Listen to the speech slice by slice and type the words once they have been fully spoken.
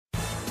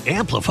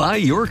Amplify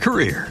your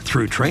career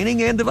through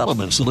training and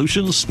development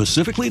solutions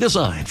specifically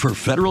designed for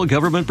federal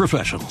government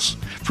professionals.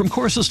 From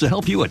courses to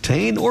help you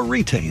attain or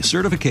retain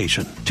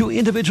certification, to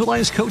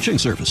individualized coaching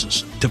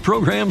services, to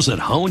programs that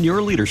hone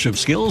your leadership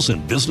skills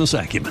and business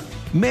acumen,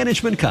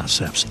 Management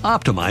Concepts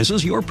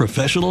optimizes your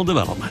professional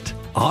development.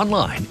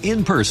 Online,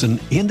 in person,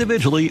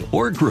 individually,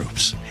 or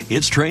groups,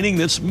 it's training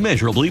that's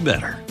measurably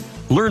better.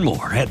 Learn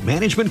more at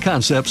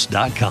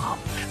managementconcepts.com.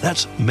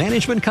 That's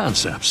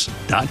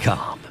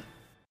managementconcepts.com.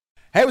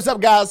 Hey, what's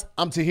up, guys?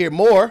 I'm to hear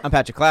more. I'm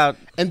Patrick Cloud.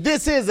 And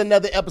this is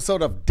another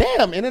episode of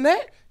Damn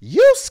Internet,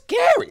 You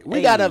Scary.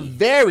 We got a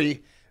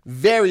very,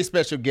 very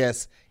special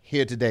guest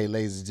here today,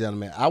 ladies and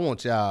gentlemen. I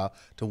want y'all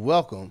to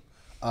welcome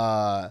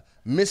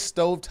Miss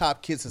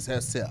Stovetop Kisses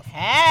herself.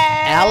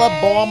 Hey.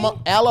 Alabama.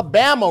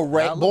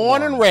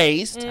 Born and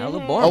raised.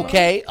 Alabama.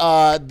 Okay.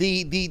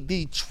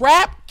 The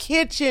trap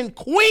kitchen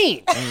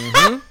queen.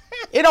 Mm-hmm.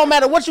 It don't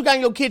matter what you got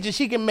in your kitchen.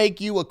 She can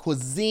make you a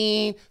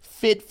cuisine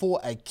fit for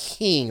a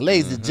king.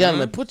 Ladies and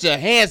gentlemen, put your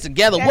hands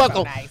together. That's Welcome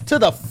so nice. to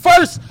the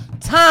first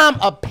time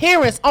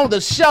appearance on the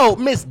show,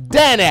 Miss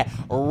Dannie. I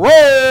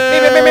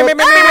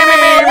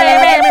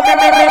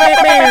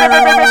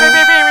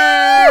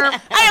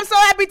am so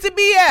happy to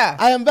be here.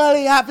 I am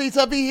very happy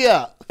to be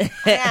here.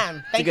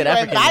 Damn. Thank you good for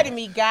African inviting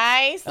me,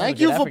 guys. Thank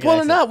good you for African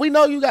pulling accent. up. We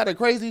know you got a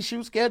crazy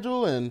shoot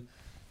schedule, and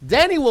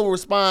Dannie will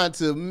respond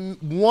to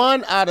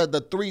one out of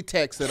the 3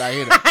 texts that I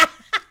hit her.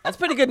 That's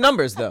pretty good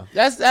numbers, though.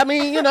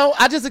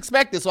 I just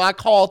expect it, so I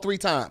call 3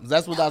 times.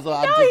 That's what I was.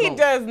 No, he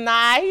does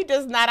not. He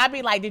does not. I'd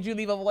be like, did you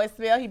leave a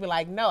voicemail? He'd be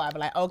like, no. I'd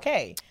be like,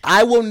 okay.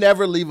 I will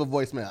never leave a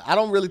voicemail. I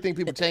don't really think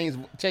people check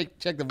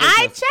the voicemail.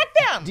 I checked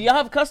them. Do y'all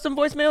have custom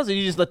voicemails, or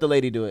you just let the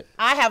lady do it?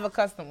 I have a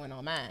custom one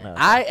on mine.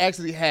 I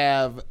actually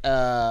have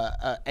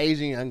an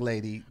Asian young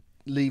lady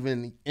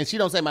leaving, and she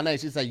don't say my name.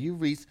 She say, "You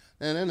reached,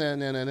 please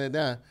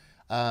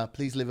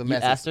leave a You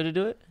message." asked her to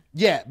do it?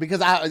 Yeah,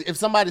 because if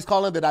somebody's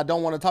calling that I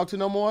don't want to talk to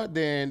no more,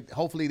 then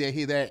hopefully they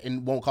hear that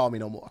and won't call me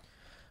no more.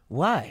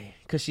 Why?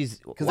 Because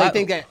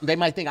They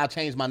might think I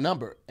changed my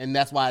number, and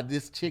that's why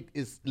this chick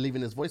is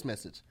leaving this voice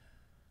message.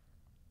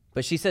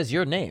 But she says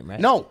your name,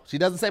 right? No, she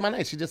doesn't say my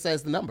name. She just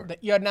says the number.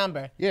 Your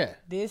number. Yeah.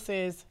 This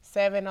is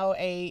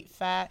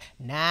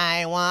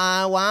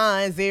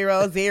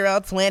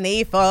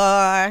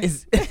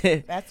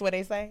 708-911-0024. That's what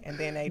they say. And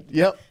then they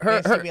Yep.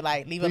 then she be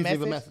like, leave a Please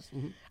message.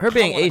 Mhm. Her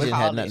being I don't wanna Asian call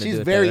had it. nothing to She's do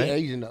with very it, right?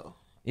 Asian though.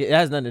 It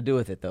has nothing to do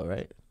with it, though,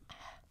 right?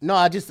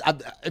 No,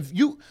 if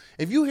you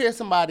hear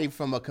somebody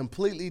from a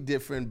completely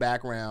different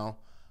background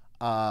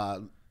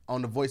on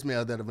the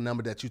voicemail that of a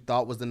number that you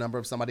thought was the number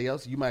of somebody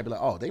else, you might be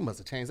like, oh, they must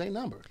have changed their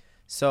number.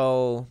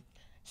 So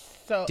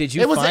So did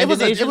you find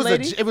an Asian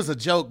lady? It was a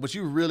joke, but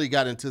you really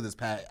got into this,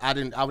 Pat. What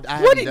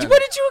did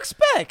you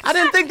expect? I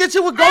didn't think that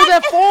you would go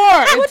that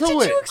far What into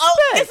did it. you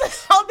this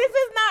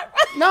is not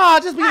right. No, I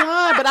just be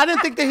lying, but I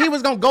didn't think that he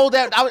was gonna go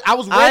that. I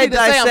was ready to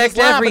say I'm just dissect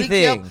lying,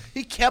 everything. but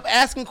he kept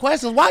asking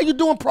questions. Why are you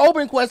doing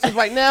probing questions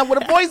right now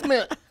with a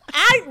voicemail?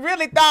 I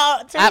really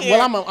thought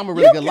I'm a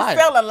really good liar. You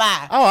can tell a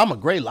lie. Oh, I'm a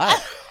great liar.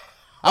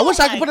 I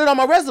wish I could put it on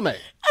my resume.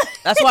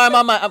 That's why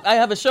I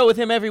have a show with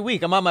him every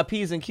week. I'm on my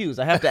P's and Q's.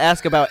 I have to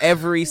ask about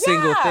every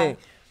single thing.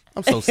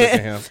 I'm so sick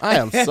of him. I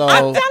am so.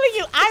 I'm telling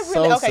you, I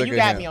really so okay. sick You of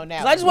got him. me on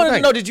that. I just one. wanted to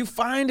thank know, you. did you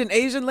find an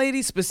Asian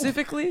lady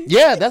specifically?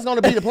 Yeah, that's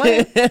gonna be the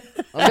plan.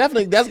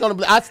 That's gonna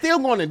be. I still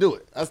want to do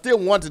it. I still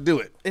want to do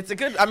it. It's a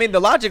good. I mean, the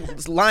logic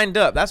was lined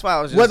up. That's why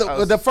I was just.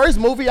 Whether the first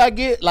movie I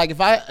get, like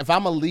if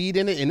I'm a lead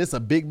in it and it's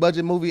a big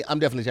budget movie, I'm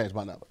definitely changing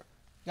my number.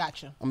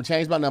 Gotcha. I'm gonna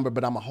change my number,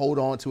 but I'm gonna hold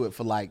on to it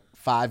for like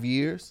 5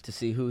 years. to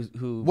see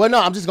who. Well, no,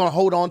 I'm just gonna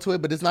hold on to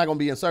it, but it's not gonna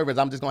be in service.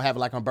 I'm just gonna have it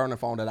like on burner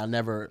phone that I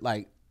never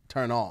like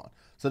turn on.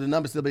 So the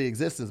number still be in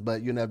existence,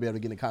 but you'll never be able to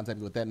get in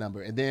contact with that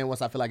number. And then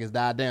once I feel like it's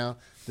died down,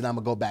 then I'm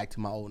gonna go back to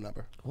my old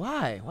number.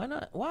 Why? Why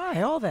not?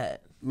 Why all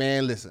that?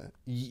 Man, listen,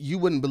 you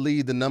wouldn't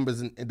believe the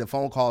numbers and the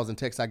phone calls and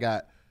texts I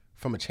got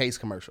from a Chase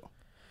commercial.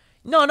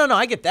 No.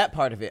 I get that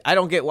part of it. I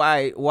don't get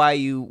why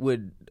you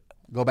would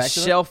Go back to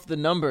shelf the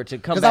number to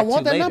come because back I want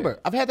to that later. number.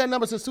 I've had that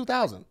number since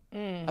 2000.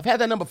 I've had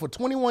that number for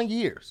 21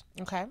 years.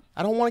 Okay.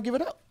 I don't want to give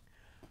it up.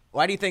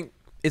 Why do you think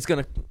it's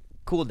gonna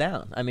cool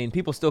down? I mean,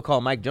 people still call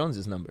Mike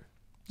Jones's number.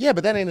 Yeah,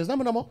 but that ain't his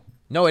number no more.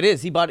 No, it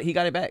is. He bought it. He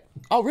got it back.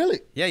 Oh,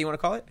 really? Yeah, you want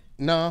to call it?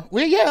 No.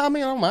 Well, yeah. I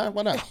mean, I don't mind.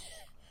 Why not?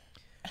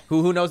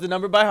 Who knows the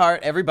number by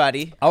heart?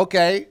 Everybody.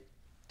 Okay.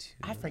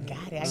 I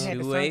forgot it. I had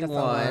to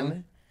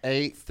 281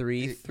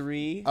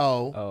 833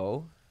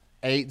 Oh.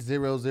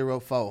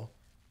 8004.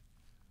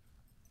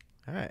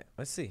 All right.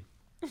 Let's see.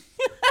 We're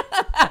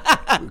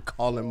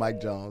calling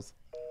Mike Jones.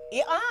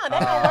 That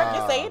don't work.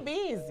 Just say it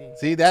busy.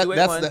 See that's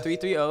 281 the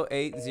 330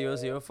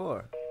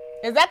 8004.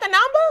 Is that the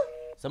number?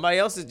 Somebody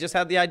else has just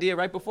had the idea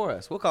right before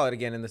us. We'll call it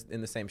again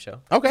in the same show.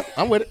 Okay,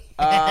 I'm with it.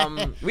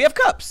 We have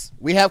cups.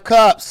 We have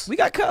cups. We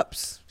got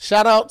cups.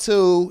 Shout out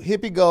to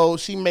Hippie Gold.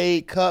 She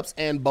made cups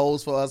and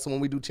bowls for us. So when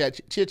we do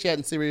chit chat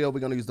and cereal, we're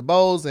gonna use the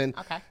bowls. And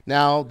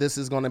now this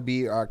is gonna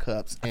be our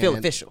cups. I feel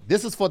official.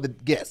 This is for the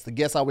guest. The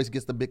guest always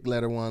gets the big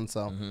letter one.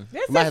 So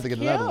This we might is have to get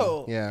cute. another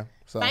one. Yeah.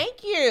 So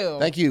Thank you.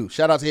 thank you.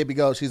 Shout out to Hippie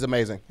Gold. She's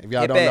amazing. If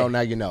y'all don't Hippie. know,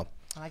 now you know.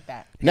 I like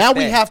that. Now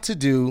we have to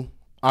do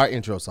our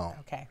intro song.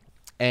 Okay.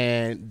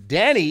 And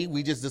Dannie,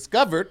 we just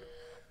discovered,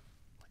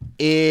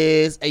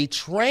 is a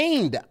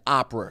trained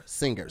opera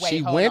singer. Wait, She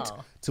hold went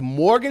on. to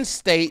Morgan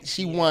State.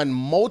 She won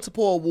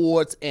multiple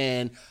awards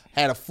and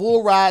had a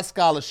full ride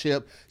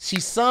scholarship. She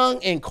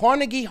sung in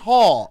Carnegie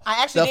Hall.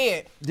 I actually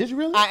did. Did you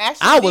really? I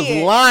actually I was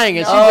did. lying.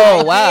 And No, she Oh,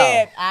 did.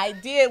 wow. I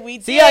did. We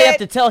did. See how you have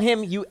to tell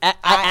him I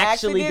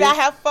actually did. I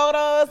have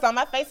photos on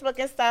my Facebook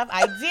and stuff.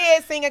 I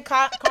did sing at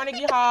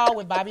Carnegie Hall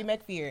with Bobby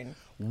McFerrin.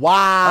 Wow.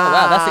 Oh,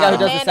 wow. That's the guy who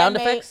does the man sound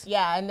that made- effects?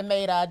 Yeah, and they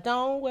made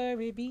Don't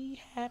Worry,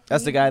 Be Happy.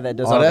 That's the guy that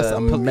does Oh, all that's the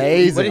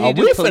amazing. What did he Oh,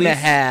 do? we Police? finna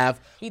have.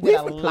 He We did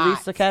a finna, lot.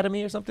 Police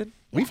Academy or something?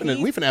 we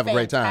finna have a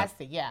great time.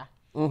 Fantastic, yeah.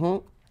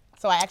 Mm-hmm.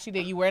 So I actually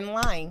did. You were in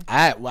line.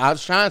 I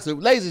was trying to.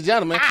 Ladies and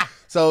gentlemen,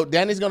 so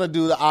Danny's going to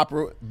do the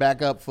opera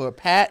backup for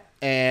Pat,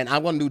 and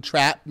I'm going to do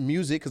trap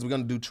music because we're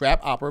going to do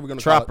trap opera. We're going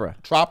to TrOprea.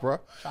 TrOprea.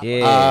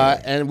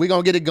 Yeah. And we're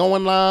going to get it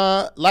going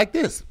like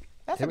this.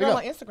 That's Here a we girl go.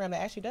 on Instagram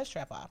that actually does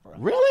trap opera.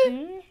 Really?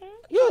 Mm-hmm.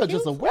 You're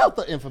just a wealth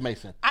of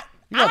information.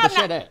 You have to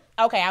share that.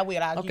 Okay, I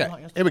will. I'll give you Okay,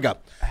 her Instagram. here we go.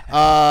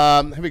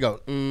 Here we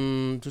go.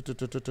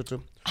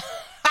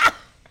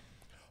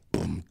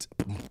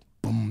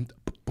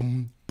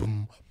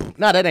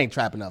 No, that ain't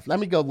trap enough. Let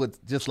me go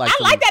with just like. I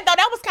like that though.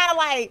 That was kind of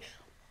like,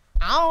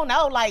 I don't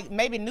know, like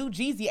maybe new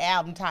Jeezy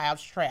album type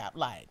trap,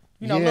 like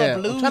Yeah,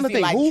 little I'm trying to bluesy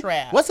think. like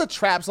trap. What's a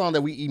trap song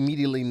that we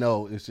immediately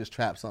know is just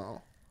trap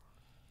song?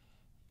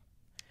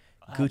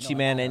 Gucci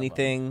Man,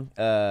 anything.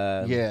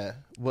 Yeah,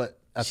 what?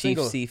 A Chief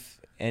single- Seif,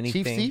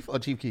 anything. Chief Seif or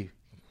Chief Keef?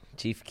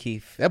 Chief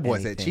Keef. That boy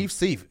said anything. Chief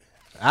Seif.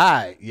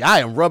 I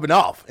am rubbing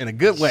off in a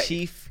good way.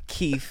 Chief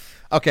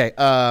Keef. Okay.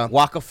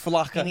 Waka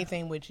Flocka.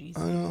 Anything with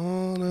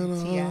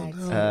Jeezy.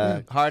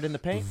 T.I. Hard in the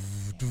Paint.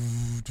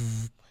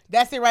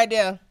 That's it right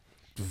there.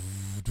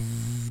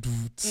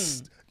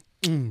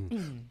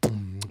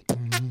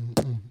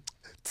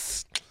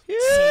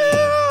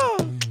 Yeah.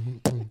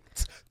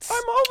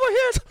 I'm over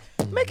here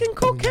making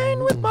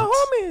cocaine with my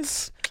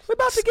homies. We're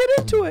about to get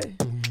into it.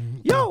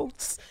 Yo.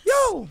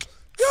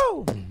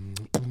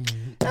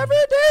 Every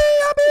day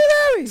I be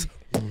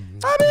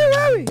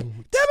wary.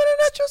 Damn it,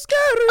 that you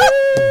scary.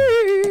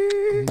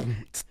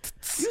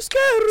 You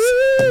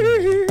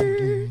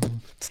scary.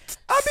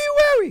 I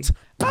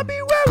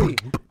be wary.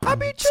 I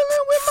be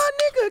chilling with my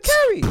nigga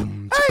Carrie.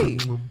 Hey.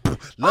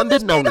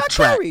 London on the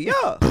track. Carrie,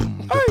 yeah.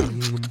 Hey.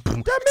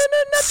 Damn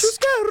it, that you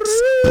scary.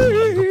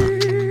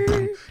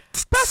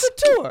 Pass it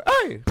to her.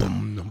 Hey.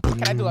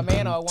 Can I do a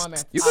man or a woman?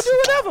 You can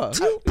do whatever.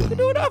 You can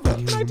do whatever.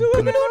 Can I do it?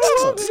 You can do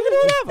whatever. You can do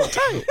whatever.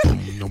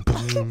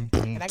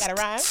 Hey. And I got to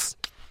rhyme.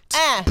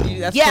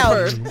 That's Yo.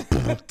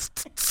 preferred.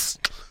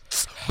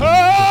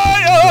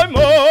 I'm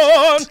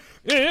on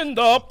in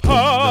the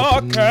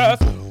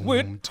podcast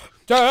with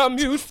Damn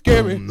You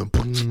Scary.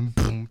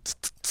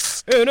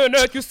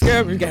 Internet, you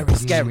scary.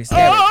 Scary.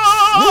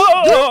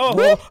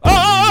 Oh,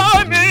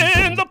 I'm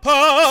in the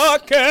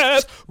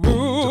podcast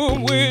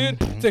room with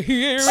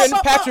Tahir and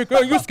Patrick.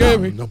 Are you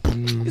scary?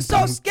 You're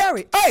so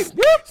scary. Hey.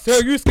 Say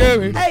you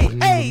scary.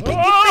 Hey.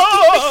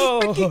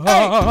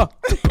 Oh.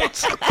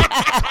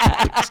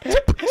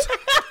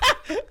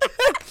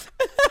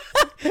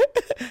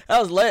 That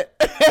was lit.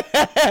 I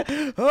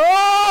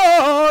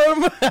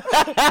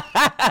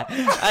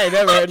ain't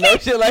never heard no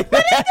shit like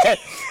that.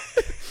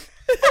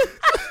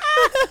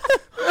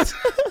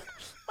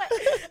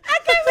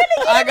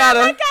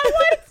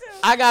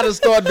 I gotta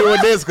start doing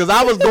this because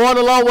I was going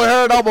along with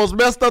her and almost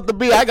messed up the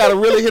beat. I gotta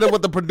really hit it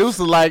with the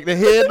producer like the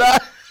head.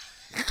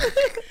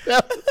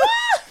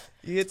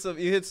 You hit some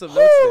notes there.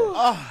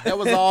 That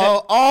was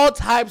all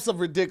types of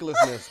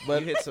ridiculousness,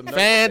 but You hit some notes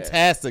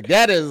fantastic.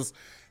 That is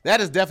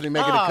definitely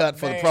making a cut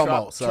for the man.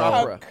 promo. So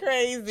TrOprea.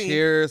 Crazy.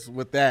 cheers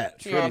with that.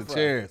 Truly, TrOprea.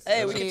 cheers.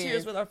 Hey, we can Cheers.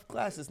 cheers with our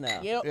glasses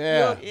now. Yep.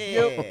 Yeah.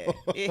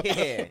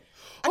 Yeah.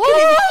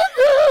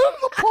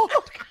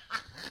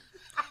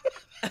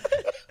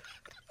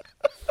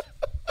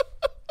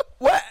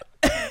 What?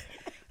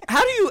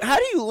 How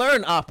do you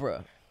learn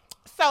opera?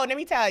 So let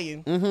me tell you.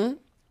 Mm-hmm.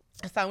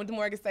 So I went to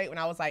Morgan State when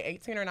I was like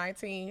 18 or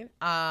 19,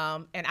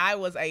 and I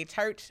was a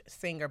church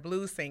singer,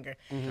 blues singer.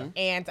 Mm-hmm.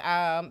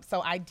 And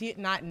so I did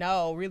not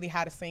know really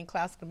how to sing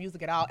classical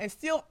music at all, and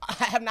still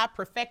I have not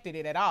perfected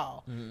it at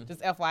all. Mm-hmm. Just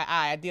FYI,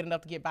 I did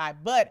enough to get by,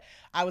 but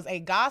I was a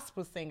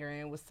gospel singer,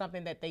 and it was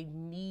something that they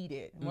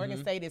needed. Morgan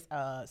Mm-hmm. State is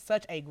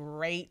such a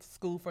great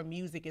school for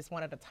music. It's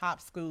one of the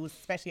top schools,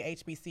 especially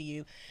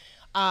HBCU,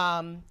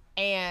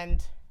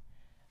 and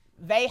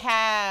they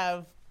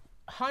have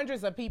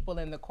hundreds of people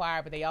in the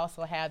choir, but they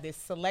also have this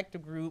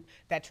selective group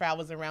that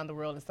travels around the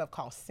world and stuff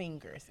called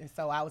singers. And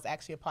so I was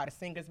actually a part of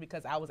singers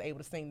because I was able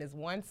to sing this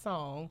one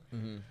song,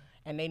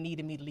 and they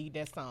needed me to lead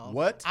that song.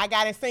 What? I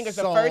got in singers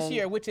Song the first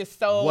year, which is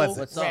so was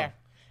it? rare.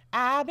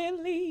 I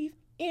believe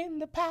in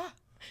the power,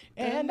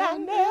 and I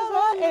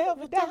never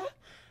ever die.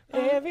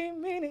 Every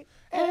minute,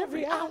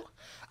 every hour,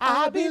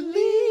 I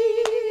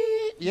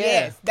believe.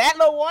 Yes, that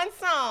little one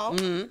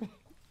song.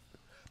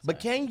 But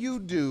can you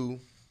do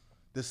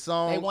the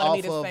song They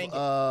wanted me off to sing it.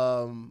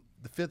 of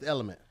The Fifth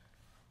Element?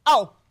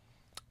 Oh,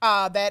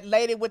 that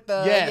lady with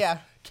the Yes. yeah.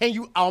 Can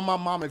you, oh my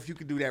mama, if you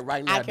could do that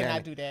right now, I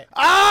cannot Danny. do that.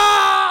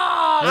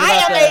 Ah! I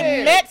am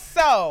a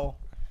mezzo.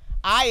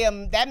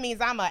 That means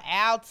I'm an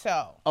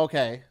alto.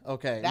 Okay.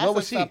 That's What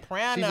was a she?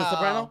 soprano. She's a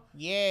soprano?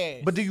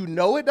 Yes. But do you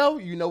know it though?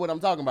 You know what I'm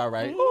talking about,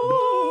 right? yeah, Okay,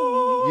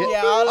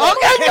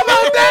 come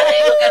on, Danny,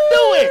 you can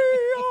do it.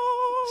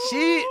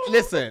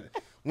 Listen,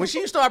 when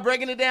she started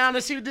breaking it down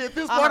and she did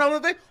this part on the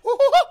thing.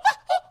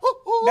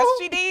 That's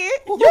what she did.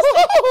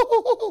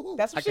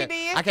 That's what she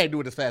did. I can't do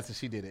it as fast as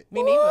she did it.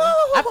 Me neither.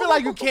 I feel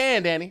like you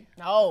can, Danny.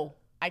 No,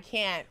 I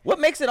can't. What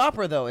makes it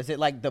opera though? Is it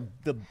like the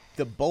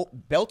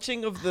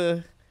belching of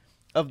the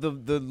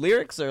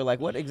lyrics, or like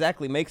what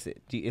exactly makes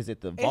it? Is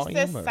it the volume?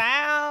 It's the or?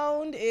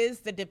 sound, it's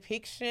the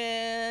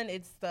depiction,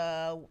 it's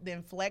the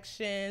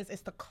inflections,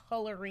 it's the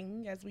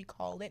coloring, as we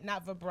call it,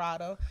 not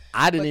vibrato.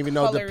 I didn't but even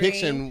know coloring.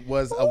 depiction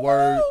was a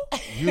word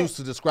used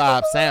to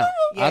describe sound.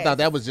 I Yes. thought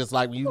that was just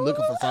like you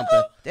looking for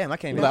something. Damn, I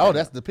can't You're even. like, oh,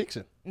 that's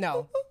depiction.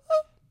 No,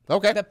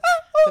 Okay. the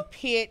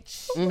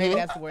pitch. Maybe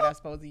that's the word I'm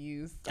supposed to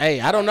use.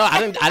 Hey, I don't know. I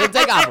didn't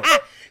take opera.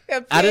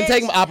 The I didn't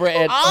take pitch, opera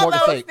at all Morgan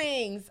those State.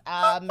 things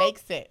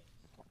makes it.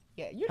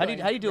 Yeah, How do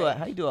you do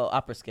an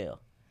opera scale?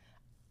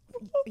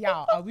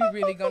 Y'all, are we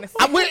really gonna see?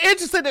 We're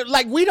interested in,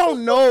 like, we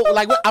don't know,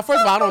 like, first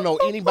of all, I don't know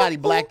anybody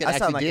black that I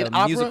sound actually like did a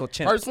opera musical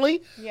chimp.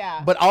 personally.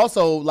 Yeah. But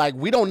also, like,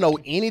 we don't know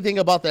anything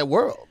about that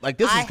world. Like,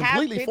 this I is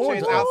completely have foreign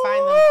pictures. to us. I'll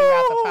find them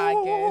throughout the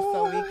podcast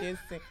so we can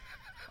see.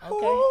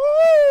 Okay.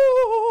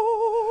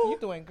 You're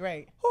doing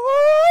great.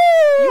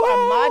 You are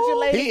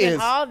modulating He is.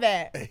 and all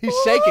that. He's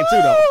shaking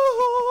too, though.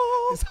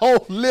 His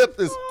whole lip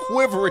is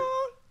quivering.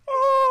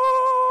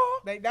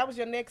 That was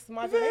your next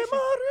modulation?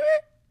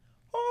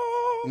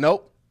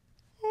 Nope,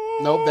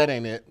 that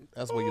ain't it.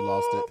 That's where you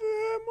lost it.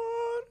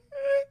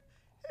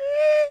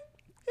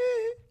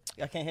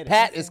 I can't hit it.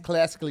 Pat is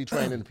classically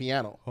trained in the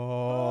piano,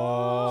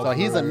 so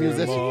he's a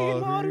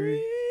musician.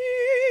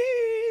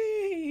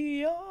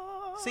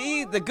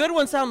 See, the good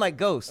ones sound like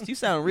ghosts. You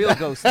sound real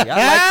ghosty.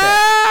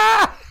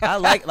 I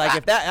like that. I like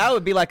if that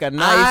would be like a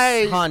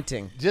nice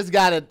haunting. Just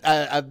got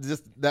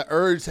just the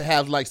urge to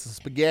have like some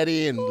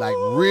spaghetti and like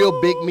real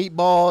big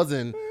meatballs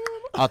and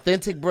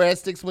authentic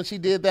breadsticks. When she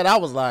did that, I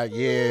was like,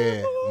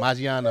 yeah,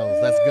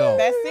 Maggiano's, let's go.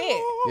 That's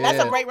it. That's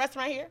Yeah. a great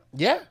restaurant here?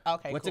 Yeah,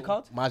 Okay, What's cool. it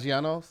called?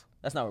 Maggiano's.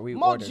 That's not what we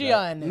ordered.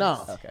 Right? Moggiano's.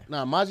 No, Okay.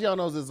 no,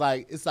 Maggiano's is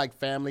like, it's like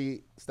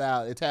family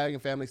style,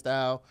 Italian family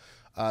style.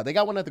 They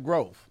got one at the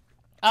Grove.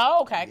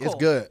 Oh, okay, cool. It's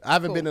good. I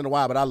haven't been in a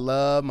while, but I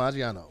love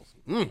Maggiano's.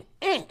 Well,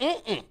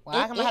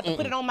 I'm going to have to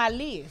put it on my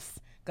list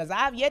because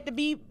I've yet to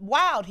be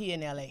wild here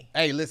in L.A.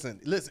 Hey, listen.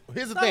 Here's the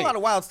There's thing. a lot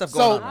of wild stuff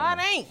going So, on.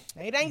 It ain't.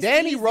 It ain't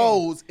Danny seasoned.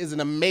 Rose is an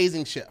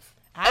amazing chef.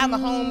 I'm a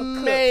home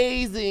cook.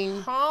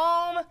 Amazing.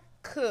 Home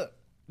cook.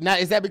 Now,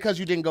 is that because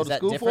you didn't go to that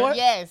school for different? it?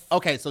 Yes.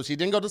 Okay, so she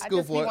didn't go to I school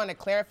just for want it. to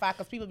clarify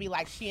because people be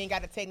like, she ain't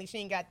got the technique, she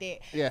ain't got that.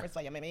 Yeah. It's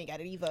like, your mama ain't got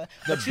it either.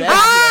 The But you best-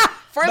 got here.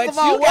 First But of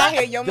all, you got what?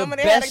 here. Your The mama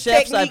didn't have best the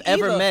chefs I've technique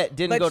ever either. met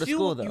didn't But go to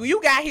school, though.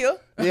 You got here.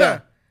 Yeah.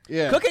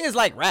 Yeah. Cooking is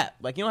like rap.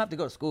 Like you don't have to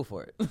go to school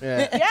for it.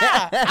 Yeah.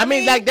 Yeah. I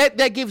mean, like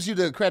that gives you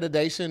the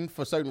accreditation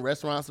for certain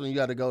restaurants when you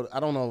got to go. I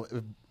don't know.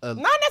 If, Not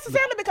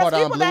necessarily because Cordon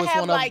people that Bleu is have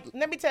one of- like,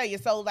 let me tell you.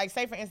 So like,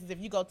 say for instance, if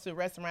you go to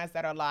restaurants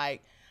that are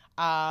like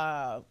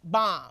bomb,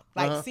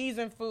 like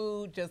seasoned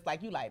food, just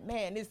like you like,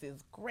 man, this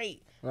is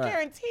great. Right.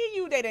 Guarantee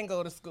you they didn't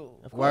go to school.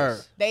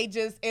 Word. They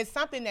just, it's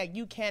something that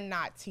you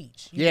cannot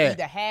teach. You Yeah.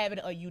 either have it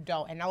or you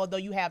don't. And although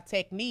you have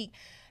technique,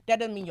 that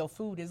doesn't mean your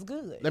food is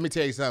good. Let me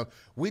tell you something.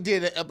 We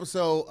did an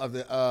episode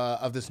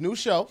of this new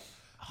show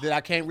that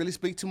I can't really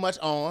speak too much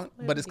on,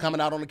 but it's coming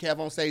out on the Kev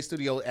on Stage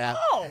Studio app.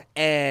 Oh.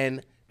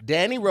 And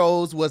Danny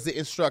Rose was the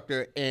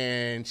instructor,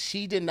 and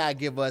she did not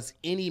give us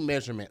any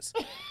measurements.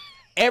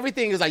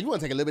 Everything is like, you want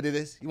to take a little bit of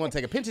this, you want to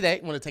take a pinch of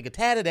that, you want to take a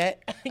tad of that,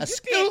 a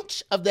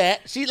scooch of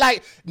that. She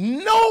like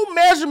no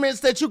measurements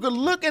that you could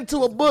look into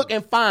a book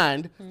and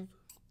find.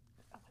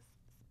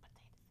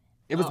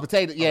 It was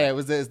potato. Yeah, it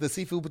was the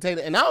seafood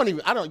potato. And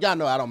y'all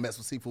know I don't mess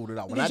with seafood at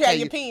all. When Did I you tell have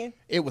your pen?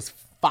 It was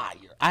fire.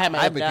 I had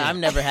my epic I've pen.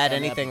 never had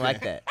anything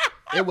like that.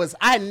 It was,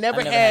 I never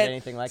never had had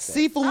anything like that.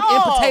 seafood in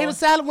Oh. potato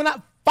salad when I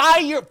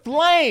fired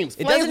flames.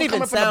 It Flames doesn't were even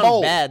coming from the sound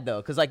bowl. bad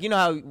though, because like you know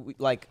how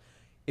like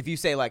if you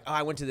say like, oh,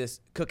 I went to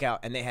this cookout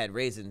and they had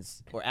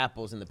raisins or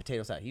apples in the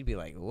potato salad, you'd be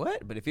like,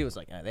 what? But if it was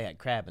like, they had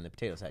crab in the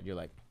potato salad, you're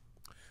like,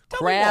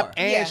 crab more.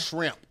 and Yeah.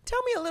 shrimp.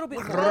 Tell me a little bit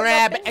more.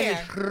 Crab up in and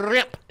there?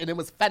 shrimp, and it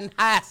was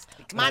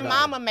fantastic. My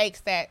mama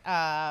makes that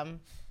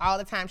all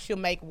the time. She'll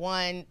make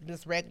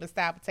this regular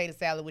style potato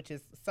salad, which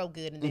is so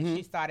good. And then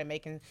she started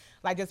making,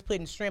 like, just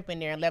putting shrimp in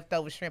there and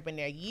leftover shrimp in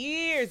there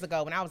years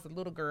ago when I was a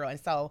little girl. And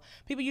so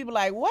people used to be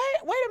like, what?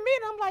 Wait a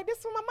minute. I'm like, this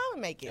is what my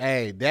mama make it.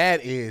 Hey,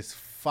 that is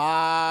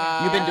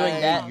fire. You've been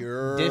doing that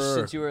dish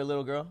since you were a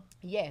little girl?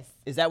 Yes.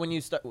 Is that when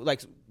you start,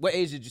 like, what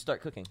age did you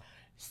start cooking?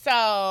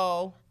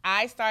 So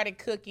I started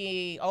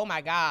cooking, oh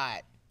my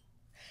God.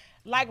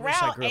 Like wish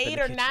I around grew up in 8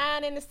 the or kitchen.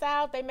 9 in the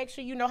South, they make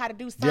sure you know how to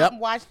do something,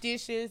 wash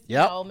dishes, you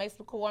Yep. know, make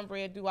some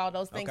cornbread, do all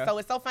those things. Okay. So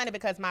it's so funny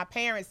because my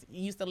parents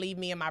used to leave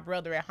me and my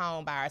brother at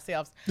home by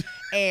ourselves.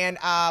 And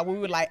we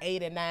were like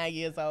 8 and 9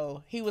 years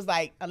old. He was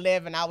like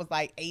 11, I was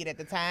like 8 at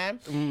the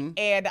time.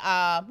 And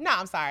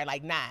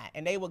like 9.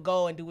 And they would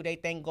go and do their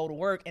thing, go to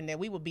work, and then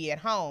we would be at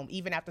home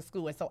even after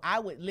school. And so I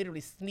would literally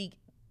sneak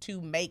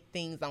to make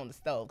things on the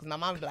stove because my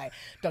mom would be like,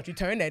 "Don't you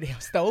turn that damn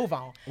stove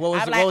on." What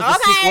I'd be like,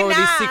 what were these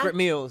 "Nah." secret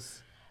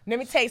meals? Let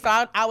me tell you.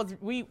 So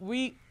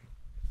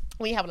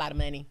we have a lot of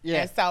money.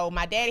 Yeah. And so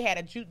my daddy had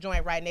a juke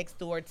joint right next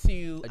door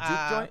to A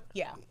juke joint?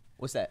 Yeah.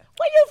 What's that?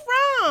 Where you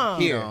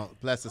from? Here. Oh,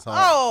 bless his heart.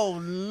 Oh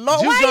Lord,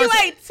 Juke why joints-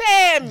 you ain't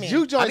tell me?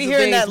 Juke joints I be are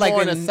hearing things that like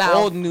more in the South.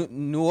 old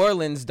New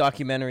Orleans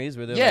documentaries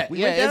where they're Yeah, like,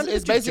 we went down to the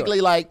it's juke basically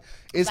joint. like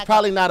it's Like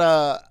probably not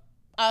a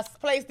A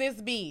place this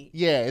big.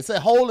 it's a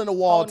hole in the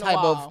wall Hole in the type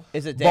wall. of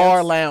Is it bar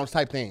dance? lounge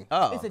type thing.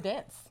 Oh, It's a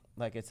dance.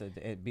 like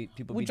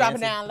people We be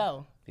dropping dancing? down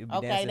low.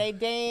 People be Okay, dancing? they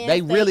dance.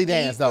 They really eat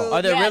dance, though. food.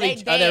 Are there Yeah, really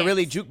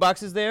they dance.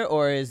 jukeboxes there,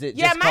 or is it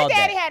Yeah, just my called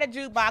daddy that? had a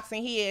jukebox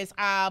in his,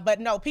 but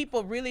no,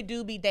 people really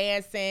do be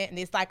dancing, and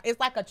it's like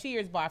a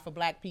Cheers bar for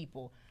black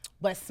people,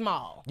 but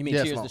small. You mean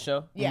Yeah, Cheers small. the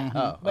show? Yeah,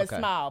 Oh, but okay.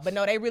 small. But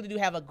no, they really do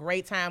have a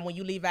great time. When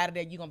you leave out of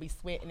there, you're gonna be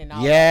sweating and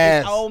all.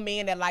 Yes. It's old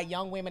men that like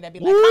young women that be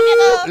like, Woo, come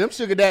here, them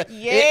sugar daddy.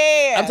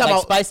 Yeah. I'm talking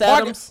Like about Spice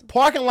Adams?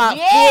 parking lot.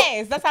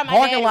 Yes, that's how my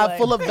parking daddy lot was.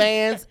 full of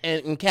vans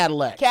and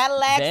Cadillacs.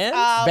 Cadillacs.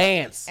 Vans?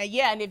 Vans. And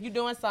yeah, and if you're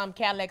doing some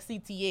Cadillac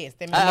CTS,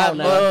 then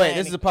Wait,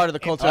 this is a part of the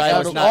culture I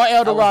was not.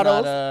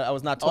 Eldorados. I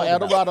was not Or told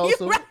about. Eldorado You're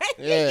too. right.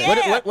 Yeah.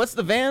 Yeah. What's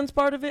the Vans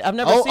part of it? I've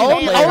never Old, seen old, them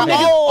old, play niggas,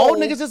 Vans. old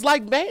niggas just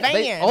like vans.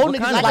 Van. Old What niggas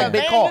kind just of like van?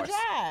 big cars.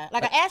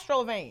 Like an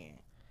Astro van.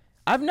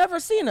 I've never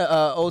seen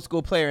a old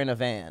school player in a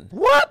van.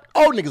 What?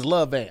 Old niggas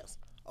love vans.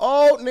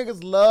 Old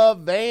niggas love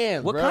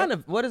vans. What bruh. kind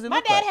of? What does it My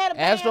look dad like? had a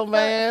van Astro for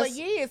vans.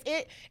 years.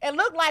 It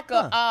looked like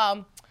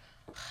a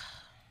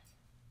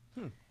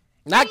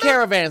Not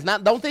caravans.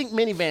 Don't think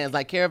minivans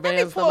like caravans.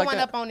 Let me stuff pull like one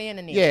that. up on the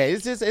internet. Yeah,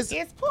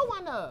 it's Pull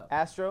one up.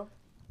 Astro.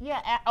 Yeah,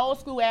 old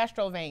school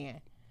Astro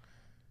van.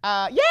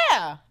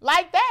 Yeah,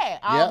 like that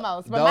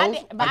almost. But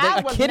those. mine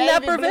A was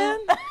kidnapper navy blue. van?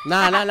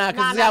 Nah,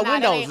 because it's got that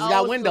windows. ain't It's got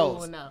old windows.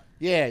 school, no.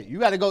 Yeah, you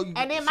got to go. And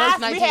then search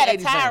mine, we had a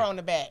 1980s tire van. on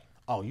the back.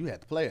 Oh, you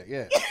had to play it,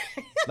 yeah.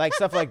 Like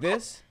stuff like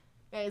this?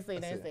 Let's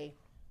see.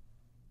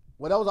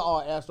 Well, those are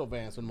all Astro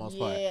vans for the most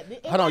part. Yeah,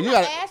 Hold on, you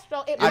got got. Astro.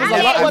 It It was was a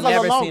I've lot. It was a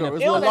never little seen longer. it. It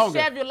was It a was little a longer.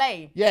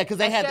 Chevrolet. Yeah, because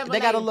they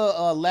got a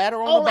little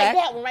ladder on Oh, the back.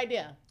 like that one right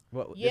there.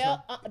 What, this Yeah,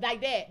 one?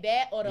 like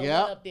that or the one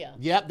Yep. up there.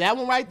 Yep, that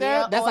one right there.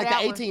 Yeah, That's or like the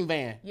that one. 18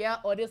 van. Yeah,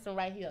 or this one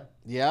right here.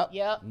 Yep.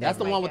 Yep. That's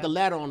the Right one with there. the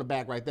ladder on the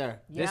back right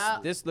there. Yeah.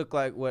 This looked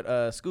like what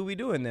Scooby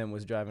Doo and them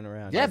was driving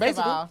around. Yeah, in. First of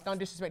basically. all, don't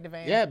disrespect the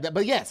van. Yeah,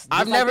 but yes.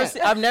 I've just like never that.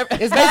 seen. I've never.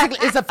 It's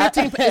basically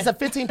it's a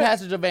 15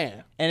 passenger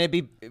van. and it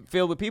be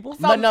filled with people.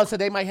 But no, so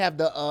they might have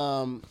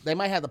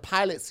the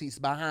pilot seats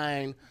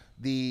behind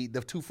the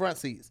two front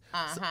seats,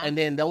 and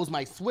then those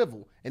might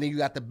swivel, and then you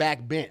got the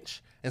back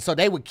bench, and so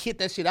they would kit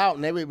that shit out,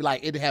 and they would be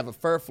like it'd have a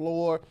fur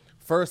floor,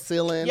 fur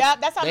ceiling. Yeah,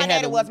 that's how They my had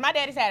daddy a- was. My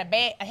daddy's had a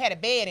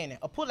bed in it,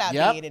 a pull-out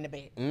Yep. bed in the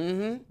bed.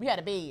 Mm-hmm. We had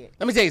a bed.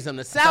 Let me tell you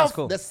something.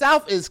 cool. The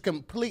South is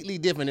completely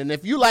different, and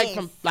if you like Yes.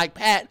 from like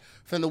Pat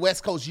from the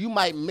West Coast, you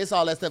might miss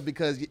all that stuff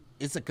because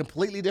it's a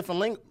completely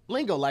different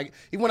lingo. Like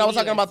even when I was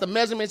talking is. about the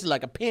measurements,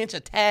 like a pinch, a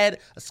tad,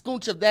 a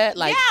scooch of that,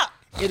 like. Yeah.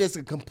 It is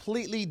a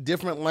completely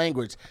different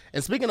language.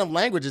 And speaking of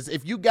languages,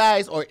 if you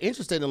guys are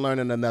interested in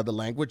learning another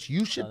language,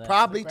 you should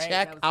probably great.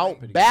 check That was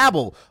out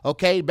Babbel.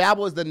 Okay,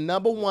 Babbel is the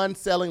 #1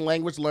 selling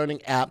language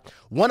learning app.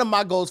 One of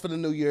my goals for the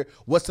new year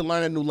was to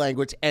learn a new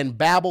language, and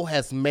Babbel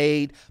has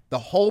made the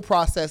whole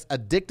process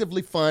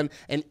addictively fun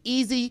and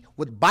easy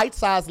with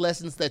bite-sized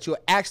lessons that you'll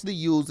actually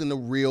use in the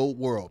real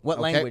world. What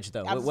okay? language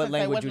though? I was What gonna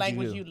say, language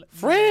would you use?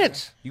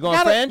 French. You going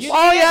Gotta- French?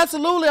 Oh yeah,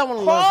 absolutely. I want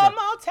to learn French.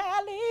 Comment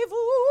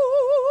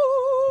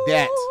allez-vous?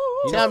 That.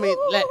 Tell me,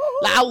 like,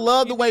 I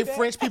love the way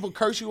French people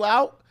curse you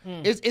out.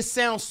 It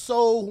sounds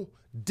so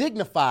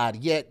dignified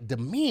yet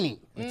demeaning.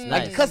 Like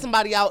nice. to cuss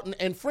somebody out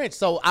in French.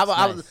 So I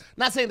was nice.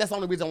 not saying that's the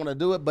only reason I want to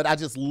do it, but I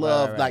just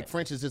love Right. like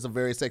French is just a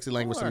very sexy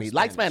language to learn me.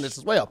 Like Spanish. Spanish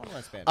as well.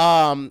 learn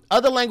Spanish.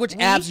 Other language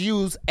apps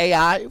use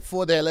AI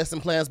for their lesson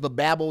plans, but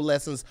Babbel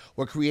lessons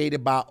were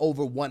created by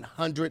over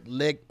 100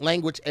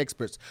 language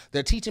experts.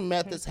 Their teaching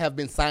methods have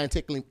been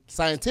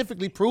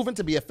scientifically proven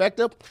to be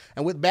effective,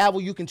 and with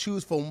Babbel you can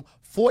choose from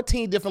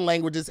 14 different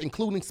languages,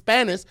 including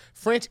Spanish,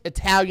 French,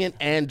 Italian,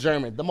 and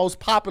German. The most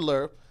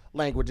popular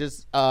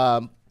languages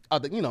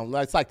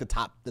it's like the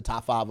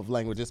top 5 of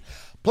languages.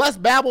 Plus,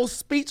 Babbel's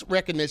speech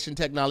recognition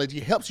technology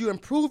helps you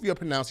improve your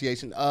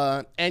pronunciation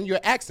and your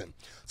accent.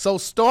 So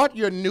start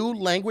your new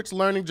language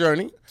learning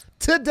journey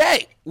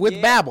today with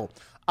Babbel.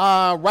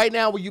 Right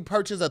now, when you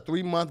purchase a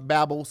 3-month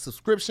Babbel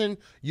subscription,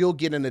 you'll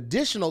get an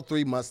additional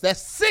 3 months.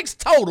 That's 6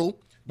 total.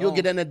 You'll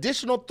get an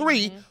additional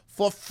 3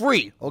 for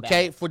free,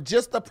 okay, for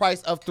just the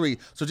price of 3.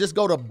 So just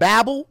go to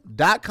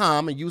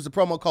Babbel.com and use the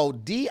promo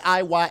code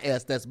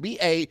DIYS. That's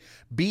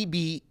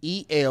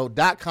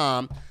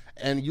BABBEL.com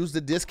and use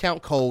the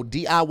discount code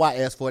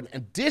DIYS for an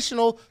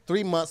additional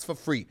 3 months for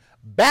free.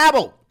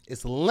 Babbel,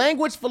 it's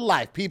language for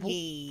life, people.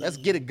 Let's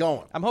get it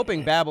going. I'm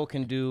hoping Babbel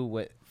can do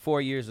what 4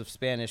 years of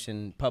Spanish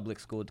in public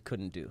school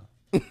couldn't do.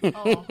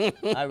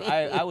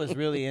 I was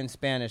really in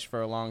Spanish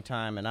for a long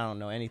time, and I don't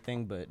know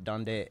anything but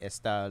 ¿Dónde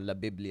está la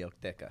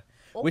biblioteca?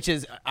 Which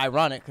is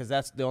ironic because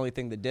that's the only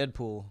thing that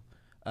Deadpool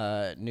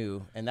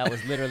knew, and that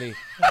was literally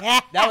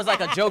that was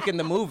like a joke in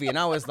the movie, and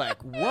I was like,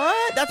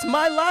 what? That's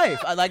my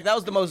life. That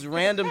was the most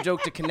random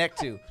joke to connect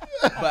to,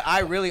 but I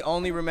really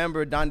only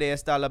remember ¿Dónde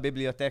está la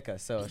biblioteca?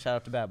 So shout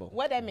out to Babbel.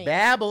 What that mean?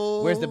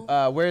 Babbel.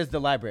 Where's the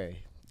library?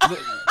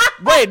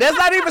 Wait, that's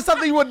not even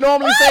something you would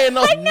normally say in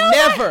those.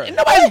 Never.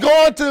 Nobody's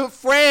going to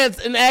France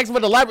and asking for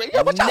the library.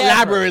 Yeah, what your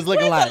library is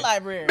looking like?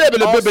 Library?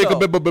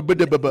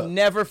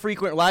 Never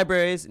frequent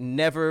libraries,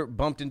 never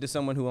bumped into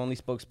someone who only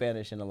spoke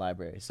Spanish in a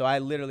library. So I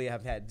literally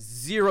have had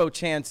 0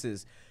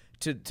 chances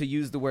to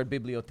use the word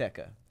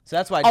biblioteca. So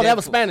that's why. That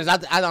was Spanish.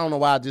 I don't know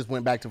why I just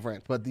went back to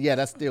French, but yeah,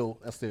 that's still.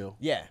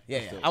 Yeah.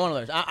 I want to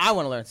learn. I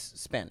want to learn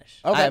Spanish.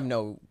 Okay. I have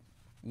no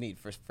need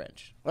for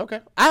French. Okay.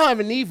 I don't have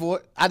a need for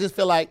it. I just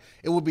feel like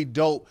it would be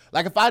dope.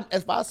 Like if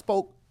I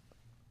spoke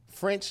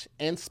French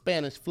and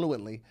Spanish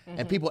fluently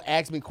and people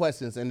asked me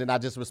questions and then I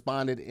just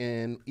responded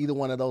in either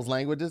one of those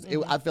languages,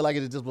 I feel like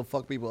it just would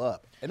fuck people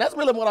up. And that's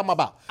really what I'm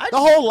about. The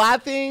whole lie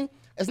thing,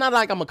 it's not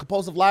like I'm a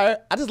compulsive liar.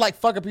 I just like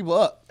fucking people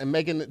up and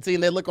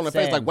seeing their look on their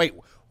face like, wait,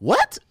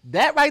 what?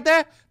 That right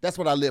there? That's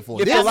what I live for.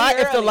 If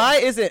the lie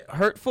isn't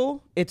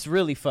hurtful, it's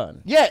really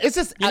fun. Yeah, it's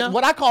just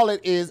what I call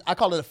it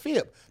a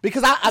fib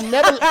because I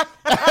never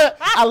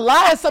a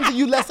lie is something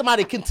you let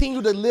somebody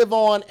continue to live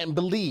on and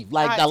believe.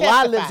 Like the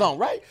lie lives on,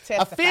 right?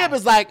 A fib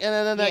is like,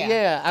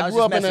 I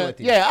grew up in a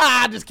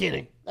I'm just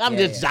kidding. I'm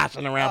just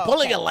joshing around,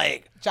 pulling your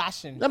leg.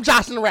 I'm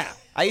joshing around.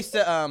 I used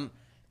to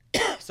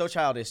so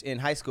childish in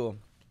high school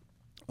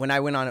when I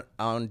went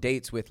on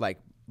dates with like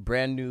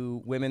brand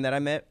new women that I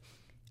met.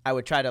 I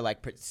would try to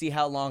see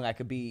how long I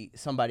could be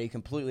somebody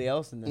completely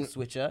else and then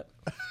switch up.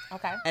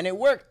 Okay. And it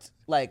worked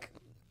like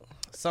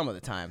some of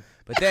the time.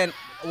 But then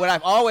what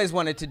I've always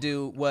wanted to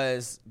do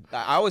was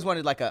I always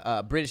wanted like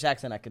a British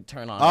accent I could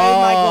turn on.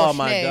 Oh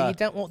my God. You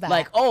don't want that.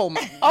 Like,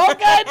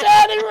 okay,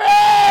 Danny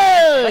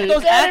Rose. Like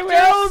those Danny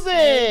actors.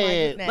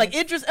 Rose. Like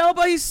Idris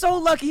Elba, he's so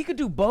lucky he could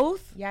do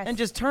both. Yes. And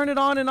just turn it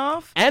on and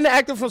off. And the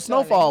actor from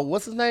Snowfall,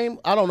 what's his name?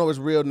 I don't know his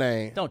real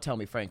name. Don't tell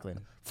me Franklin.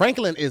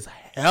 Franklin is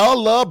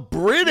hella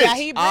British. Yeah,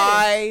 he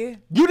British.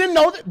 You didn't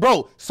know that,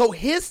 bro? So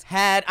his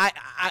I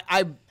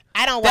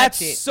don't watch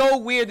That's it. so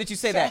weird that you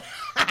say that.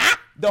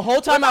 The whole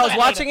time I was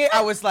watching it,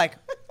 I was like,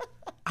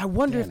 I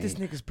wonder if this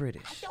nigga's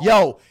British.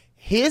 Yo,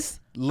 his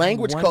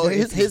language coach,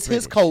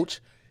 his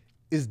coach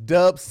is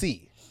Dub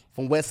C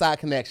from West Side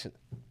Connection.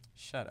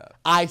 Shut up.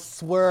 I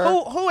swear.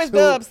 Who is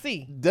Dub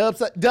C? Dub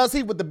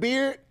C with the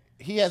beard.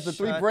 He has the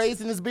 3 braids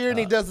in his beard and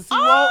he does the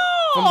C-walk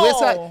from West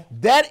Side.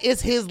 That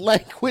is his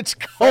language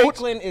coach.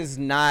 Franklin is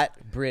not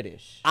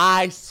British.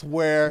 I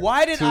swear.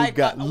 Why did I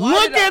God. why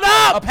Look did it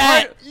I- up,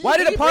 Pat. Why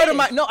did a He's part of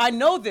my British. no? I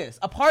know this.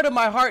 A part of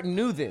my heart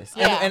knew this,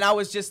 Yeah. and I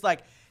was just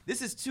like,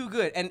 this is too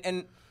good,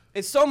 and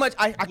it's so much.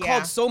 I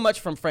called so much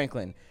from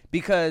Franklin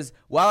because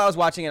while I was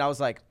watching it, I was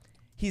like,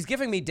 he's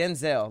giving me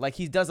Denzel. Like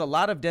he does a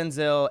lot of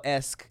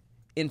Denzel-esque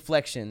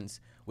inflections,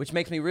 which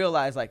makes me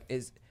realize like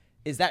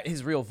is that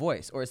his real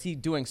voice, or is he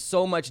doing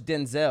so much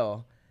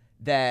Denzel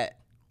that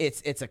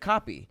it's a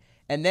copy?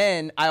 And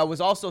then I was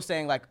also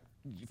saying like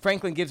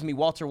Franklin gives me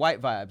Walter White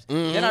vibes.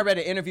 Then I read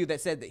an interview that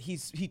said that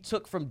he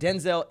took from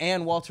Denzel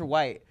and Walter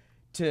White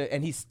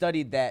and he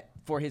studied that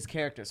for his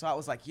character. So I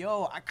was like,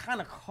 yo, I kind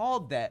of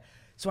called that.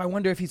 So I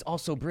wonder if he's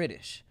also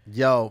British.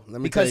 Yo, let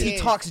me because tell you. he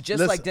talks just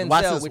Listen, like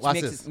watch Denzel, this, which watch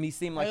makes this. me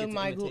seem like Oh it's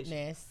my an imitation.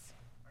 goodness.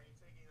 Are you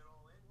taking it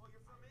all in? Well,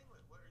 you're from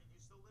England. What,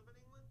 you still live in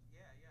England?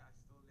 Yeah, I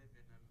still live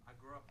in. I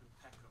grew up in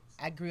Peckham.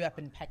 I grew up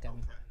in Peckham.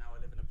 Now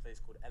I live in a place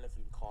called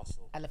Elephant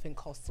Castle. Elephant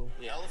Castle.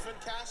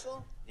 Elephant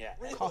Castle? Yeah,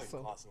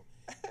 Castle. Castle.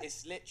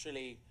 It's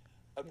literally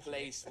a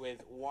place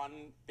with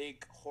one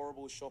big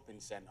horrible shopping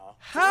center.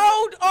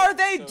 How are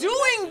they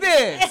doing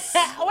this?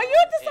 Why are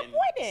you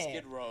disappointed?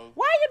 Skid Row.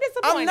 Why are you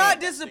disappointed? I'm not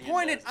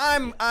disappointed.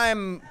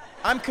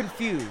 I'm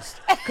confused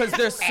because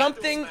there's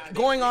something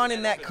going on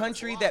in that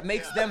country that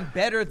makes them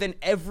better than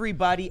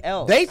everybody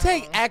else. They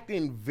take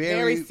acting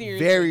very seriously.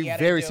 very Yeah,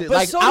 they very do. seriously. But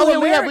Like so out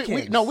do here,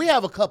 Americans. we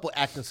have a couple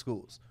acting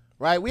schools,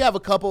 right? We have a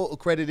couple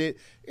accredited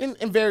and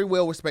very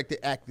well respected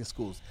acting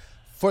schools.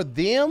 For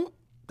them,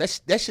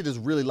 that shit is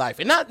really life,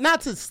 and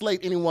not to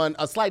slight anyone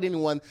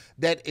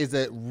that is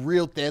a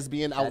real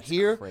thespian out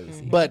here,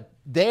 crazy. but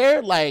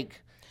they're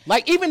like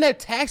even their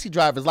taxi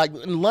drivers, like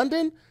in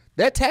London,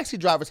 their taxi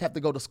drivers have to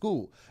go to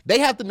school. They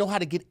have to know how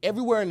to get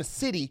everywhere in the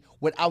city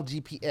without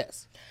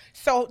GPS.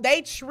 So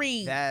they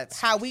treat That's-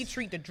 how we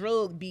treat the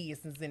drug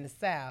business in the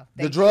South.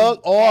 They The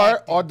drug treat or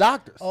actors.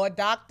 doctors. Or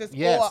doctors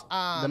Yes,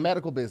 or the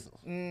medical business.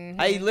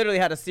 I literally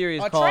had a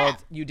series Or called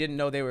trap. "You Didn't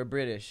Know They Were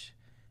British,"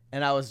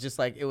 and I was just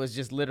like, it was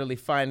just literally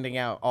finding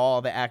out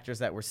all the actors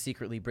that were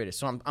secretly British.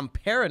 So I'm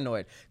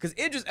paranoid because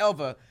Idris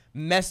Elba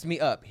messed me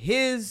up.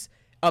 His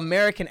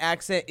American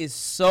accent is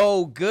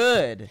so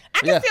good. I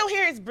can still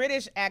hear his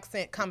British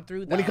accent come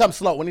through, though. When he comes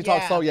slow, when he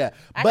talks slow, yeah.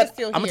 I But can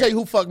still I'm going to hear tell you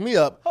who fucked me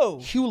up. Who?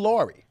 Hugh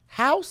Laurie.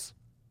 House.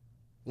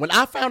 When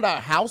I found out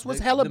House was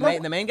hella The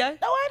British. main guy?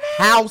 No, I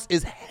know. House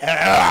is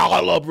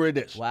hella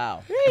British.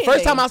 Wow. The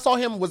first time I saw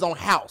him was on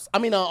House. I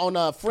mean,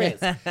 on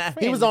Friends.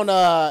 He was on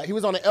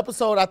an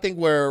episode, I think,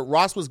 where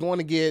Ross was going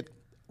to get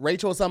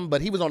Rachel or something,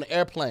 but he was on the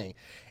airplane.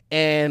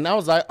 And I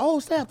was like, oh,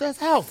 snap, that's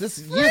House. This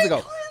is years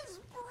ago.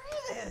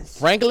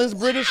 Franklin's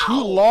British.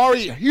 Hugh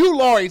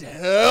Laurie's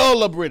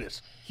hella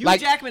British. Hugh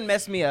Jackman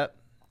messed me up.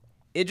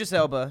 Idris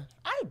Elba.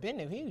 I've been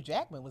there. Hugh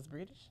Jackman was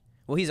British.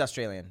 Well, he's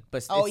Australian,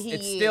 but He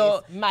it's still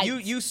is. Mike.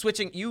 you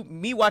switching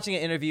me watching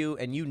an interview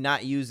and you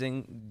not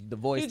using the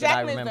voice Hugh that I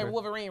Jackman's remember. the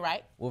Wolverine,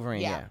 right?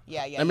 Wolverine, Yeah.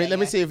 Let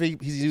me see if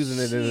he's using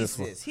it in this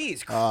one. Jesus, he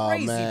is Oh,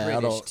 crazy man, I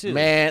British don't- too.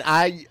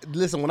 Man,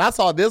 listen. When I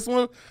saw this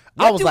one,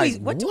 I was like,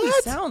 what do we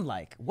sound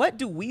like? What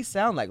do we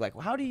sound like? Like,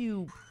 how do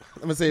you?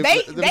 Let me see.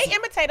 They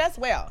imitate us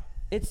well.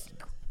 It's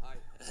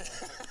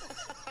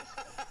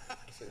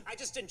I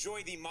just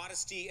enjoy the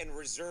modesty and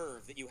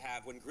reserve that you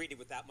have when greeted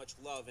with that much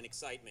love and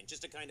excitement.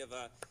 Just a kind of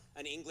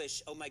an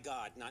English, oh my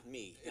God, not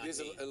me. It is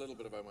a little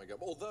bit of oh my God.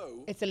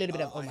 Although It's a little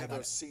bit of oh I my have God.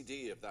 a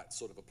CD of that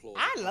sort of applause.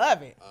 I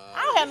love it.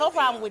 I don't have no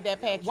problem with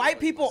that package. white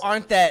people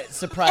aren't that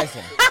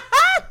surprising.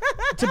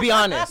 To be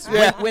honest,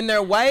 when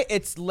they're white,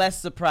 it's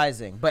less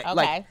surprising. But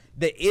like Okay.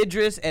 the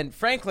Idris and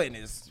Franklin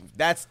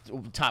that's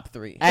top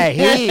 3.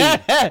 Hey,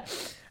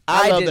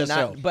 I love did that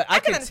not, show. but I I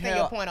can could understand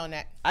tell. your point on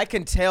that. I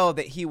can tell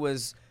that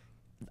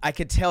I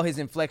could tell his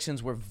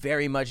inflections were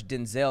very much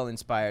Denzel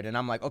inspired, and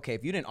I'm like, okay,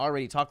 if you didn't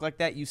already talk like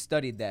that, you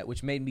studied that,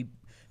 which made me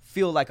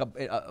feel like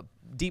a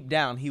deep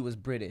down he was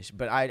British,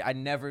 but I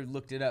never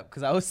looked it up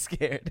because I was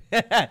scared.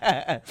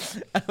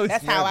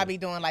 That's how I be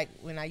doing. Like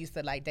when I used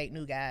to like date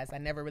new guys, I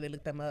never really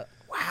looked them up.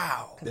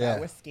 Wow. Because Yeah. I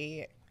was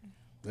scared.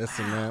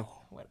 Listen, man.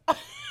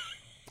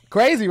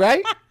 Crazy,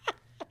 right?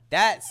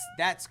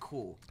 That's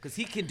cool because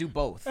he can do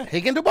both, He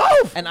can do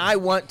both. and I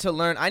want to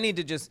learn. I need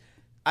to just.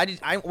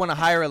 I want to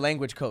hire a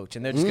language coach,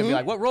 and they're just gonna be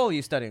like, "What role are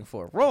you studying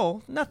for?"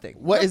 Role? Nothing.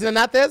 What is it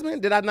not Thesman?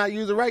 Did I not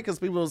use it right? Because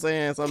people were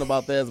saying something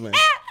about Thesman.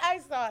 I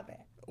saw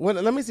that.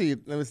 Let me see.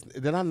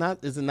 Did I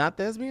not? Is it not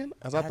Thespian?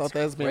 As I thought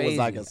Thespian was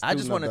like a. I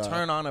just want to student of,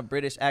 turn on a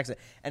British accent,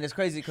 and it's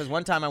crazy because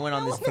one time I went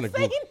on this. Group.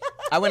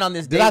 I went on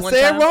this date. Did I one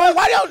say time. it wrong?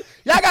 Why don't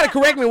y'all gotta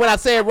correct me when I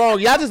say it wrong?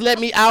 Y'all just let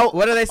me out.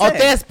 What do they Oh, say?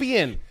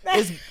 Thespian.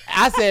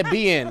 I said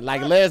being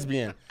like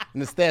lesbian,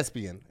 and it's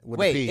Thespian with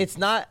a Wait, P. it's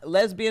not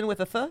lesbian with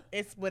a th?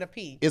 It's with a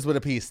P. It's with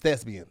a P. It's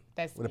Thespian.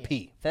 Thespian. With a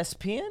P.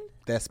 Thespian?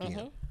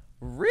 Thespian.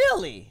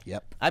 Really?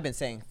 Yep. I've been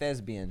saying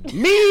thespian.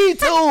 Me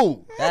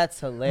too. That's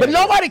hilarious. But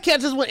nobody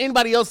catches when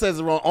anybody else says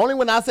it wrong. Only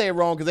when I say it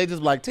wrong because they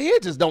just be like, Tia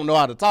just don't know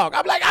how to talk.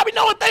 I'm like, I be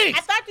knowing things.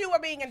 I thought you were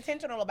being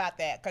intentional about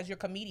that because you're a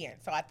comedian.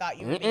 So I thought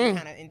you were being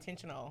kind of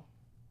intentional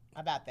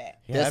about that.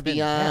 Yeah, Let's I've been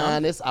be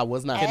honest, I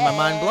was not. getting my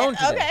mind blown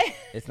today. Okay.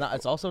 It's not.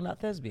 It's also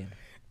not thespian.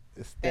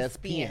 It's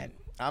Thespian.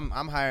 I'm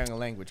hiring a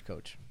language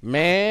coach.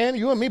 Man,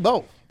 you and me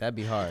both. That'd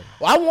be hard.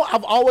 Well,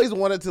 I've always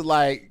wanted to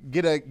like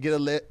get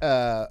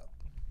a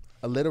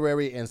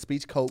literary and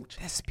speech coach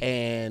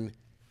and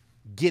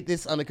get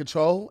this under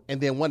control, and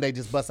then one day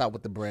just bust out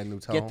with the brand new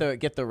tone.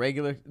 Get the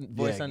regular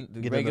voice on the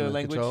get it regular under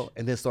language. control,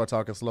 and then start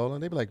talking slowly.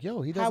 And they be like,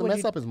 "Yo, he doesn't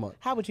mess up as much."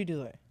 How would you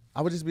do it?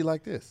 I would just be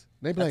like this.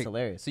 They'd be That's like,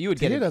 hilarious. So you would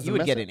Tia get doesn't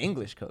mess an up.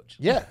 English coach.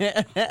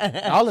 Yeah,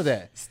 all of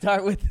that.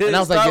 Start with this. And I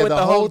was like, start yeah, with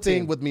the whole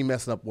thing team. with me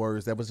messing up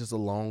words, that was just a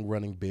long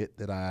running bit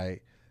that I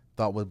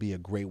thought would be a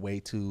great way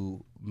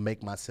to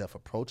make myself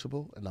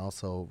approachable and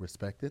also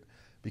respected,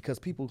 because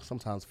people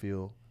sometimes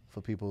feel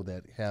for people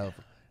that have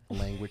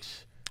language.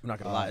 I'm not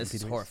gonna lie, this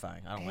is impediments.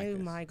 horrifying. I don't like Oh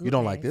this. my goodness. You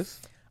don't like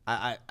this?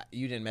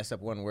 You didn't mess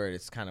up one word.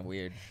 It's kind of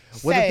weird.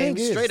 Well, the Same.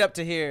 thing is, Straight up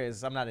to here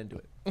is I'm not into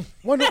it.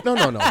 well,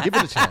 no. Give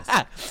it a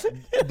chance.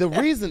 The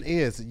reason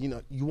is,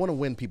 you want to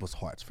win people's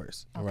hearts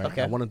first, all right?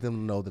 Okay. I wanted them to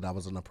know that I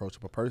was an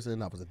approachable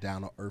person. I was a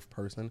down-to-earth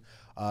person,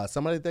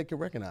 somebody that they could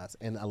recognize.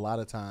 And a lot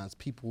of times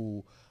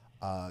people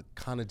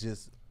kind of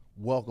just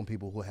welcome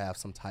people who have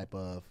some type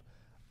of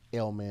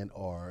ailment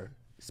or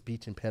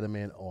speech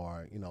impediment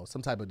or,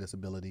 some type of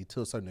disability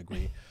to a certain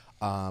degree.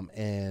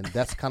 And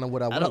that's kind of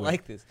what I went don't with.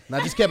 like this. And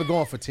I just kept it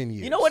going for 10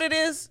 years. You know what it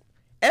is?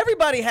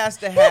 Everybody has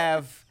to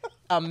have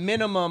a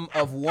minimum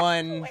of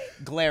one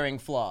glaring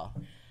flaw.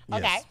 Yes.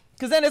 Okay.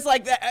 Because then it's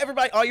like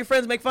all your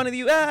friends make fun of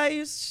you.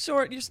 You're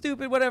short, you're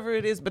stupid, whatever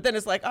it is. But then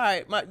it's like, all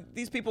right,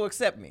 these people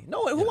accept me.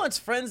 No one who wants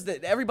friends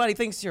that everybody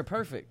thinks you're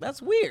perfect.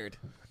 That's weird.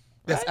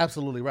 That's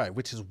absolutely right,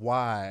 which is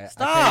why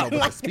Stop. I came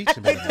up with a speech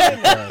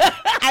impediment.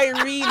 I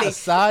really.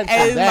 Aside from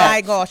oh that,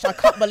 my gosh, I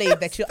can't believe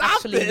that you're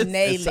actually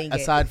nailing it.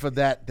 Aside from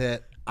that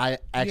I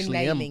actually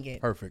am nailing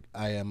it. perfect.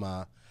 I am.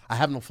 I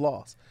have no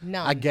flaws.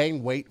 None. I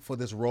gained weight for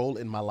this role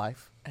in my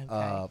life,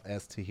 Okay.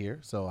 as to here.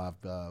 So I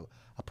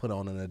put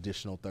on an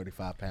additional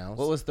 35 pounds.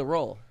 What was the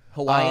role?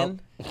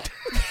 Hawaiian?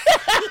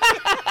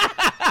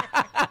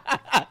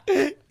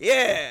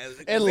 Yeah.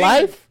 in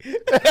life?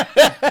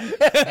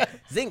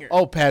 Zinger.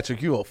 Oh,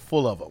 Patrick, you are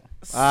full of them.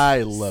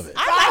 I love it.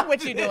 I like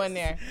what you're doing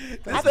there.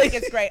 I think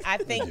it's great. I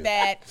think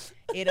that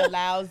it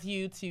allows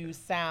you to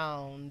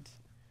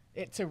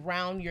to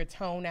round your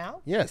tone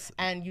out. Yes.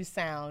 And you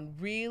sound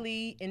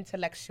really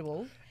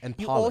intellectual. And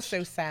you polished.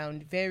 also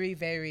sound very,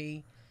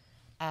 very,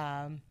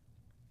 how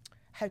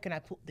can I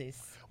put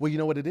this? Well, you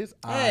know what it is?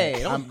 Hey,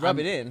 don't rub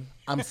it in.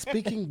 I'm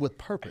speaking with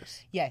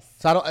purpose. Yes.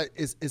 So I don't.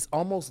 It's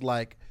almost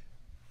like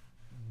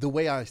the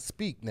way I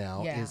speak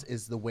now Yeah.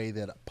 is the way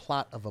that a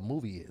plot of a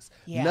movie is.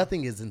 Yeah.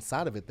 Nothing is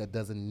inside of it that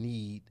doesn't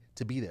need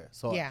to be there.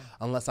 So Yeah.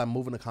 unless I'm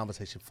moving the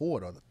conversation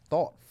forward or the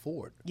thought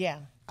forward, Yeah.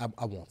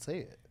 I won't say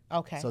it.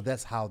 Okay. So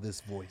that's how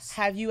this voice.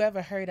 Have you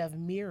ever heard of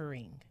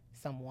mirroring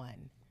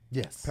someone?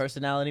 Yes.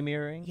 Personality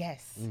mirroring?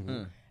 Yes.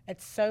 Mm-hmm.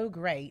 It's so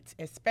great,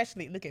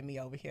 especially, look at me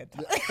over here.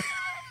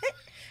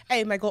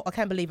 Hey, my God, I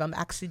can't believe I'm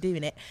actually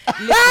doing it.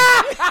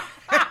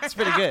 It's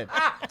pretty good.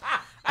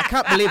 I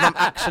can't believe I'm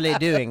actually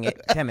doing it.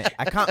 Damn it.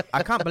 I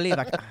can't believe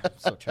I'm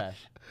so trash.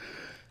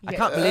 I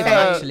can't believe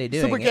I'm actually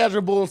doing Super it.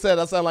 Casual Bull said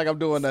I sound like I'm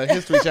doing a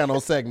History Channel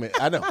segment.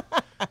 I know.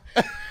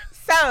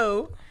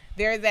 So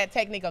there's that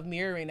technique of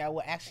mirroring that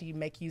will actually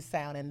make you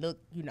sound and look,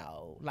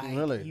 like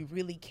Really? you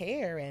really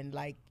care, and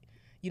like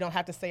you don't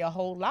have to say a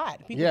whole lot.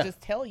 People Yeah.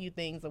 just tell you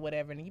things or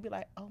whatever, and you be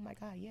like, oh my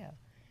God, yeah.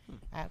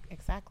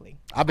 Exactly.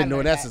 I've been I doing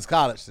learned that since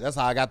college. That's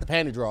how I got the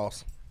panty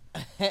draws.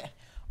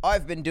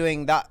 I've been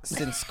doing that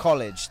since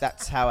college.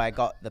 That's how I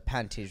got the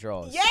panty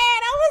draws. Yeah,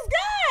 that was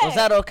good. Was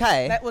that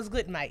okay? That was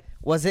good, mate.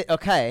 Was it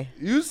okay?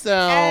 You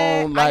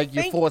sound I like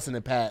you're think- forcing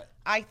it, Pat.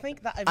 I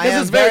think that I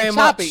am is very very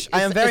choppy. much.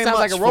 I am It very sounds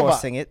much like a robot.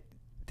 forcing it.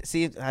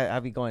 See,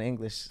 I'll be going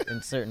English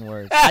in certain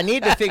words. I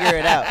need to figure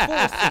it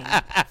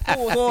out.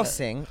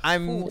 Forcing. I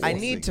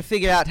need to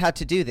figure out how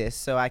to do this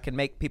so I can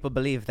make people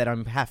believe that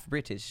I'm half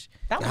British.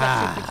 that was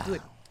actually pretty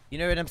good. You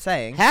know what I'm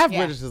saying? Half Yeah.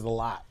 British is a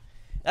lot.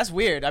 That's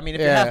weird. I mean,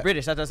 if you're Yeah. half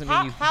British, that doesn't mean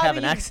How- you how have do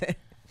an you- accent.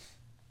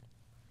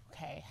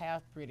 Okay,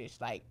 half British.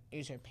 Like,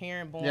 is your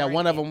parent born? Yeah,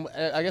 one of in-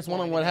 them. I guess one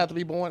of them would have to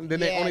be born. Then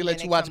they Yeah, only then let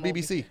they you watch come over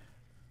BBC.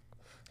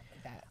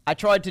 that? I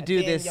tried to do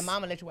Then this. Your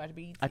mama let you watch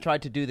BET. I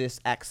tried to do this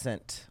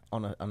accent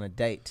on a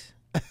date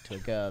to a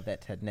girl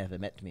that had never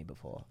met me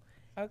before.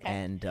 Okay.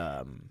 And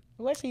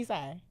What she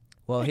say?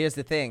 well, here's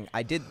the thing.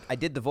 I did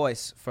the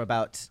voice for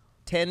about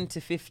 10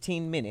 to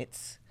 15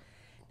 minutes,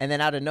 and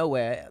then out of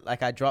nowhere,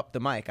 like I dropped the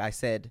mic. I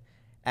said,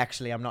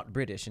 "Actually, I'm not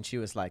British," and she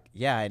was like,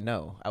 "Yeah, I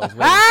know. I was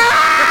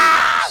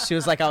waiting." She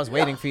was like, "I was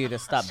waiting for you to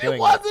stop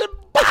doing it."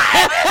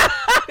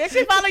 Did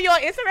she follow you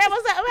on Instagram or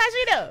something? How'd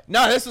she do?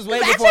 No, this was way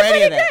It's before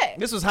actually any of pretty that.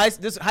 good. This was high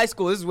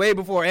school. This is way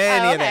before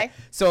any of that. okay.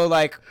 So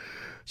like,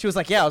 she was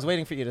like, "Yeah, I was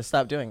waiting for you to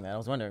stop doing that. I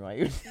was wondering why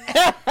you."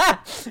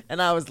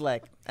 And I was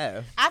like,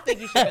 "Oh." I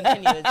think you should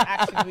continue. It's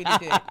actually really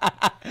good.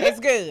 It's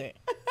good.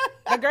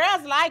 The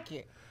girls like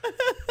it.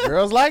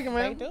 Girls like it, They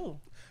man. do.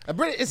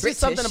 It's just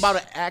something about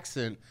an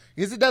accent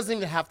because it doesn't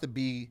even have to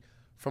be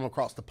from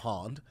across the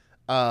pond.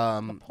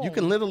 You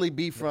can literally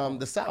be from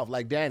the South,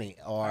 like Dannie,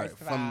 or First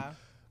of from all.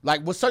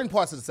 like with certain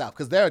parts of the South,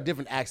 because there are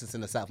different accents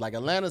in the South. Like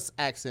Atlanta's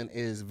accent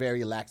is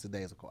very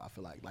lackadaisical. I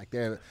feel like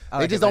they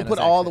like just don't put Atlanta's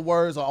all the accent.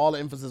 words or all the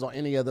emphasis on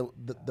any of the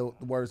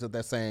words that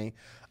they're saying.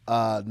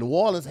 New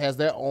Orleans has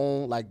their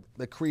own like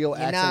the Creole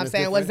You accent. know what I'm is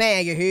saying? What's different.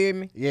 that? You hear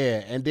me?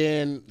 Yeah, and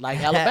then like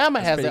Alabama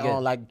That's has pretty their good.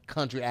 own like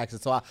country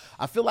accent. So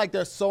I feel like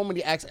there's so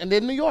many accents, and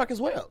then New York as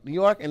well. New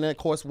York, and then of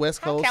course West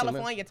How Coast. and then-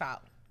 California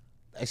talk?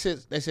 They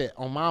shit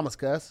on mama's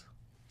cuss.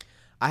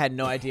 I had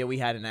no idea we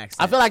had an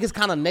accent. I feel like it's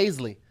kind of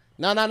nasally.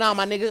 No, my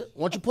nigga.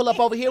 Why don't you pull up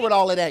over here with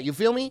all of that? You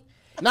feel me?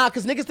 Nah,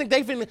 cause niggas think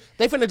they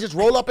finna just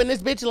roll up in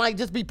this bitch and like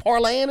just be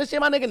parlaying and shit,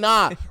 my nigga.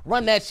 Nah,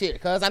 run that shit,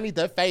 cuz I need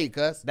the fade,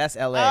 cuz. That's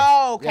LA.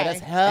 Oh, okay. Yeah, that's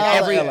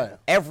hell.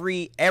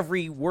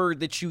 Every word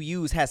that you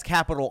use has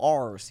capital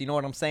R's. You know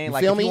what I'm saying?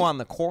 Like feel if me? you on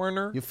the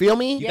corner, You feel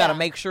me? you got to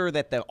make sure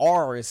that the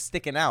R is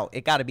sticking out.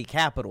 It got to be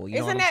capital. You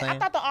know Isn't what I'm that? I saying?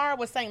 thought the R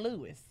was St.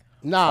 Louis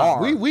Nah,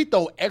 R. we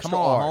throw extra Come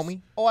on, R's.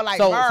 homie. or like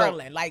So-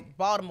 Maryland, like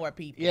Baltimore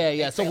people. Yeah.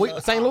 They So say we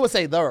little St. R. Louis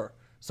say there.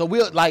 So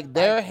we like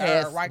there Like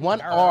there, has right one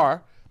there.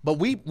 R, but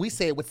we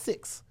say it with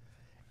 6.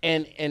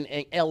 And in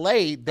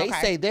LA, they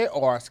Okay. say their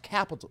R is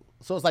capital.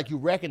 So it's like you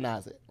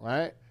recognize it,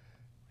 right?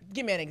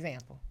 Give me an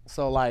example.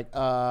 So like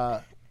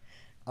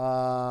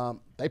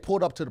they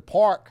pulled up to the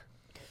park.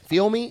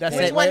 Feel me? That's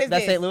Which St. one Louis? is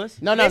That's this? St.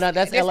 Louis? No,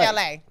 that's this LA.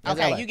 LA. That's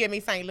Okay, LA. you give me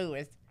St.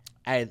 Louis.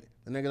 Hey,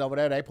 the niggas over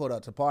there, they pulled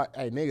up to the park.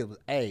 Hey, niggas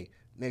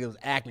was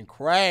acting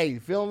crazy.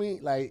 Feel me?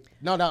 Like,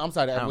 no, I'm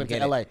sorry. I don't went get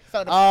to it. LA.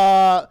 So the-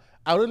 Are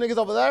those niggas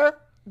over there?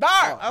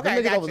 Dar. Them Okay,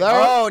 niggas got over you. there.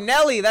 Oh,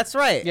 Nelly, that's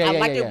right. Yeah, I yeah,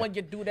 like yeah. it when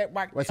you do that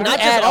right. Right, so Not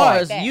we just add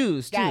ours, that.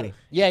 used Got too. it.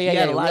 Yeah, You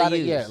had a lot of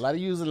yeah, use. a lot of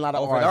using, a lot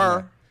of Over R's. there. in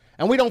there.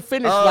 And we don't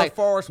finish like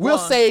Forrest we'll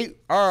one. say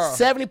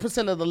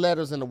 70% of the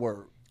letters in the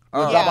word.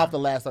 We'll drop Yeah. off the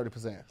last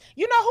 30%.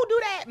 You know who do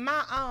that?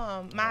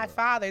 My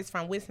father is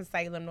from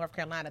Winston-Salem, North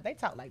Carolina. They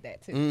talk like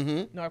that too.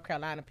 Mm-hmm. North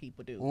Carolina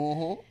people do.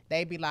 Mm-hmm.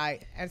 They be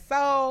like, and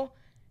so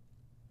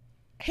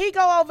he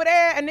go over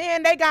there, and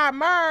then they got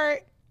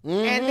married,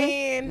 and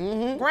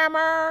then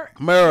grandma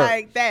Married.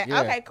 like that.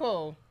 Yeah. Okay,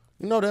 cool.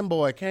 You know them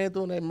boy came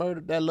through and they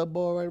murdered that little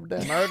boy right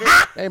there. Murdered?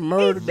 They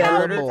murdered that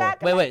little boy.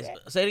 Talking Wait,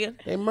 like that. say it again.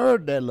 They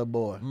murdered that little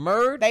boy.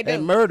 Murdered? They They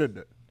do. murdered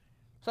it.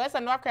 So that's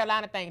a North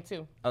Carolina thing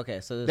too. Okay,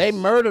 so They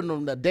murdered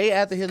him the day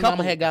after his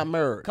mama had got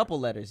murdered. couple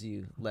letters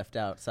you left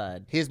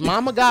outside. His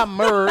mama got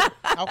murdered.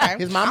 Okay.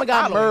 His mama I'm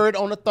got following. murdered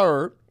on the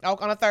 3rd, Oh,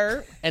 on the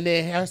 3rd. and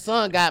then her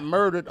son got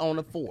murdered on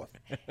the 4th.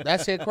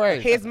 That shit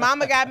crazy. His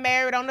mama got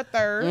married on the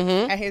 3rd,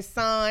 and his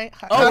son,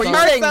 Oh, were you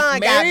her saying son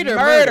married got or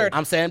murdered murdered?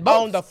 I'm saying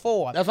both. on the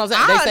 4th. That's what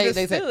I'm I saying.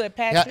 They say understood,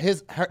 yeah,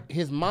 Patrick.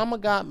 his mama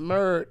got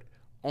murdered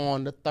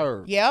on the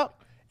 3rd. Yep,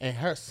 And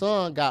her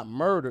son got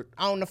murdered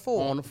on the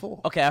 4th. on the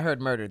 4th. Okay, I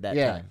heard murdered that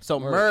Yeah, time. So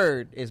murdered.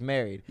 murdered is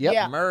married. Yep.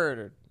 Yeah.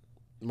 Murdered.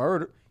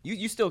 Murdered.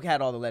 You still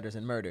had all the letters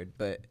in murdered,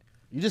 but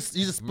You just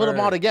put them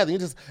all Murdered. together. You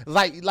just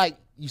like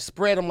you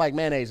spread them like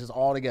mayonnaise, just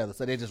all together.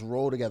 So they just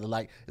roll together.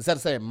 Like instead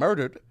of saying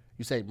murdered,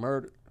 you say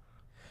murdered.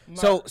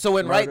 so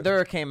when Right Murdered.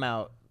 There came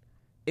out,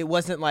 it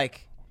wasn't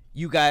like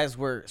you guys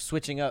were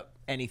switching up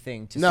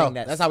anything to No, sing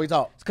that. that's how we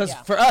talk. Because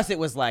Yeah. for us, it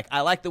was like,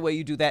 I like the way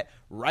you do that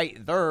right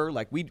there.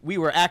 Like, we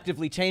were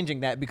actively changing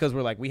that because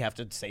we're like, we have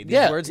to say these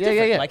Yeah, words yeah, yeah,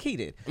 different, yeah. like he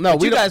did. No,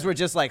 but we you don't- guys were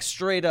just like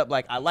straight up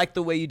like, I like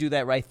the way you do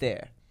that right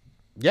there.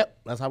 Yep,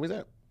 that's how we say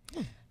it.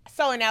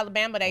 So in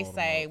Alabama,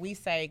 we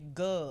say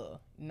 "guh,"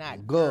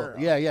 not Good. "girl."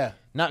 Yeah, yeah.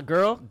 Not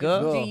girl,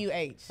 girl.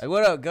 G-U-H. Like,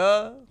 what up,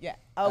 girl? Yeah.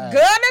 Oh, good.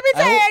 Let me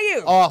tell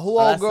you. Who Oh, old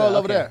that's girl the-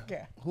 over okay. there?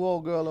 Yeah. Who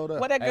old girl over there?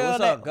 What that Hey, girl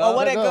what's at? up, girl? Oh, what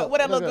What that girl? girl? What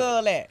that What little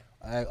girl? girl at?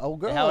 Hey, old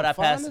girl. How would I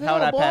fine pass? as How would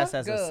hell, I boy. pass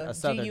as Good. a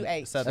southern?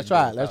 G-U-H. southern Let's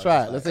try it. dude? Let's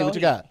try it. Let's see Go what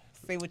you ahead.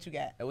 got. See what you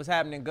got. Hey, what's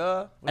happening,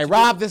 girl? Hey,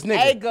 rob this nigga.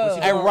 Hey,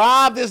 good. Hey,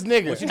 rob this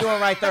nigga. What you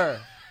doing right there?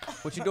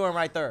 What you doing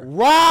right there?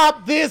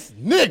 Rob this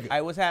nigga.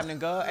 Hey, what's happening,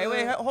 girl? Hey,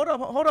 wait, hold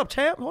up,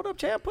 champ. Hold up,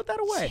 champ. Put that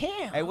away.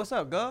 Champ. Hey, what's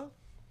up, girl?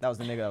 That was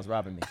the nigga that was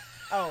robbing me.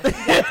 Oh, you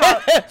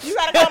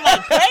gotta call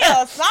my player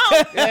or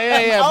something.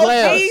 Yeah, OG,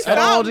 players. Hold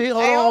on, OG. something.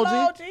 Hold Hey, on, hold OG.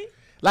 on, OG.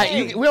 Like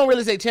Hey. we don't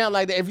really say champ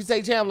like that. If you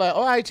say champ, like,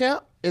 all right,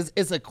 champ,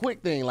 it's a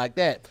quick thing like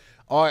that.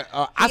 Or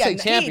I say He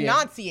champion.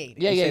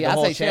 enunciated. Yeah, You yeah, say the yeah. I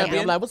whole say champion.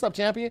 champion? I'm like, what's up,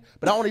 champion?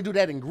 But I only do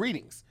that in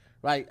greetings,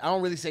 right? I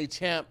don't really say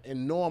champ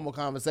in normal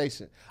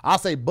conversation. I'll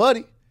say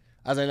buddy.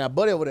 I say, now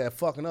buddy over there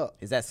fucking up.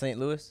 Is that St.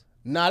 Louis?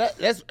 Nah,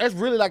 that's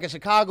really like a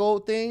Chicago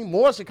thing,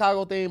 more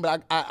Chicago thing.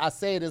 But I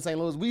say it in St.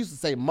 Louis. We used to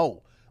say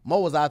Mo. Mo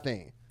was our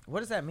thing. What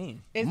does that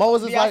mean? Mo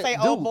is Do y'all like say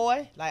dude. old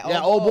boy? Like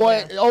Yeah, old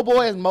boy. yeah. Old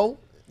boy is Mo.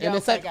 Yeah, And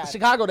in okay, got it.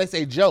 Chicago, they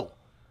say Joe.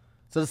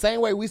 So the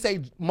same way we say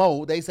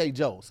Mo, they say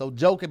Joe. So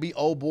Joe could be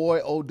old boy,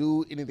 old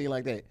dude, anything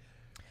like that.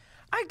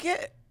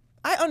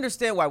 I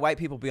understand why white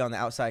people be on the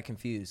outside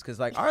confused because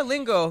like our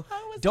lingo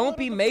I was a don't little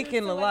be confused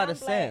making too, a and lot I'm of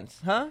black. sense,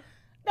 huh?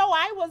 No,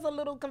 I was a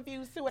little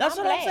confused too. And That's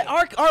I'm what I'm saying.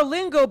 black. Our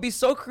lingo be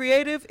so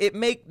creative, it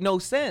make no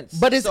sense.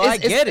 But it's so I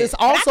get it's it.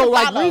 also can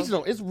like follow.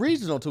 regional. It's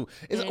regional too.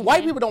 It's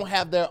white people don't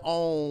have their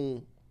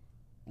own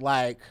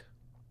like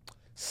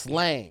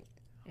slang.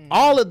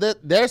 All of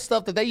their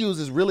stuff that they use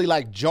is really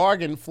like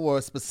jargon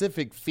for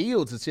specific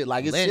fields and shit.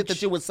 Like it's shit Lynch.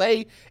 that you would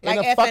say in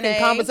Like a fucking F&A.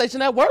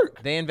 conversation at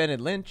work. They invented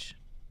lynch.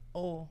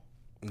 Oh,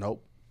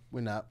 Nope,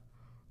 we're not.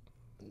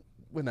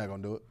 We're not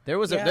gonna do it. There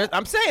was Yeah.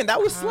 I'm saying that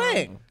was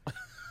slang.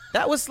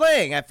 That was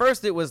slang. At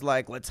first, it was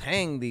like, let's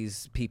hang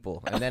these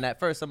people. And then at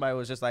first, somebody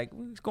was just like,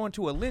 we're going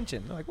to a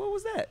lynching. They're like, what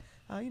was that?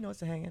 You know,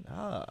 it's a hanging.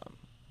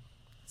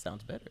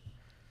 Sounds better.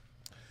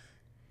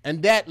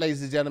 And that,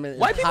 ladies and gentlemen,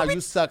 White is how people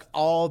you suck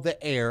all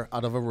the air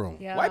out of a room.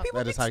 Yeah. White people,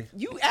 That is how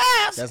you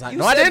asked. That's how. You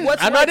No, I said, didn't.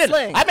 What's I white didn't.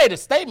 slang? I made a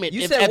statement.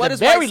 You If said, at what the is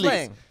very white least,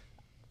 slang?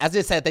 I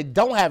just said they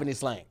don't have any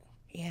slang.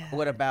 yeah.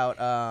 What about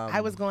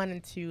I was going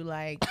into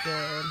like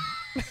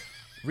the.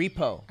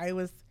 repo? I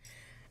was.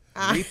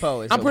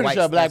 Repo is I'm a pretty white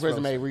sure a black that's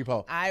person roast. made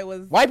repo. I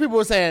was. White people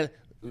were saying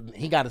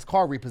he got his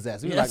car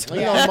repossessed. We was Yes. like,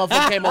 you know,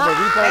 motherfucker came over and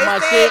repoed They my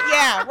said, shit.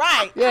 yeah,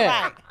 right.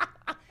 Yeah. Right.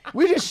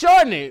 We just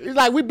shorten it. It's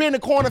like we been in the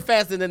corner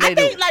faster than they I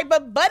think do. like,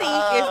 but buddy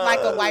is like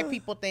a white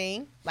people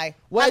thing. Like,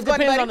 Well, it how's going,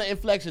 depends buddy? on the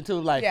inflection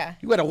too. Like, Yeah.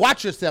 you better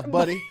watch yourself,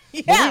 buddy.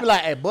 But Yeah. we be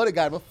like, hey, buddy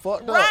got us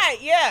fucked up. Right,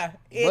 yeah.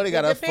 Buddy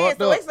got us depends. fucked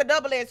So up. it's a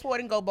double-edged sword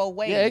and go both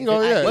ways. Yeah, it can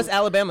go, yeah. What's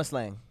Alabama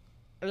slang?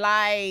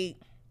 Like,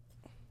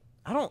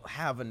 I don't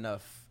have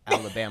enough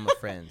Alabama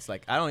friends.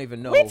 Like, I don't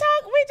even know. we just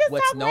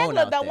what's talk known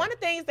regular. out Though there. one of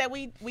the things that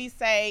we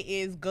say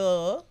is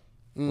 "guh."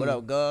 What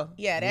up, girl?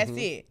 Yeah, that's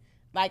it.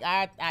 Like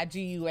I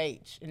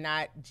G-U-H,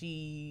 not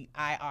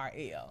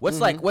G-I-R-L. What's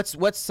like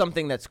what's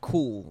something that's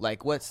cool?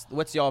 Like what's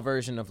y'all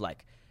version of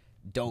like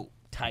dope,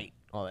 tight,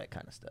 all that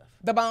kind of stuff?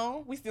 The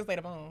bone. We still say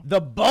the bone. The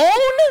bone?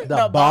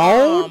 The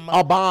bone?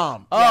 A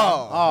bomb.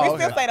 Oh, Oh, we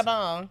okay. still say the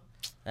bone.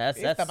 that's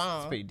the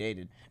bomb. pretty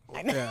dated.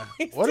 Yeah.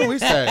 What do we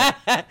say?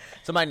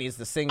 Somebody needs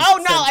to sing.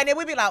 Oh no, and then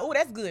we'd be like, "Oh,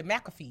 that's good,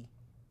 McAfee."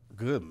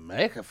 Good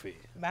McAfee.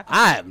 McAfee.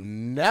 I have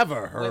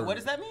never heard. Wait, what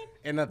does that mean?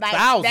 In a Like,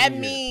 thousand that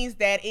years. means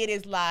that it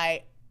is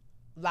like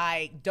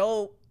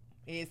dope.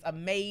 It's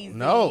amazing.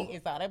 No.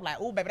 It's all. They be like,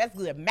 "Oh, baby, that's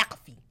good,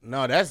 McAfee."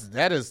 No,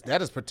 that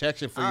is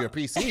protection for your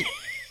PC.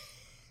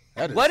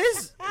 That is, What does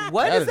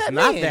is that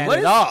not mean? that What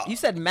at is- all. You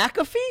said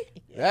McAfee?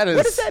 that is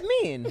What does that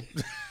mean?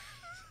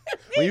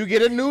 when you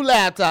get a new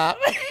laptop?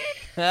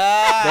 They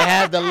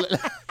have the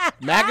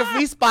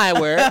McAfee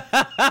spyware,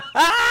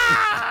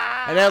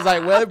 and I was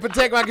like, "Well, it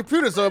protect my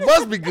computer, so it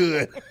must be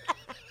good."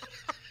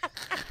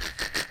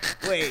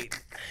 Wait.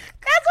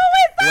 That's what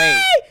we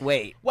say.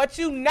 Wait. What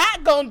you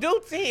not gonna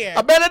do to him?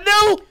 I better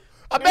do.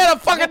 I better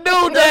fucking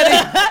do,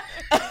 Daddy.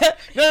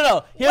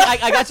 No. Here,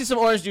 I got you some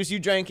orange juice. You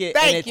drank it.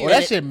 Thank and you. Oh,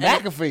 that shit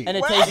McAfee. And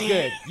it tastes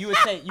good. You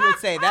would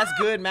say that's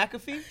good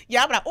McAfee?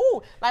 Yeah, I'm like,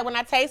 ooh, like when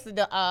I tasted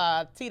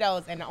the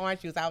Tito's and the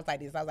orange juice, I was like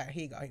this. I was like,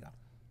 here you go.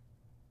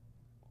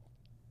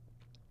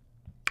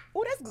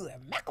 Ooh, that's good,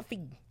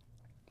 McAfee.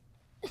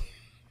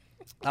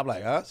 I'm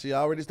like, huh? She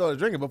already started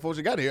drinking before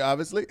she got here,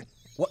 obviously.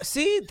 What,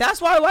 see, that's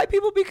why white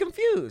people be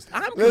confused.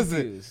 I'm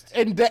confused.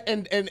 In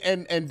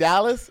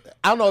Dallas,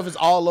 I don't know if it's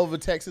all over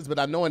Texas, but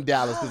I know in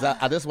Dallas, because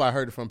that's why I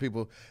heard it from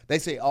people. They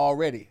say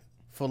already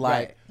for like,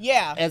 Right.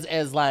 Yeah.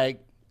 as like,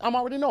 I'm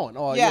already knowing.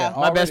 Oh, Yeah. yeah. My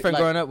already, best friend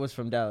like, growing up was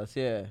from Dallas.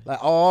 Yeah.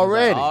 Like,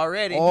 already.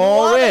 Already. New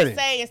Orleans Already.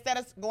 say instead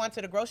of going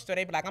to the grocery store,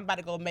 they be like, I'm about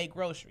to go make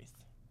groceries.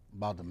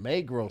 About to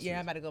make groceries. Yeah,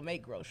 I'm about to go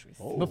make groceries.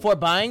 Before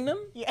buying them,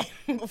 Yeah,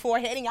 before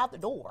heading out the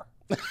door.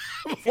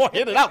 Before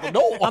hitting out the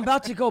door. I'm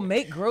about to go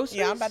make groceries.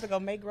 Yeah, I'm about to go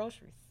make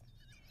groceries.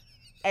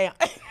 And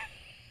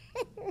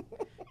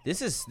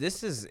This is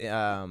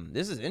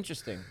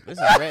interesting.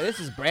 This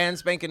is brand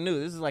spanking new.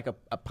 This is like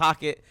a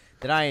pocket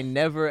that I ain't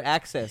never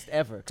accessed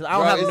ever because I don't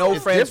Bro, have it's- no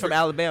it's friends from different.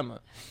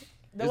 Alabama.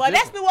 well,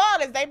 that's New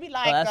Orleans. They be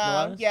like, that's New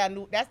Orleans?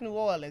 yeah, that's New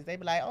Orleans. They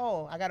be like,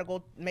 oh, I gotta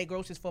go make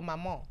groceries for my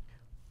mom.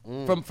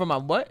 From my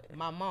what?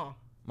 My mom.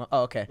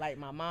 Oh, okay. Like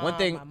my mom. One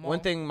thing, my mom. one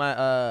thing,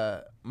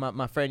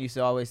 my friend used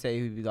to always say,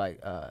 he'd be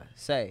like,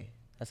 "Say."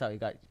 That's how he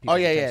got people. Oh,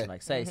 yeah, attention. yeah.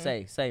 Like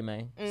say,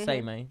 man,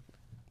 say, man.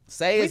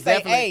 Say We it's say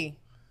definitely. A.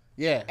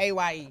 Yeah.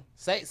 A-Y-E.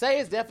 Say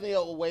it's definitely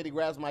a way to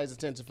grab somebody's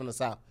attention from the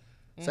South.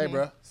 Say,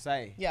 bro.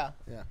 Say. Yeah.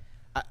 Yeah.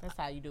 That's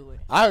how you do it.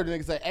 I heard the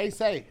nigga say, "Hey,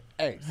 say,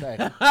 hey, say,"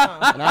 and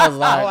I was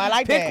like, Oh, I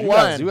like pick that.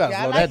 one. You gotta Yeah,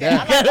 I slow like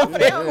that that. down. I like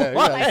that. Yeah,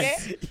 I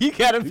like that. You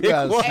gotta You pick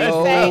gotta one.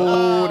 slow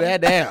say,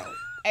 that down.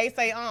 A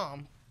say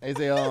They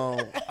say,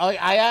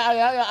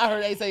 I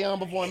heard they say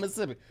before in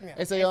Mississippi.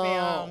 They say, They say,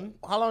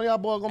 how long y'all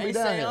boys gonna be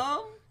down here?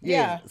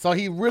 Yeah. So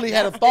he really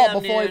had a thought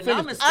Damn before he near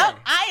finished. namaste.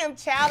 I am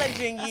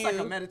challenging That's you. like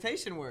a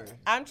meditation word.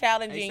 I'm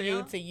challenging Hey, you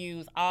Sam? to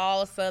use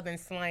all Southern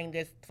slang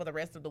this for the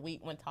rest of the week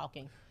when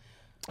talking.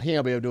 He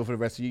ain't be able to do it for the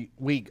rest of the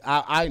week.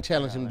 I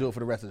challenge him to do it for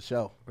the rest of the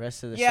show.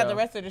 Rest of the Yeah, show. the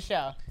rest of the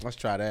show. Let's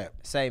try that.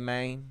 Say,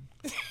 man.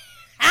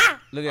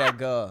 Look at that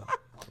girl.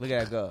 Look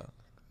at that girl.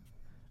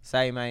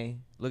 Say,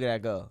 man. Look at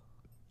that girl.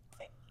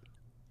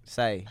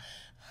 Say.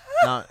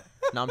 No,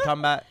 I'm talking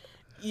about.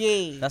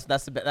 Yeah.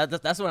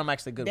 That's what I'm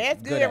actually good.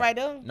 That's good at. right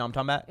there. No, I'm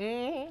talking about.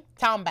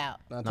 Talking about.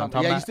 I'm talking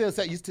yeah, you about- still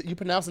say you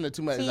pronouncing it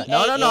too much. It's like,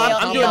 No,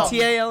 I'm doing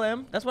T-A-L-M.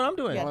 TALM. That's what I'm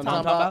doing. Yeah, No, I'm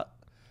Tom. talking about.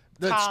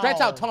 the Tom. stretch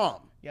out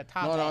Tom. Yeah,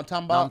 Tom. No, I'm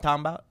talking No, I'm about. talking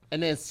about.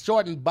 And then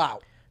shorten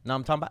bout. No,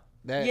 I'm talking about.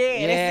 That,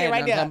 Yeah, that's it right no,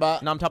 I'm there. talking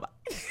about. No, I'm talking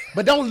about.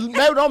 But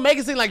don't make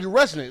it seem like you're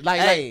rushing it.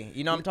 Like, Hey,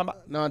 you know what I'm talking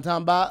about? no, I'm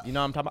talking about. You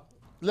know what I'm talking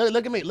about?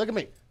 Look at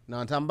me. No,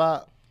 I'm talking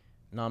about.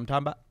 No, I'm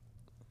talking about.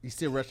 You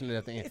still rushing it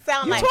at the end. It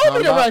sound You like. told me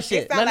to Talking rush about-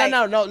 it. It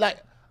sound No, like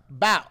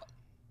bout.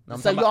 No,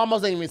 I'm So talking you about.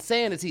 almost ain't even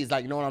saying the T. It's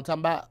like, you know what I'm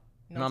talking about?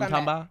 No, I'm talking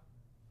about.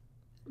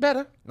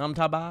 Better. No, I'm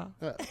talking about.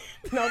 No,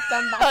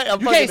 talking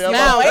about. You can't smile.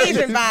 Oh,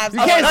 Asian vibes. You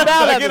can't smile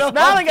at fucking the up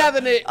smiling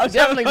after it. I'm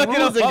Definitely fucking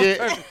up losing on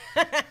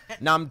it.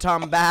 No, I'm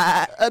talking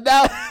about.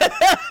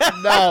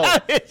 No.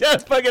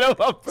 Just fucking up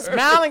on purpose.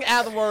 Smiling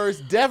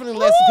afterwards definitely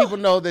lets people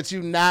know that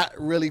you're not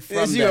really from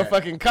Is there. you a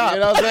fucking cop? You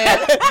know what I'm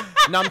saying?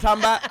 No, I'm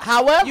talking about.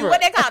 However, You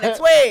what they call it,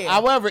 12.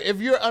 However, if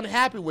you're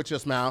unhappy with your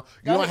smile,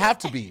 you don't have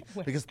to be,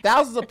 because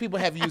thousands of people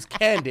have used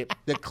Candid,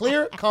 the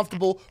clear,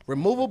 comfortable,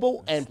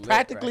 removable, and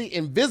practically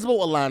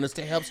invisible aligners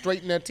to help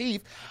straighten their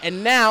teeth,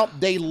 and now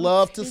they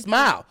love to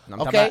smile. I'm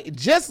talking Okay, about-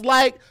 just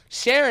like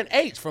Sharon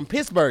H. from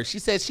Pittsburgh, she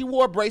said she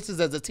wore braces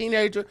as a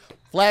teenager.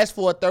 Flash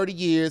forward 30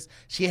 years,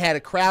 she had a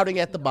crowding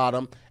at the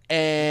bottom,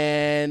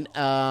 and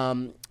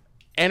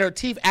her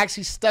teeth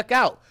actually stuck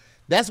out.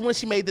 That's when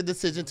she made the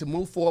decision to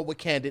move forward with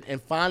Candid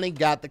and finally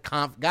got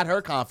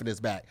her confidence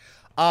back.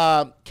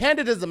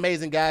 Candid is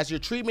amazing, guys. Your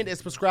treatment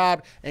is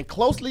prescribed and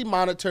closely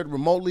monitored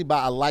remotely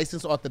by a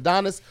licensed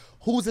orthodontist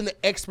who's an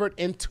expert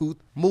in tooth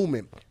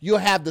movement. You'll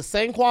have the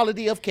same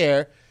quality of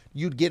care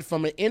you'd get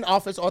from an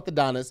in-office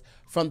orthodontist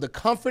from the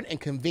comfort and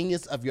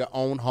convenience of your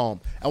own home.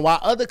 And while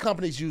other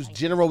companies use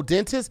general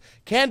dentists,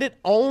 Candid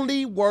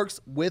only works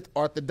with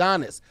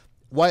orthodontists.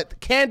 With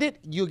Candid,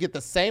 you'll get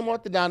the same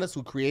orthodontist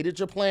who created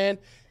your plan,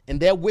 and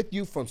they're with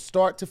you from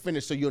start to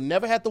finish, so you'll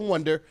never have to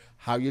wonder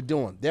how you're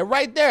doing. They're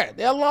right there.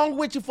 They're along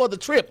with you for the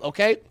trip,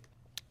 okay?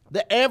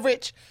 The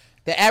average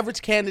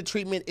candid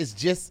treatment is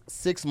just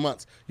 6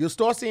 months. You'll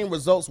start seeing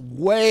results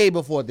way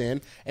before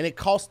then, and it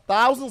costs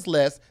thousands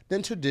less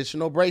than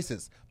traditional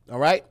braces. All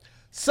right?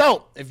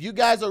 So, if you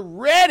guys are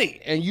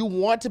ready and you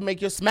want to make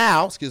your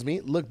smile,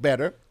 look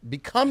better,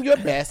 become your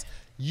best,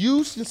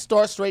 you should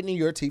start straightening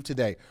your teeth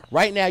today.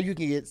 Right now, you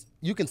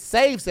can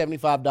save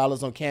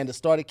 $75 on Candid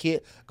Starter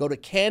Kit. Go to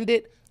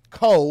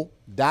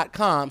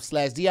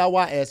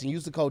candidco.com/DIYS and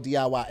use the code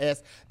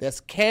DIYS. That's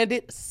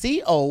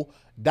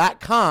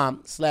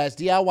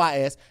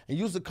candidco.com/DIYS and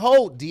use the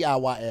code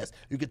DIYS.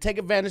 You can take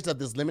advantage of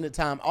this limited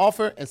time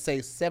offer and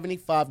save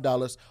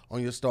 $75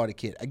 on your starter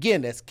kit.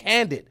 Again, that's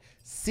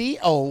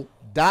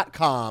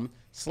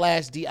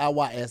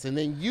candidco.com/DIYS and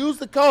then use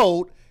the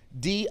code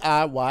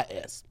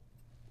DIYS.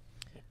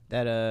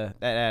 That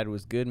ad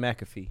was good,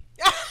 McAfee.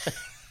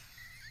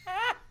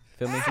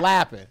 Feel me?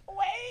 Slapping.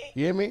 Wait.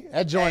 You hear me?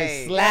 That joint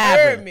Hey,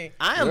 slapping. you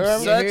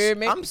heard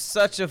me. I'm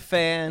such a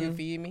fan You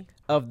feel me?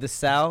 of the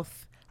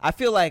South. I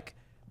feel like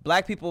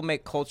black people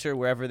make culture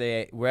wherever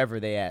they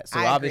at. So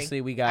I obviously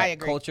agree. we got I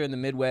agree. culture in the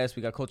Midwest,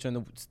 we got culture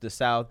in the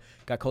South,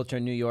 got culture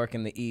in New York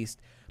and the East.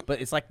 But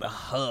it's like the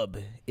hub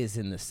is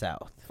in the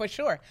South. For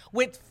sure.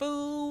 With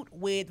food,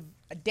 with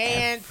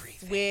dance,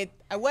 with,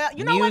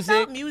 you know Music.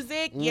 what though?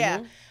 Music,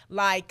 yeah.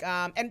 Like,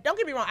 and don't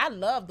get me wrong, I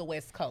love the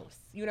West Coast.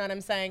 You know what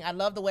I'm saying? I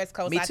love the West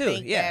Coast. Me I too,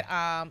 think yeah.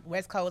 that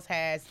West Coast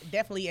has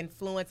definitely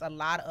influenced a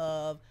lot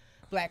of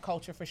black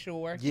culture for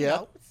sure. Yeah. You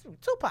know, it's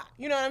Tupac.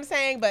 You know what I'm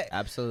saying? But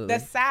Absolutely. the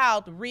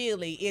South,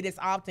 really, it is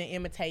often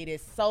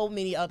imitated so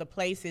many other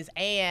places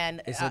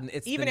and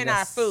It's even the in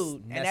our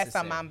food. And that's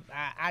necessary. something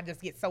I just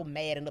get so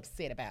mad and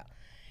upset about.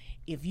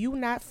 If you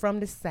not from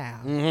the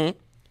South,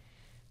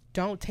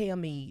 don't tell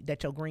me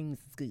that your greens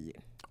is good.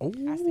 I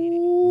said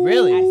it.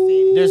 Really? I said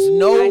it. There's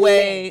no I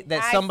way said it.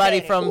 that I somebody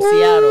said it. from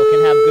Seattle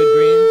can have good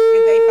greens.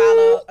 If they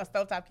follow a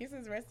Stovetop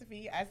Kisses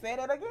recipe, I said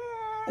it again.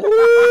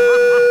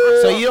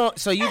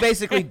 So you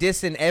basically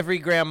dissing every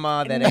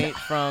grandma that ain't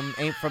from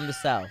the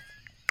South.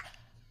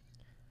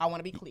 I want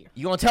to be clear.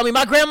 You gonna tell me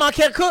my grandma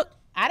can't cook?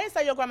 I didn't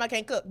say your grandma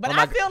can't cook, but Oh,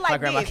 my- I feel my like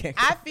grandma this. can't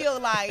I cook. feel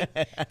like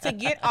to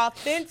get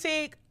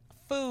authentic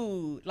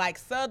food, like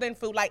Southern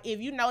food, like if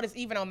you notice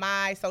even on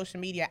my social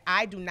media,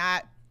 I do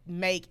not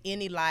make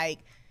any like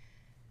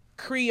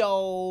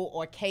Creole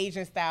or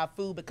Cajun style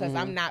food because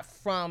I'm not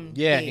from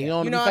Yeah, there. you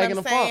don't know be what faking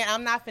I'm the saying? funk.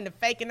 I'm not finna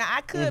fake it. Now,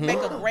 I could make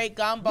a great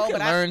gumbo, You can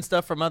but learn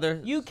stuff from other.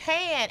 you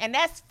can, and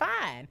that's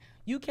fine.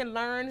 You can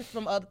learn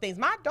from other things.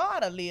 My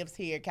daughter lives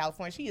here in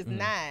California. She is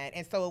 9,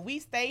 and so if we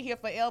stay here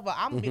forever,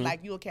 I'm gonna be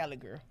like, you a Cali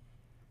girl.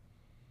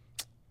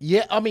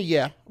 Yeah, I mean,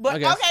 yeah. But I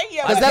guess. okay,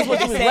 yeah. Because that's what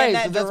you You're was saying raised.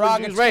 that 'cause that's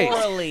what you was raised.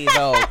 derogatorily,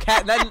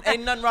 though.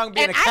 Ain't nothing wrong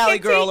being And a Cali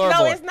girl or a no,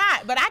 boy. it's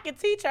not. But I can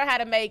teach her how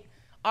to make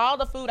all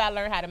the food I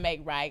learned how to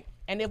make right.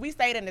 And if we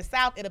stayed in the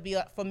South, it'll be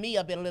for me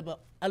a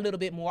little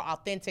bit more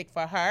authentic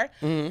for her.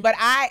 But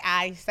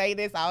I say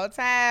this all the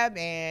time,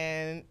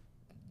 and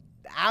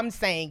I'm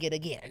saying it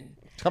again.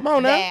 Come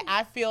on now. That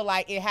I feel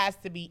like it has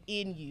to be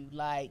in you,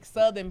 like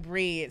Southern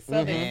bred,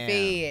 Southern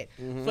fed,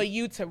 for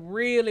you to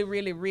really,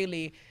 really,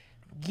 really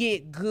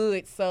get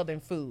good Southern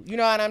food. You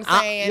know what I'm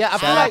saying? yeah, I feel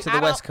Shout like- out to the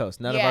West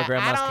Coast. None of our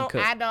grandmas can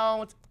cook.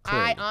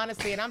 I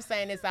honestly, and I'm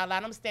saying this out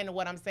loud, I'm standing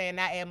what I'm saying,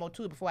 I add more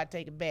to it before I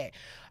take it back.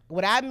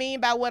 What I mean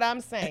by what I'm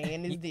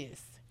saying is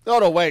this.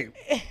 No, wait.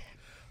 I'm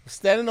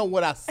standing on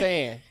what I'm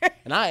saying,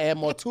 and I add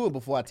more to it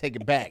before I take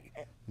it back.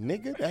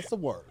 Nigga, that's a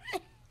word.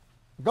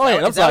 Go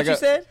ahead. I'm Is that sorry. what you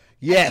said?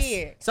 Yes.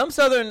 Yeah. Some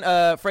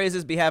Southern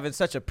phrases be having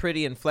such a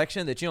pretty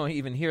inflection that you don't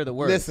even hear the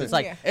words. Listen, It's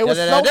like it was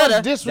so da-da-da-da-da,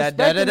 much disrespect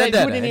that da-da-da-da-da, you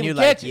didn't and even you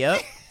catch like, it.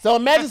 Yep. So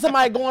imagine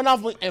somebody going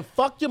off and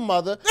fuck your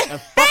mother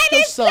and fuck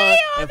your son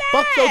and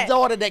fuck your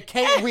daughter that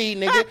can't read,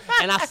 nigga.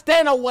 And I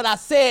stand on what I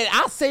said.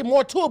 I say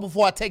more to it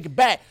before I take it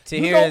back. You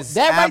Tahir know is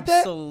that right there?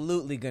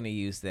 absolutely gonna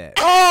use that.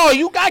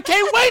 Oh, I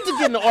can't wait to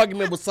get in an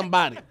argument with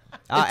somebody.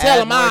 I'll And tell add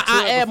them more I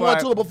to it add more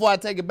before to it before I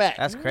take it back.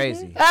 That's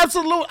crazy.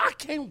 Absolutely. I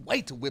can't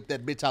wait to whip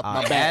that bitch out my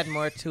I'll back. add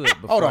more to it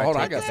before Hold on.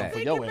 I I take got it something back. for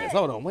your ass.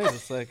 Hold on. Wait a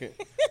second.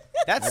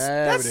 That's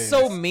There it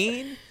so is.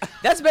 mean.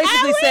 That's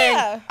basically will.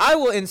 saying I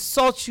will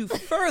insult you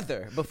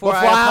further before Before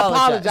I I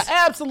apologize.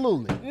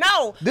 Absolutely.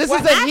 No. This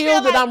what is a I hill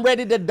feel that like- I'm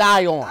ready to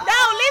die on. No,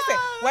 listen.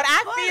 What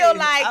I feel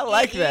like, I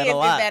like it that a is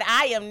lot. that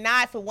I am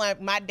not, for one,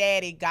 my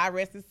daddy, God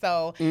rest his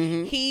soul,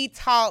 he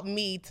taught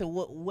me to,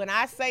 when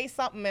I say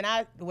something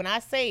and when I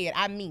say it,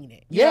 I mean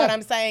it. You know Yeah. what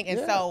I'm saying? And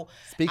Yeah. so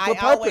Speak I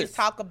for always purpose.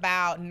 talk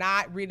about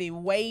not really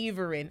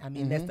wavering. I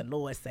mean, that's the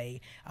Lord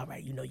say, all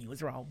right, you know you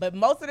was wrong. But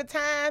most of the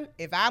time,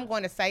 if I'm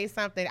going to say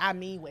something, I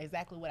mean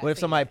exactly what I said. What if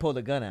somebody pulled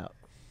a gun out?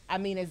 I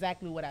mean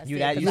exactly what I You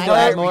said. add- 'cause you I still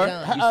add carry more?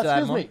 guns. You still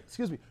add more?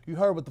 Excuse me. You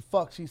heard what the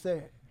fuck she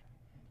said.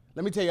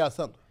 Let me tell y'all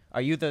something.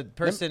 Are you the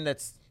person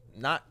that's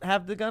not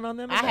have the gun on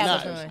them? I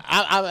have a gun.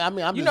 I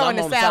mean, I'm You just, know, I'm in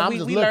the on the side. South, I'm we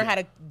just learn looking. how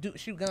to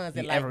shoot guns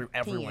at like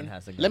Everyone 10.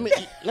 has a gun.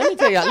 Let me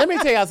tell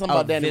y'all something a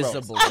about Dannie Rose.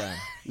 visible gun.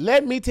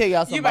 Let me tell y'all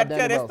something You about about to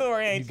tell Dannie that Rose.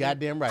 story, ain't You you?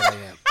 goddamn right I am.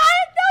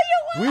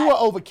 I know you We were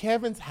over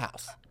Kevin's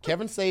house.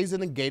 Kevin stays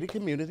in a gated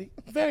community.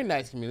 Very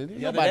nice community.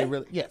 Nobody day?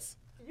 really. Yes.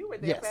 You were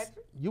there,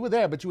 Patrick. You were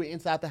there, but you were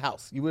inside the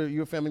house. You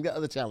were filming the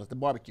other challenge, the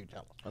barbecue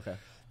challenge. Okay.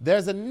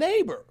 There's a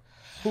neighbor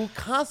who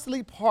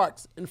constantly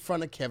parks in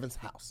front of Kevin's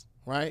house,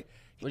 right?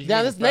 What do you Now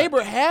mean this in front?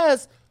 neighbor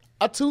has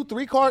a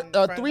 2-3 car, front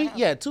of the house.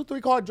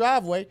 2-3 car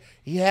driveway.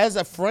 He has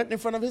a front in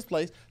front of his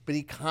place, but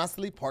he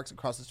constantly parks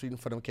across the street in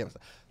front of Kevin's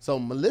house. So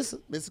Melissa,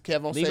 Mrs.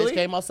 Kevin on Legally? stage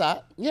came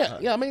outside. Yeah,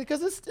 I mean,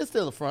 because it's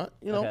still the front,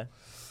 you know. Okay.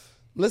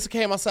 Melissa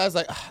came outside, was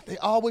like, they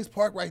always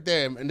park right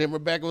there. And then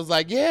Rebecca was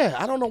like, yeah,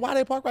 I don't know why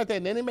they park right there.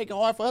 And then they make it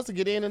hard for us to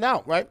get in and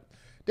out, right?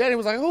 Danny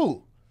was like,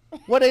 who?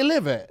 Where they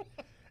live at?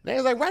 Danny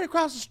was like, right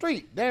across the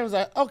street. Danny was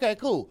like, okay,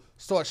 cool.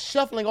 Start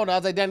shuffling on there. I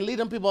was like, Danny, leave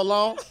them people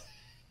alone.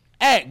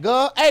 Hey,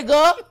 girl.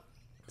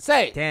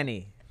 Say,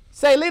 Danny.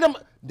 say, leave them.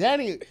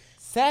 Danny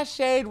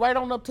sashayed right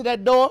on up to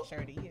that door.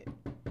 Sure did.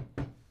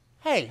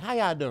 Hey, how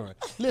y'all doing?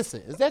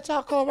 Listen, is that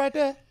y'all car right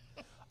there?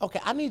 Okay,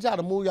 I need y'all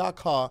to move y'all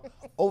car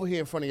over here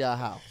in front of y'all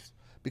house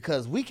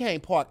because we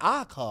can't park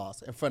our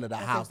cars in front of the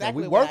house that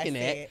we exactly what I working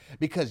said. at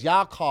because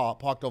y'all car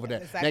parked over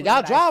there. exactly now,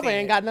 y'all what I driveway said.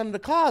 ain't got none of the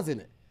cars in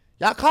it.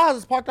 Y'all cars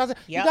is parked outside.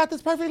 You Yep. got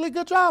this perfectly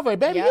good driveway,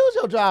 baby. Yep. Use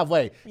your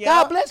driveway. Yep.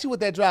 God bless you with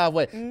that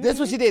driveway. This is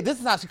what she did. This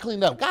is how she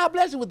cleaned up. God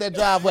bless you with that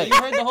driveway. You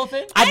heard the whole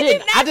thing? I did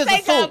didn't. not I just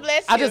say God assumed.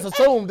 bless I you. just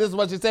assumed this is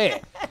what she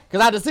said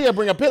because I just see her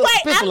bring a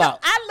pistol out.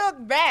 I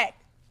look back.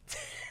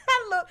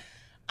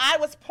 I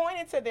was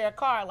pointing to their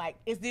car like,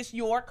 is this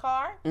your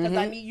car? Because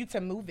I need you to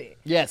move it.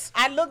 Yes.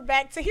 I looked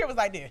back to here, was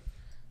like this.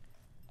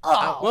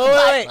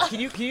 Wait. Can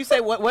you say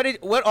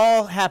what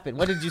all happened?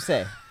 What did you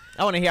say?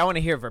 I want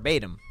to hear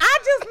verbatim. I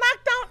just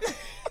knocked on.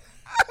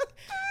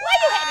 Why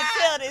you had to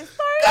tell this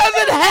story? Because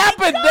it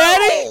happened, No.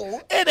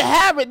 Daddy. It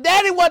happened.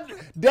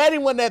 Daddy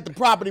wasn't at the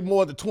property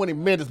more than 20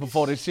 minutes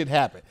before this shit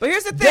happened. But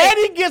here's the thing.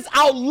 Daddy gets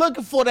out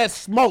looking for that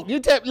smoke.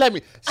 Let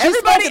me.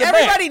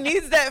 Everybody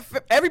needs that.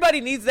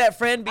 Everybody needs that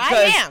friend because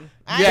I am.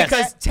 Yes.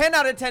 because 10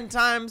 out of 10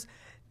 times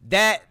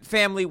that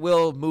family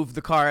will move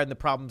the car and the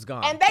problem's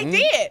gone. And they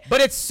did.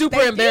 But it's super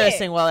They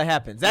embarrassing did. while it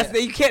happens. That's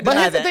you can't But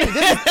deny here's the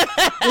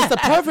that. thing. It's the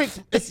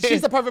perfect.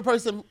 She's the perfect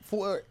person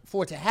for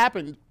it to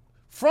happen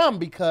from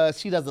because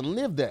she doesn't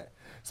live there.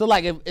 So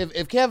like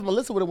if Kevin and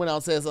Melissa would have went out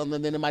and said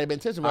something, then it might have been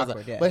tension.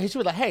 Awkward, yeah. But she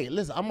was like, "Hey,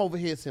 listen, I'm over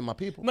here seeing my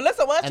people."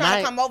 Melissa was And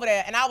trying to come over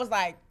there, and I was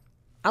like,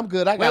 I'm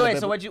good. I got it. Wait. baby.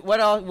 So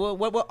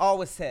what all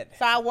was said?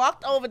 so I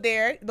walked over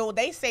there. Though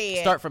they said,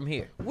 Start from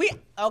here.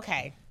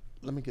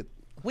 Let me get.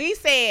 We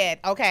said,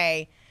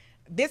 okay,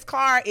 this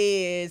car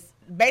is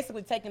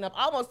basically taking up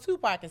almost 2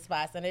 parking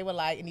spots, and they were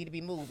like, it need to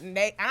be moved. And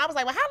I was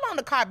like, well, how long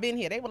the car been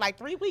here? They were like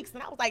 3 weeks,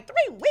 and I was like, 3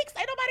 weeks?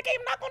 Ain't nobody came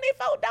knock on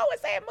their phone door and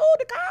said move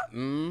the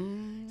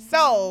car.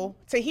 So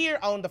to hear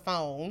on the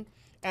phone,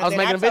 and I was then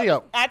making a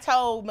video. I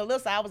told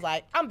Melissa, I was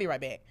like, I'm gonna be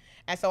right back.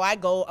 And so I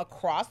go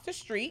across the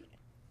street,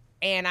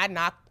 and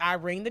I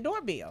ring the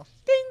doorbell.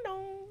 Ding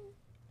dong.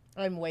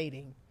 I'm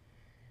waiting.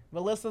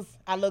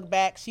 I look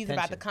back, she's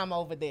about to Tension. come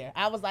over there.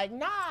 I was like,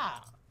 nah.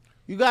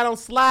 You got on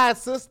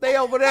slides, sis. Stay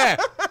over there.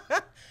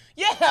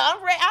 Yeah,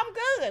 I'm ready. I'm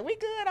good. We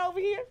good over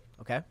here.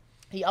 Okay.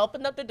 He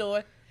opened up the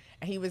door,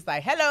 and he was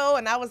like, hello.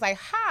 And I was like,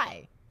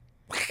 hi.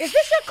 Is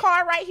this your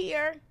car right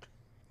here?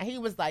 And he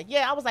was like,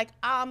 yeah. I was like,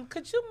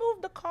 could you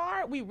move the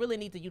car? We really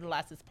need to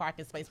utilize this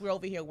parking space. We're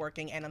over here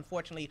working, and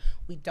unfortunately,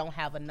 we don't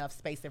have enough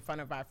space in front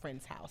of our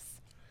friend's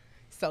house.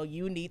 So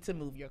you need to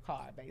move your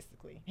car,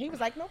 basically. He was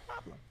like, no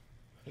problem.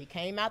 He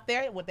came out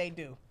there. What'd they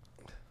do?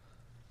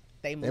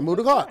 They moved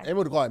the car. They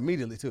moved the car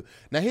immediately too.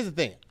 Now here's the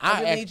thing.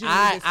 I I need you to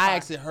move this car.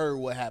 actually heard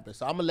what happened,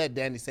 so I'm gonna let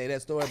Danny say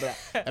that story.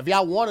 But if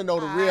y'all want to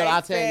know the real,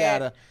 I'll tell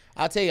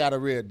y'all the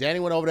real. Danny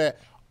went over there.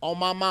 On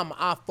my mama,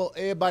 I fuck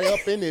everybody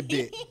up in this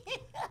bitch.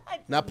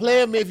 Now play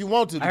with me if you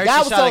want to. The I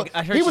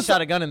guy heard you shot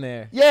a gun in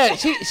there. Yeah,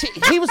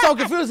 he was so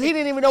confused. He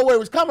didn't even know where it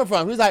was coming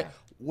from. He was like,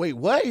 wait,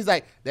 what? He's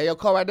like, that your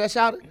car right there,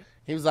 shouted?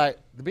 He was like,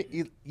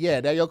 yeah,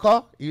 that your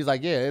car? He was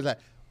like, yeah. He's like,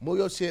 move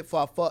your shit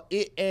before I fuck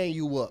it and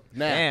you up.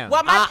 Now, Damn.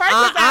 Well, my purse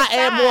was I outside.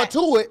 add more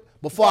to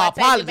it before I I take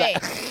it apologize.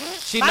 back.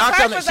 She My knocked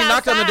purse was on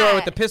the door outside.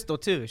 with the pistol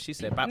too. She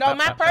said, "Bop, No, bop,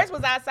 my bop, purse bop."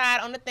 was outside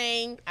on the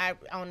thing,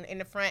 in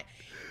the front,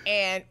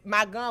 and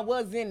my gun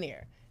was in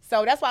there.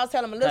 So that's why I was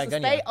telling Melissa,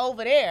 gun stay you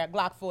over there,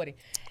 Glock 40.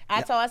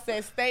 I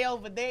said, stay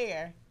over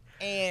there,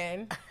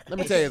 and Let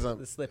me tell you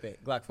something. Slip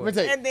it, Glock 40. Let me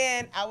tell you. and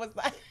then I was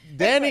like,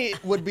 Danny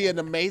would be an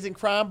amazing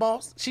crime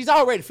boss. She's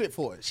already fit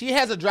for it. She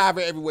has a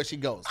driver everywhere she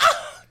goes. see,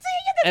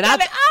 you And can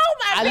tell it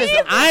all my listen,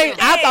 business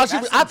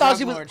I thought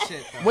she was. drug lord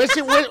shit,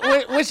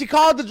 though. when she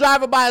called the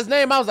driver by his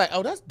name, I was like,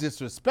 oh, that's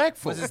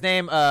disrespectful. Was his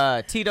name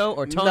Tito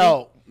or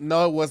Tony?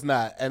 No, it was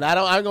not. And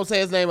I ain't gonna say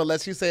his name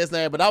unless you say his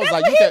name. But I was That's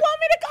like, what you he can. want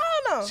me to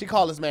call him. She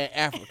called this man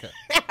Africa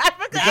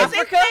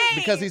Africa?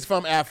 because he's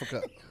from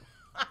Africa.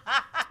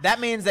 That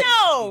means that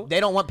No. they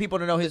don't want people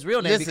to know his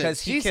real name Listen, because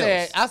he she kills.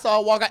 said, I saw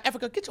her walk out.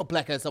 Africa, get your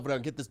black ass over there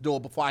and get this door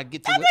before I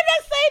get to I it.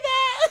 didn't say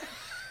that.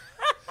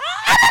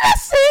 I didn't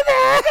say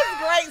that. This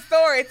is great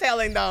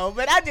storytelling, though,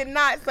 but I did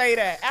not say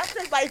that.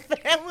 Africa's like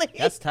family.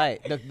 That's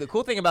tight. The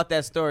cool thing about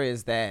that story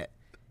is that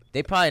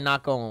they probably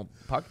not gonna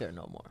park there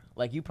no more.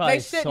 Like you probably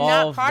They should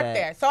not solved park that.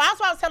 there. So that's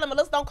why I was telling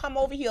Melissa, don't come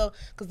over here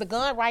because the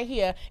gun right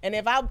here. And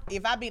if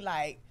I be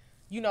like,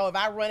 you know, if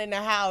I run in the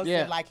house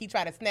Yeah. and like he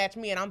try to snatch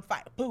me and I'm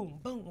fighting, boom,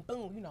 boom,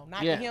 boom, you know,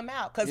 knocking him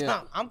out because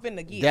I'm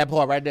finna get that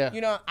part right there. You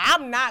know,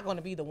 I'm not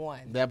gonna be the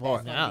one. That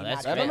part. That's gonna be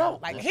that's knocked fair.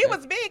 out. Like he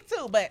was big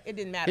too, but it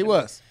didn't matter. He to me.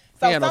 was.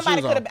 So He had no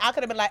somebody shoes could on. have. I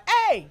could have been like,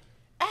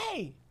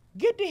 hey,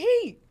 get the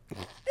heat.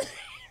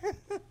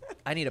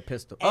 I need a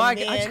pistol. And I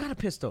just then- got a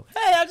pistol.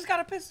 Hey, I just got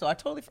a pistol. I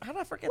totally. How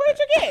did I forget What that?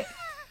 did you get?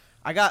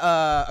 I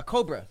got a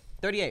Cobra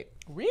 38.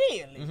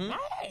 Really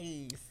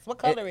nice. What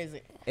color is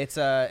it? It's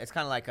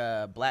kind of like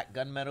a black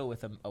gunmetal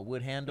with a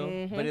wood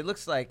handle, but it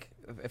looks like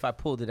if I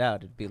pulled it out,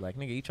 it'd be like,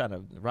 nigga, you trying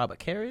to rob a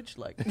carriage?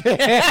 Like, Wait,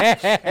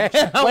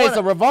 it's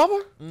a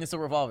revolver? it's a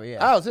revolver, yeah.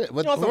 Oh, shit.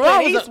 But You want some Clint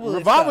revolvers, Eastwood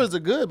revolvers are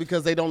good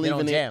because they don't leave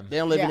don't any. jam. They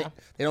don't leave any. Yeah.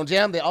 They don't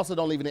jam. They also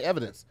don't leave any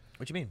evidence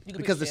What you mean? You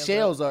can because the pick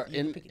shells up. are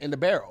in the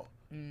barrel.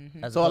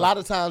 As So a opposed- lot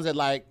of times that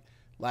like.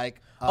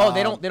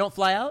 they don't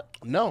fly out.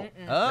 No,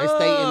 Oh. they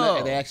stay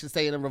in. They actually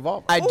stay in a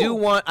revolver. I do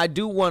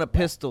want a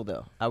pistol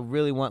though. I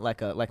really want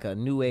like a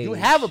new age. You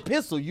have a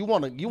pistol. You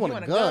want a gun.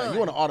 want a gun. You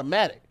want an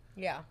automatic.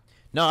 Yeah.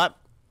 No,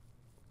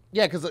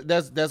 Yeah, because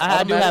there's I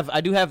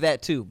automatic. do have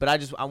that too, but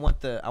I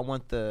want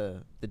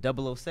the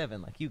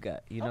 007 like you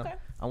got, you know. Okay.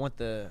 I want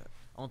the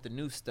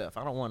new stuff.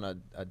 I don't want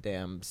a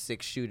damn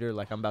 6-shooter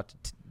like I'm about to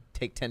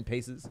take 10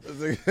 paces.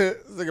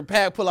 It's like a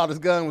Pat pull out his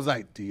gun and was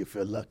like, "Do you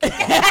feel lucky?"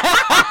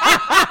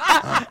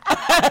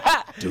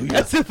 Do you?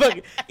 That's a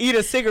fucking eat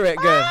a cigarette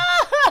gun.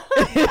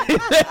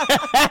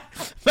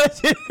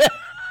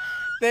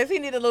 Does he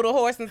need a little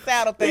horse and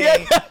saddle thing?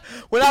 Yeah.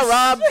 When I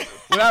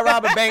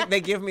rob a bank,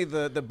 they give me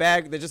the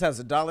bag that just has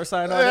a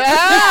 $sign on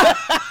it.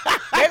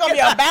 There's gonna be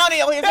a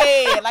bounty on his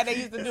head, like they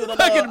used to do the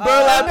Fucking little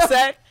burlap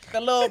sack. the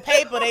little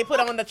paper they put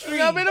on the tree.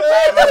 Gonna be the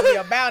There's gonna be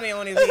a bounty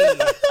on his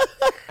head.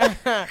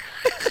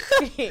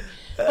 It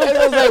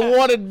was like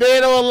wanted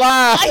dead or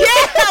alive.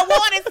 Yeah,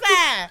 wanted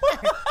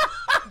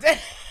sign.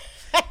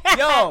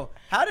 Yo,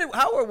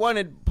 how were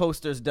wanted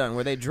posters done?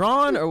 Were they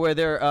drawn or were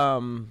there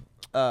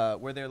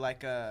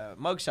like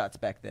mugshots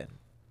back then?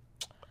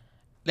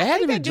 They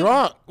had to be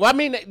drawn. Well, I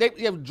mean, they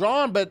have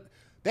drawn, but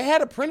they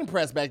had a printing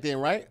press back then,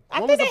 right? I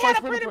When think was they the had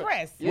first a printing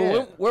press.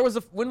 Yeah. Well,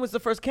 when was the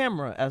first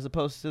camera as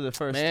opposed to the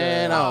first?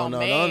 Man, I don't know.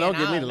 man, Don't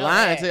get I me don't to know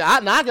lying that. to you.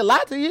 I can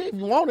lie to you if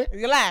you want it.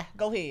 You lie.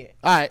 Go ahead.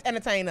 All right.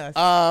 Entertain us.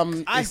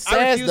 It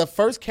says refuse- the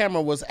first camera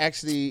was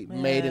actually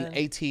made in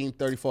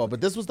 1834,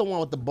 but this was the one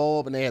with the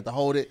bulb and they had to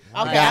hold it.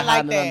 Okay, The guy I like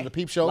hiding it that. under the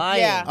peep show.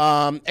 Lying. Yeah.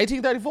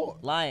 1834.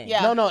 Lying.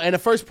 Yeah. No, and the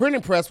first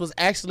printing press was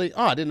actually.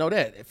 Oh, I didn't know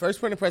that. The first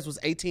printing press was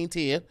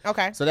 1810.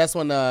 Okay. So that's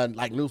when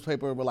like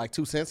newspaper were like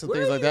 2 cents and Where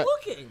things are like you that.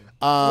 looking?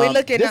 We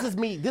looking This at- is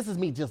me. This is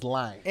me just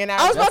lying. And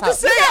I was about to That's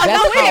say, how- I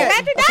that's know how- it.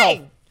 Imagine that's how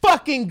that.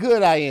 fucking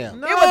good I am.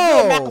 No. It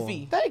was good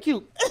McAfee. Thank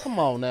you. Come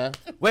on now.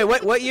 Wait,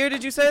 what year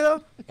did you say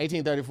though?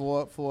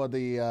 1834 for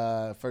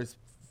the first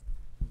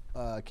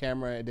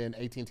camera, and then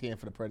 1810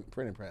 for the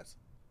printing press.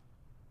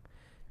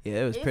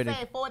 Yeah, it was It pretty.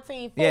 said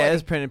 1440. Yeah, it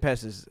was printing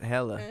presses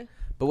hella.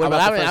 But what I,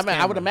 about mean, the first I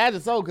would camera?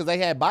 imagine so because they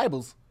had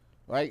Bibles,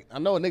 right? I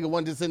know a nigga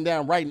wasn't just sitting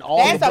down writing all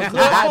That's the a books good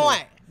in the Bible.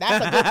 point.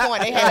 That's a good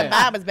point. They had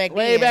Bibles back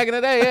Way then. back in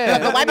the day, yeah.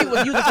 The white people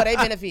was using it for their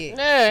benefit.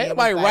 Yeah, It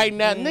everybody was like, writing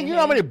that. Nigga, you know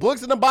how many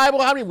books in the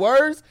Bible? How many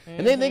words?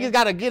 And then niggas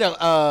got to get the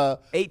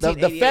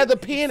 1888. feather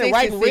pen and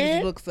write 66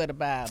 red. books of the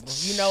Bible.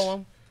 You know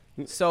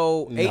them?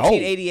 So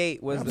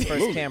 1888 was the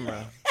first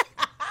camera. Wait,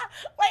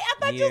 I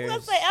thought you was going to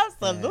Years. say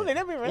absolutely.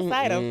 Let me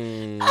recite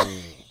them.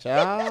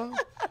 Child.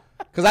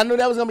 Because I knew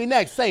that was going to be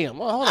next. Say them.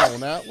 Well, hold on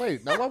now.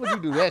 Wait, now why would you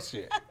do that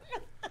shit?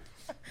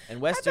 And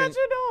What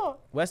you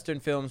Western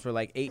films were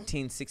like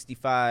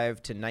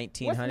 1865 to doing?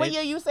 1900. What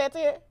year you said,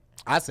 Ted?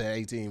 I said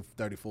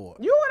 1834.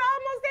 You were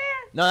almost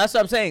there? No, that's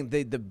what I'm saying.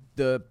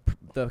 The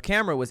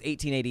camera was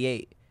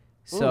 1888.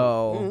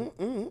 So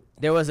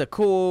there was a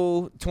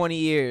cool 20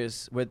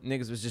 years where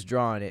niggas was just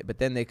drawing it, but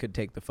then they could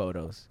take the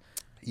photos.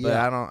 But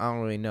Yeah. I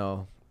don't really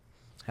know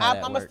how I'm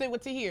that going to worked. stick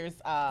with Tahir's.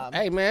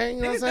 Hey, man,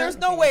 you know what I'm Niggas, saying? there's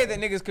no way that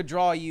niggas could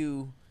draw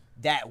you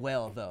that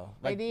well though.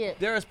 They did.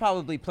 There is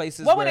probably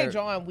places What were where they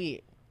drawing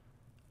with?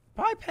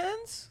 Probably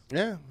pens.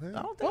 Yeah.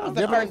 I don't think What was I'm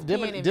the dipping- first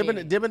pen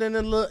invented? Dipping in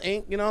the little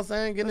ink, you know what I'm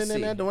saying? Getting Let's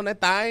in there, see. doing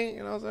that thing,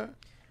 you know what I'm saying?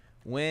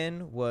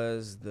 When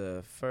was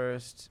the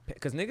first?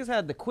 Because niggas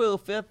had the quill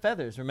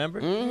feathers. Remember?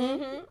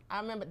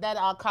 I remember that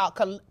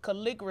called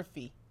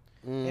calligraphy.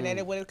 And that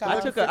is what it's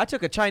called. I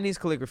took a Chinese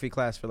calligraphy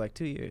class for like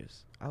 2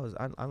 years.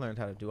 I learned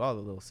how to do all the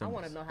little I symbols.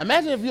 want to know how.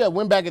 Imagine if you had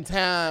went back in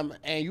time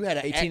and you had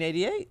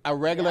 1888. a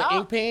regular Yeah.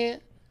 ink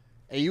pen,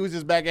 and you was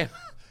just back in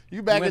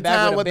you back went in back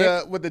time with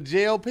with a the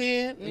gel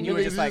pen, And you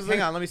were just like,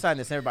 hang on, let me sign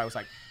this. And everybody was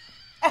like,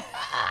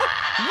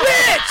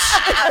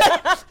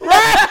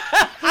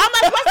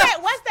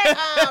 What's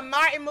that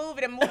Martin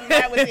movie? The movie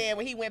Martin was in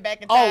when he went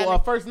back in time. oh,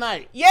 first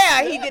night.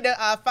 yeah, he did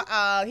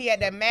the he had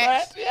that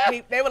match.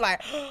 Yeah. They were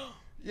like,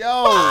 Yo,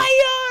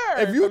 fire!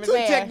 heard. If you from his took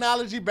ass.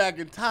 technology back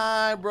in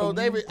time, bro,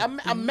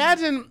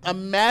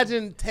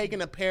 imagine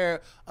taking a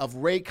pair of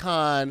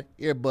Raycon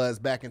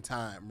earbuds back in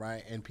time,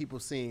 right? And people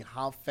seeing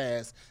how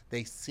fast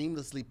they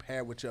seamlessly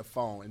pair with your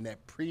phone and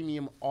that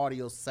premium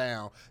audio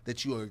sound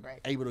that you are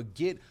able to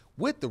get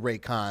with the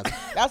Raycons.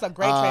 That's a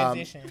great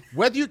transition.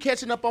 Whether you're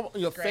catching up on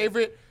your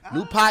favorite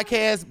new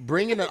podcast,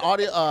 bringing an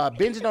audio,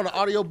 binging on an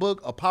audio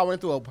book, or powering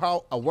through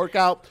a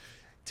workout,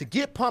 to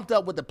get pumped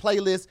up with the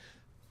playlist,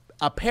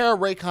 a pair of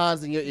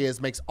Raycons in your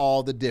ears makes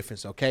all the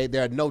difference, okay?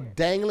 There are no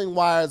dangling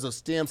wires or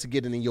stems to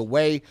get in your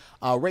way.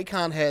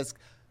 Raycon has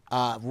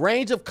a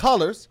range of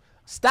colors,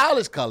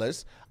 stylish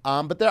colors,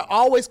 but they're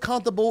always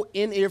comfortable,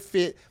 in-ear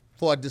fit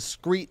for a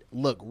discreet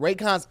look.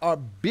 Raycons are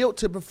built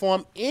to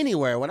perform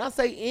anywhere. When I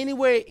say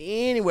anywhere,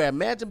 anywhere.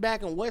 Imagine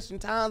back in Western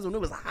times when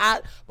it was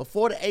hot,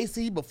 before the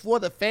AC, before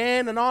the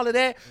fan and all of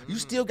that. You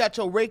still got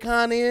your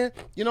Raycon in,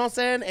 you know what I'm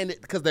saying? And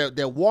because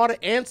they're water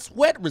and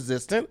sweat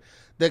resistant.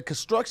 The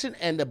construction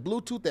and the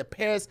Bluetooth that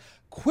pairs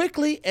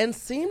quickly and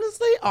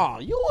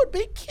seamlessly, you would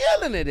be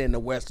killing it in the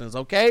Westerns,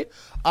 okay?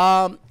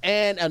 And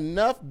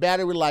enough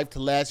battery life to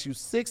last you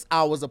 6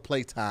 hours of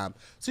playtime,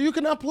 so you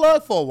can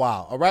unplug for a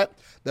while, all right?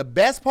 The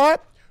best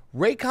part,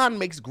 Raycon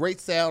makes great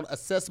sound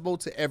accessible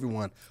to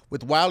everyone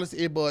with wireless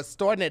earbuds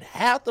starting at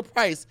half the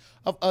price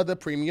of other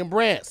premium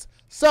brands.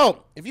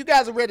 So, if you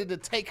guys are ready to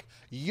take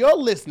your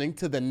listening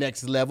to the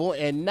next level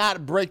and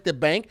not break the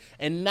bank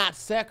and not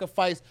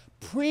sacrifice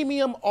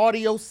premium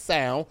audio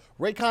sound,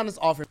 Raycon is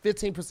offering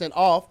 15%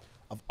 off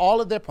of all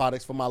of their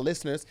products for my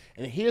listeners,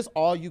 and here's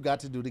all you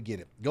got to do to get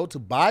it. Go to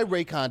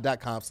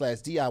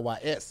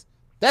buyraycon.com/DIYS.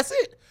 That's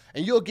it.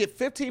 And you'll get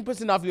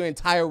 15% off your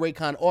entire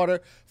Raycon order.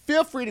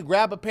 Feel free to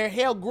grab a pair.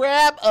 Hell,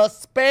 grab a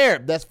spare.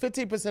 That's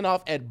 15%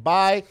 off at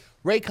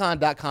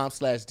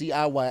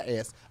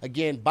buyraycon.com/DIYS.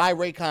 Again,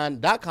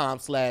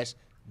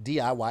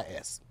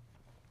 buyraycon.com/DIYS.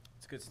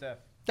 It's good stuff.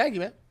 Thank you,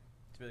 man.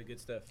 It's really good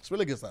stuff. It's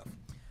really good stuff.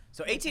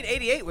 So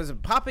 1888 was a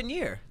poppin'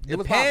 year. The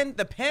was pen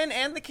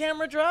and the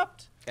camera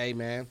dropped. Hey,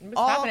 man. It was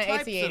All popping in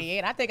types of-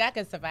 1888. I think I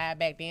could survive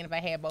back then if I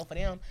had both of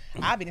them.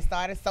 I'd be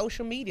started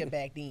social media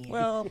back then.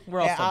 Well,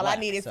 we're also all black,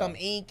 I needed so. some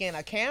ink and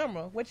a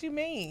camera. What you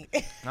mean?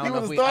 I don't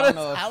know if we- started- I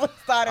don't know if- I would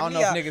start I don't know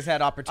if niggas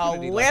had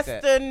opportunity a like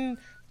that. Western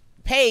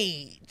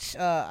page.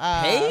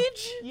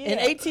 Page? Yeah. In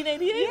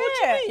 1888?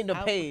 Yeah. What you mean,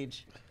 a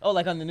page? Oh,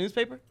 like on the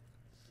newspaper?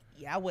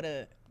 Yeah, I would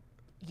have.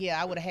 Yeah,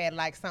 I would have had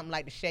like something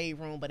like the Shade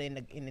Room, but in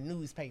the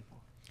newspaper.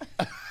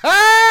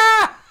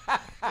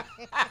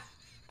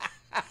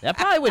 That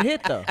probably would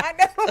hit, though.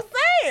 That's what I'm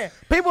saying.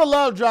 People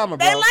love drama,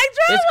 bro. They like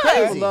drama. It's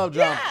crazy. People love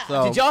drama. Yeah.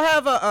 So. Did y'all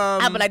have a,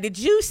 I'd be like, did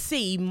you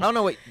see? I don't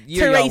know what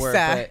year y'all were,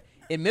 Teresa. but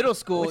in middle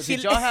school, She-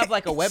 did y'all have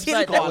like a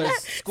website that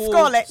was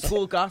Scarlet.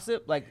 school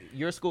gossip? Like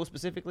your school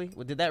specifically?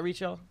 Did that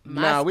reach y'all?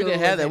 Nah, we school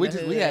didn't have was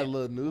that. in the We hood. had a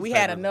little news. We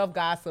had enough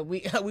gossip.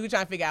 We were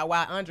trying to figure out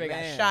why Andre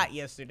Man. got shot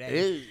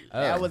yesterday.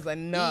 That was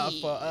enough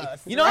for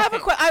us. You know, I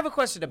have a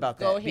question about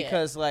that. Go ahead.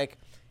 Because like,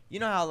 you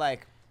know how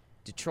like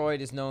Detroit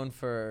is known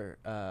for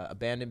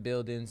abandoned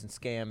buildings and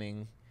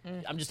scamming.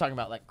 I'm just talking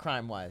about like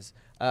crime wise.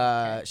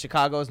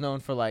 Chicago is known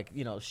for like,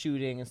 you know,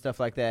 shooting and stuff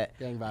like that.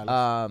 Gang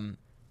violence.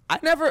 I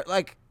never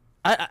like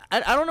I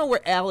don't know where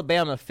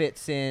Alabama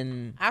fits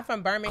in. I'm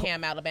from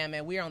Birmingham, Alabama,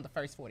 and we're on the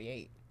first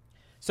 48.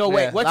 So Yeah,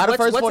 wait, a lot of what's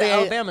first 48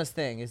 Alabama's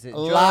thing? Is it a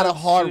lot of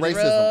hard shooting?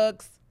 racism.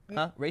 Drugs.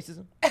 Huh?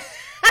 Racism?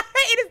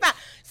 It is not.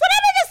 So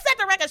let me just set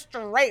the record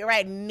straight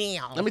right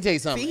now. Let me tell you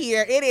something. See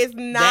here, it is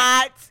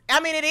not. I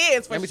mean, it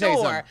is for Let me tell you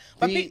sure.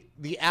 But something.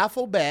 The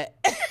alphabet.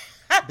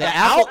 The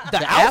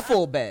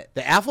alphabet.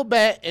 The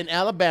alphabet in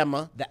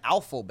Alabama The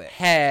alphabet.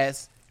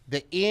 has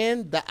the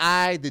N, the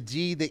I, the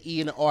G, the E,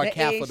 and the R the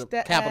capital, H, the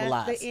I,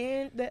 capitalized. the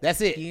N, the That's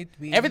it. G,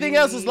 the Everything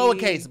else is E.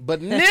 lowercase. But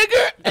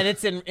nigger, And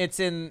it's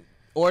in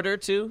order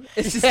too.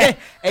 It's just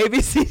A B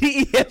C D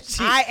E F G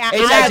I- H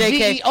I J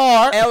K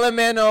I-G-E-R. L M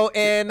N O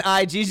N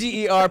I G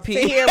G E R See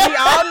P. here, we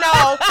all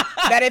know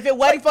that if it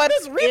wasn't for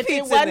There's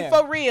repeats in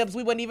there. ribs,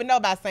 we wouldn't even know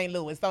about St.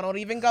 Louis. So don't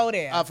even go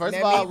there. first Let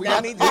of all, me- we let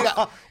got me we just-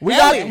 got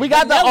Nelly.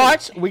 the Nelly.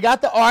 arch. We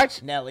got the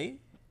arch. Nelly.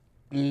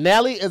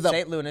 Nelly is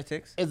Saint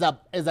Lunatics. a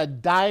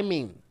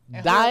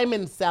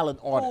diamond salad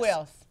artist. Who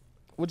else?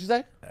 What'd you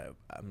say?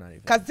 I'm not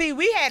even. Cause see,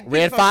 we had people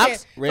Red from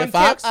Fox? Tem- Red from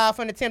Fox?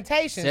 from the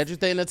Temptations. Cedric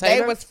the They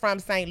Entertainer. was from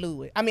St.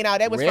 Louis. I mean, no,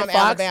 they was Red from Fox,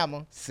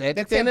 Alabama. Cedric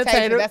the the Temptations.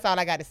 Entertainer. That's all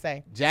I got to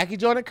say. Jackie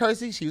Jordan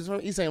Kersey. She was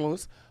from East St.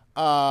 Louis.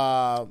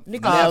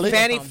 Nelly.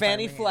 Fanny from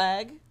Fanny Birmingham.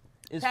 Flag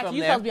is Patrick, from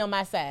you there. supposed to be on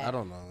my side. I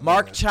don't know.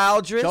 Mark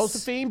Childress.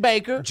 Josephine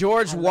Baker.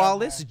 George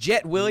Wallace.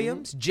 Jet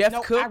Williams. Jeff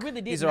No, Cook. I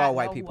really did These not are all know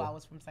white who people. I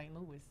was from St.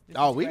 Louis. This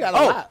Oh, is we great. got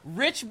a lot.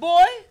 Rich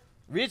boy.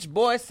 Rich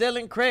boy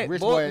selling crack.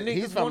 Rich Boy, boy. niggas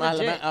He's from wanna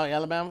jet.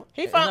 Alabama.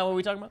 He Isn't that from. what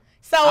we talking about?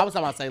 So I was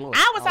talking about St. Louis.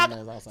 I was Oh, talking.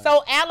 man, I was saying.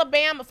 So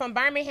Alabama from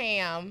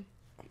Birmingham.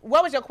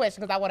 What was your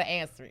question? Because I want to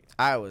answer it.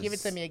 I was. Give it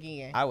to me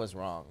again. I was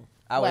wrong.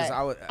 What? I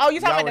was. Oh, you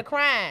talking y'all about were- the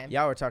crime?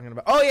 Y'all were talking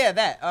about. Oh yeah,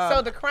 that.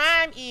 So the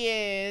crime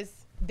is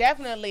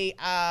definitely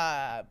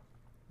Uh,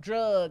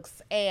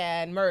 drugs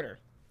and murder.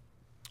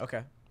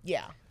 Okay.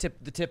 Yeah.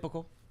 The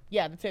typical.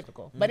 Yeah, the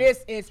typical. But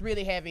it's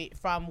really heavy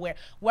from where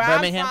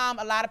Birmingham? I'm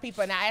from. A lot of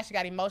people, and I actually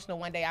got emotional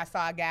one day. I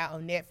saw a guy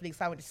on Netflix.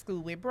 I went to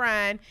school with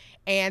Brian,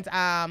 and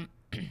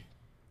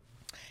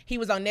he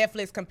was on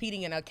Netflix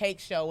competing in a cake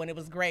show, and it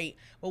was great.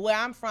 But where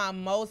I'm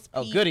from, most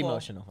people. Oh, good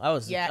emotional. I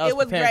was it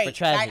was preparing great. for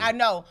tragedy. I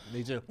know.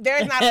 Me too.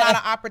 There's not a lot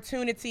of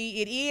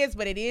opportunity. It is,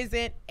 but it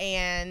isn't.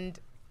 And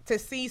to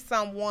see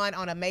someone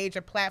on a major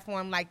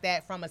platform like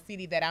that from a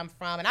city that I'm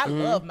from, and I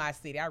love my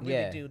city. I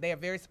really do. They are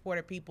very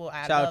supportive people.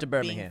 I Shout out love to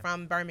Birmingham. being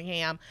from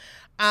Birmingham.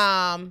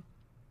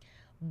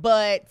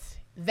 But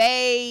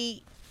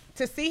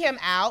to see him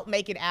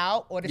make it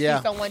out, or to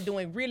see someone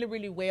doing really,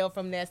 really well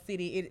from that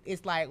city,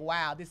 it's like,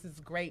 wow, this is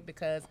great,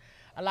 because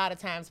a lot of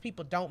times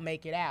people don't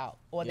make it out,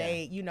 or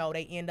they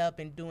end up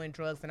in doing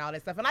drugs and all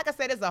that stuff. And like I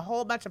said, there's a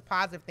whole bunch of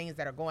positive things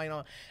that are going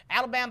on.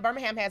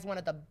 Birmingham has one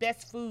of the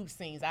best food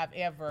scenes I've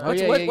ever.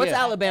 What's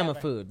Alabama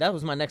food? That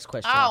was my next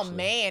question. Oh actually.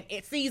 man,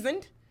 it's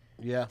seasoned.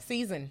 Yeah.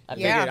 Seasoned. I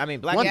figured, I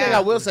mean, black One thing people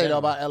I will in say though general.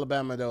 about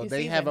Alabama though,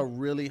 they have a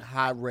seasoned. really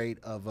high rate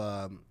of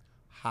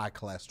high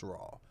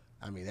cholesterol.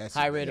 I mean, that's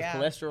high rate Yeah.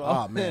 of cholesterol.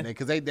 Oh man,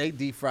 because they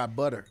deep fry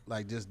butter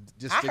like just.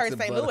 I sticks heard of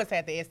St. butter. Louis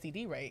had the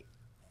STD rate.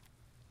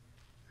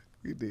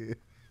 We did.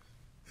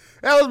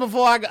 That was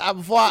before I mean,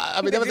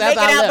 that Did was you after make it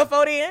I out left.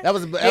 before then? That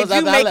was Did after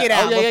you I make left. it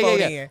out Oh, yeah, before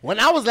yeah. then? When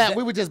I was that,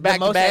 we were just back the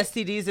to most back.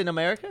 STDs in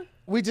America?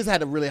 We just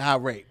had a really high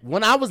rate.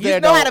 When I was You there,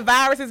 know though, how the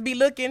viruses be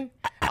looking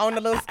on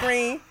the little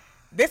screen?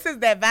 This is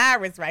that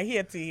virus right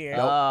here to here.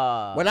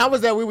 when I was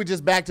there, we were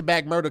just back to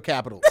back murder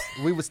capitals.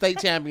 We were state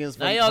champions.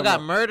 Now y'all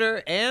got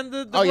murder and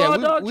the Oh raw yeah,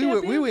 dog we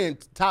were champion? in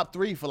top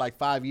 3 for like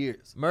 5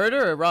 years.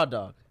 Murder or raw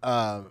dog?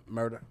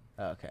 Murder.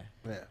 Oh, okay.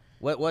 Yeah.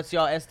 What's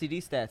y'all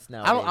STD stats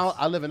now?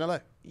 I live in LA.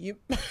 You,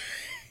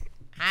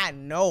 I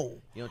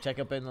know. You don't check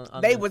up on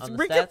They the, was on the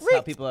Rick- stats? Rick-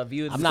 How people are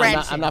viewed? I'm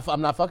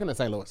not fucking in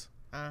St. Louis.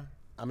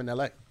 I'm in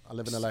LA. I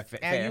live in LA. And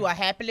Fair. you are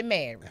happily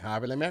married.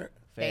 Happily married.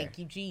 Thank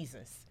you,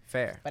 Jesus.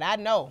 Fair. But I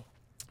know.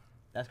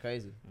 That's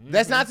crazy.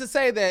 That's not to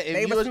say that if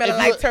They you were smelling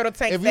like turtle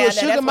tanks if down you're there. a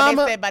sugar That's what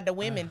mama, they said about the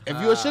women.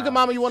 if you're a sugar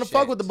mama, you want to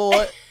fuck shit. with the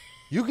boy,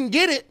 you can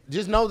get it.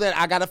 Just know that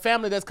I got a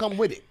family that's come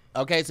with it.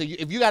 Okay, so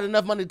if you got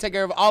enough money to take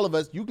care of all of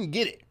us, you can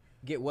get it.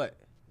 Get what?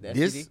 The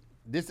STD?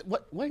 This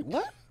what? Wait,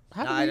 what?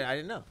 How No, do I we?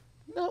 didn't know.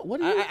 No, what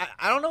do you?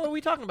 I don't know what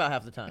we talking about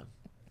half the time.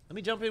 Let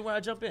me jump in where I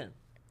jump in.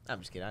 I'm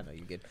just kidding. I know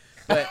you good.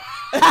 But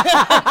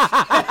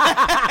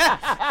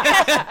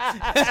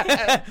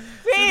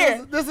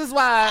This is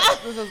why.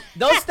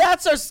 those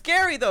stats are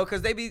scary though,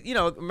 because they be,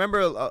 remember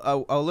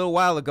a little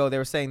while ago they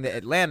were saying that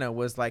Atlanta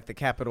was like the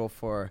capital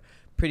for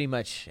pretty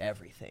much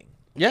everything.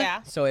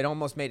 Yeah. So it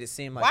almost made it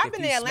seem like Well, I've if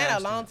been you in Atlanta a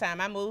smashed long it-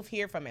 time. I moved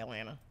here from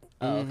Atlanta.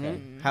 Oh, okay.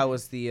 How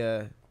was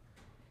the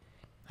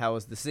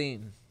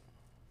scene?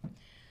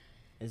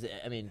 Is it?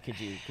 I mean, could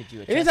you?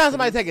 attest Anytime to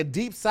somebody this? take a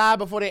deep sigh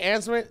before they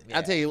answer it, Yeah.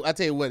 I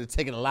tell you what, it's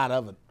taking a lot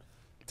of it.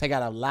 Take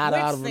out a lot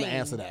Which out of them to scene?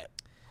 answer that.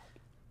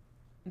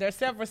 There's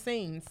several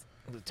scenes.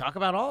 Talk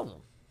about all of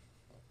them.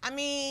 I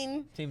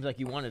mean, Seems like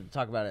you wanted to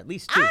talk about at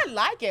least 2. I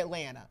like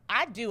Atlanta.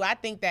 I do. I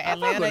think that I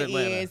fuck with Atlanta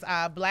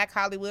Atlanta. is Black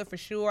Hollywood for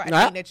sure. I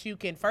Yeah. think that you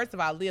can, first of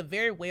all, live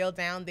very well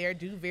down there,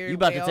 do very You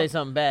about well. to say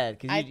something bad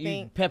because I you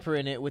think-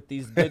 peppering it with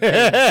these good things.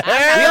 I'm not We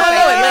all saying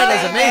know Atlanta's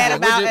anything bad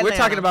amazing. about We're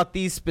talking Atlanta. about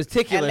these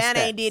particular Atlanta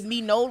stats. ain't did me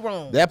no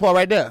wrong. That part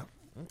right there.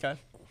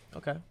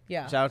 Okay.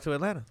 Yeah. Shout out to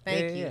Atlanta.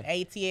 Thank Yeah, you. yeah.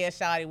 ATL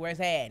shawty, where's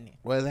happening?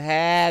 What's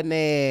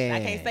happening? I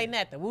can't say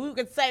nothing.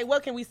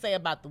 What can we say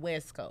about the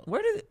West Coast?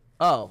 Where did?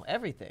 Oh,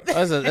 everything.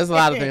 There's a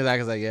lot of things I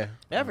can say. Yeah.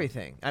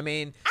 Everything. I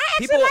mean, I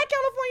actually people. like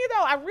California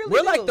though. I really We're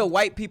do. like the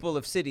white people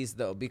of cities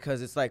though,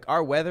 because it's like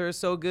our weather is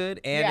so good,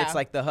 and Yeah. it's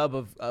like the hub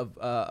of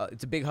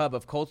it's a big hub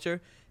of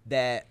culture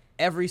that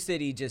every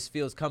city just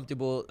feels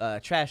comfortable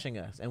trashing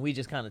us, and we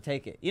just kind of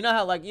take it. You know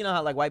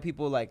how white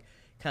people like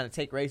kind of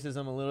take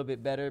racism a little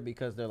bit better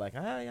because they're like,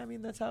 I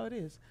mean, that's how it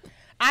is.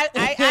 I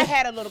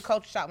had a little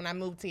culture shock when I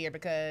moved here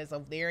because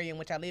of the area in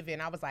which I live in.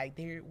 I was like,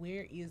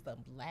 where is the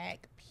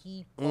black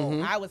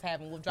people? I was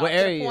having withdrawal. What to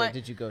the area point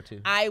did you go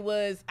to? I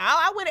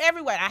went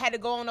everywhere. I had to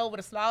go on over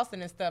to Slauson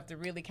and stuff to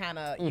really kind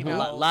of,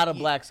 A lot of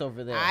blacks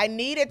over there. I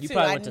needed You to.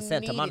 probably I went to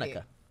Santa needed Monica.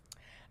 it.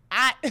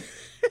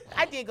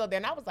 I did go there,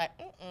 and I was like,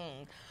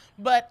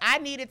 But I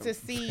needed to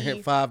see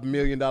 $5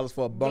 million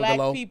for a bungalow.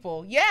 black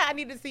people. Yeah, I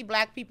needed to see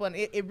black people, and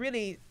it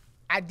really,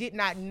 I did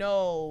not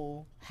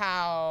know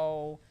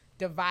how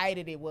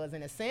divided it was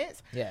in a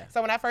sense. Yeah.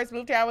 So when I first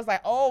moved here, I was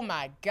like, oh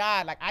my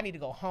God, like I need to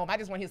go home. I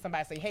just want to hear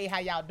somebody say, hey, how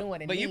y'all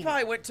doing? And But you leave.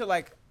 probably went to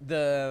like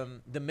the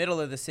middle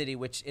of the city,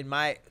 which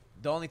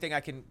the only thing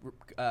I can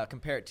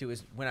compare it to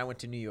is when I went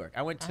to New York.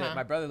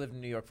 My brother lived in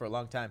New York for a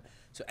long time.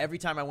 So every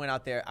time I went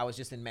out there, I was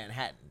just in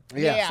Manhattan.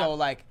 Yeah. So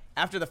like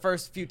after the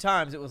first few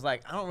times, it was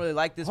like, I don't really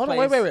like this Hold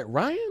place. on, wait.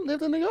 Ryan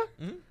lived in New York?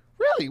 Mm-hmm.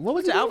 Really? What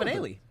was To he Alvin doing?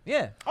 Ailey.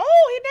 Yeah.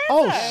 Oh, he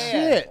Oh, danced.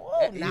 shit.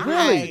 Oh, He nice.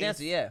 was a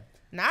dancer, yeah.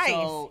 Nice.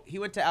 So he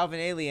went to Alvin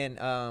Ailey, and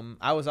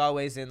I was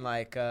always in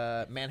like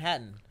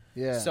Manhattan.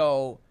 Yeah.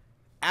 So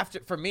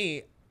for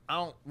me,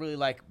 don't really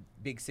like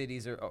big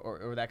cities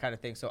or that kind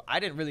of thing. So I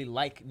didn't really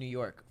like New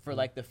York for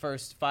like the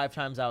first 5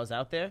 times I was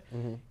out there.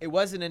 It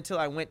wasn't until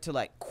I went to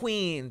like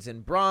Queens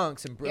and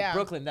Bronx and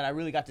Brooklyn that I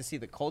really got to see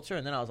the culture.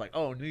 And then I was like,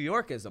 oh, New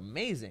York is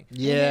amazing.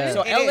 Yeah.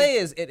 So LA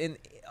is in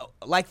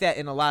like that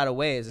in a lot of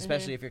ways,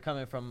 especially if you're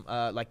coming from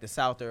like the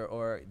South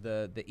or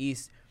the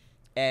East.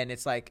 And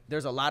it's like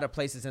there's a lot of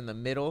places in the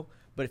middle.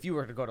 But if you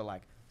were to go to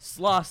like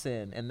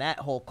Slauson and that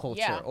whole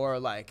culture or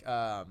like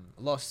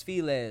Los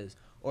Feliz,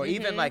 or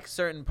even like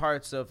certain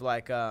parts of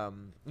like,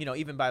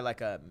 even by like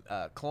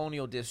a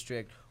colonial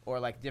district or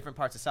like different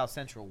parts of South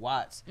Central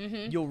Watts,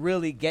 you'll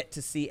really get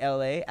to see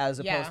LA as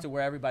opposed to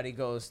where everybody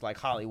goes like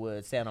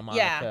Hollywood, Santa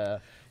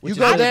Monica. Which you is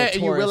go really there the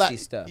and you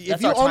realize stuff.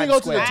 if you only go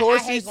to the I touristy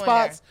hate going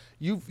spots,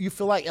 you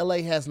feel like LA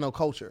has no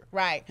culture.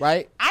 Right.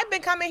 Right? I've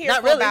been coming here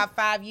Not for really. about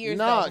 5 years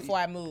No. though, before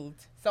I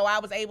moved. So I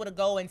was able to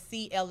go and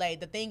see LA.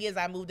 The thing is,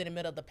 I moved in the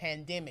middle of the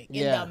pandemic.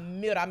 In the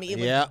middle. I mean, it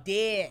was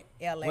dead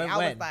LA. When?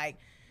 I was like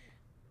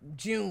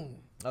June.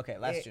 Okay,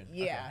 last June.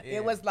 Yeah. Okay.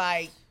 It was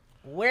like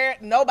where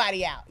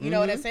nobody out, you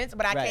know, in a sense.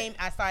 But I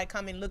started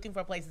coming looking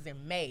for places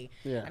in May.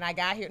 Yeah. And I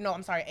got here,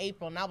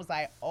 April. And I was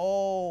like,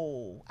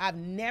 oh, I've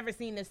never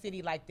seen a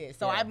city like this.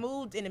 So I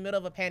moved in the middle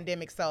of a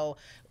pandemic. So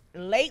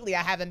lately,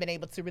 I haven't been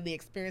able to really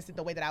experience it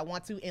the way that I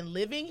want to in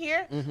living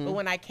here. But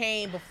when I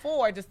came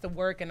before, just to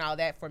work and all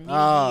that for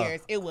many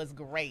years, it was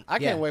great. I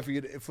can't wait for you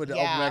to open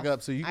back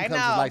up so you can come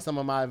to like some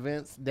of my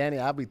events. Danny,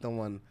 I'll be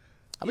throwing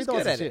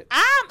some shit.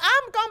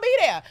 I'm gonna be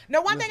there.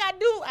 Now, one thing I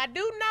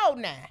do know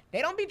now,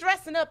 they don't be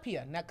dressing up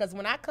here now. Cause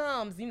when I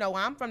comes,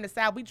 I'm from the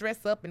South, we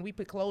dress up and we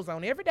put clothes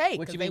on every day.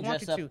 What you they mean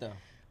want dress you up, to. though?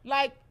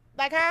 Like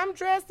how I'm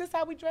dressed, this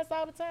how we dress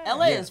all the time.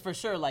 LA is for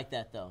sure like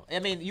that, though. I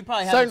mean, you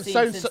probably haven't seen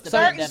since the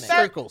pandemic.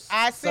 Circles.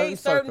 I see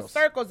certain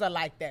circles are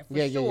like that for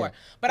sure. Yeah.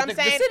 But I'm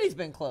saying the city's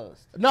been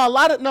closed. No, a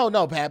lot of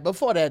no, Pat.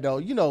 Before that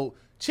though,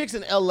 chicks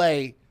in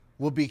LA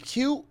will be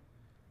cute,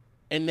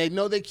 and they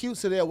know they're cute,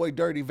 so they'll wear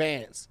dirty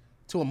Vans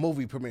to a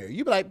movie premiere.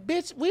 You be like,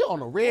 bitch, we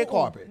on a red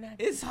carpet.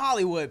 It's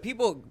Hollywood.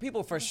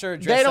 People for sure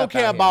dress up. They don't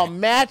care out about here.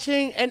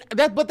 matching,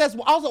 but that's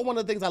also one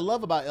of the things I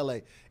love about LA.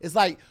 It's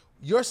like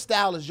your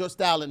style is your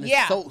style, and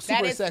it's so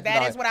super sexy.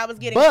 That is what I was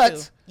getting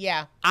to.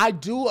 Yeah, I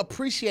do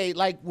appreciate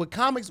like with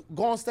comics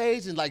go on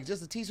stage and like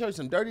just a t-shirt,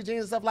 some dirty jeans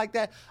and stuff like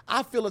that.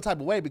 I feel a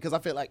type of way because I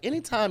feel like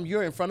anytime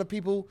you're in front of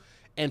people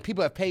and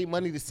people have paid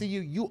money to see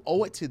you, you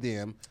owe it to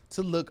them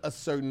to look a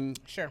certain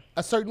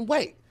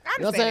way.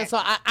 You know what I'm saying? So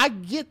I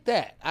get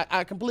that.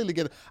 I completely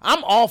get it.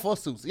 I'm all for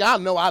suits. Y'all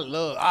know I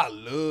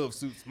love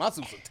suits. My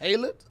suits are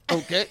tailored.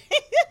 Okay.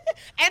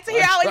 And to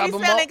hear always be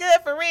smelling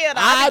good for real.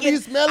 I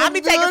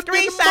be taking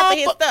screenshots of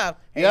his stuff.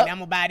 Hey, I'm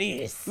gonna buy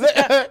this.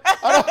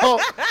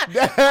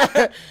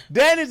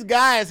 Danny's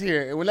guy is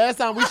here. And when last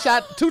time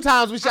 2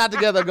 times we shot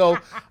together ago,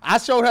 I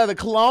showed her the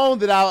cologne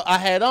that I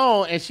had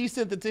on, and she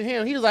sent it to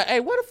him. He was like, "Hey,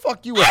 where the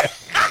fuck you at?"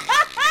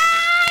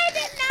 I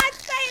did not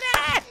say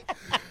that.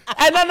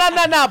 Hey,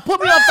 no.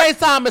 Put me on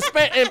FaceTime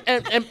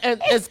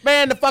and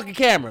span the fucking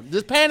camera.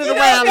 Just pan it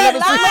around.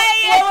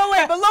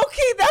 Wait. But low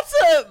key,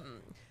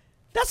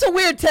 that's a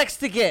weird text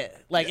to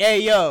get. Like,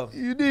 hey, yo,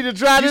 you need to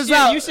try this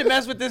out. You should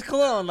mess with this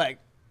cologne. Like,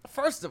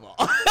 first of all,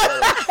 are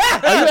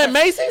you at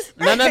Macy's?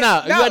 No. You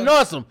at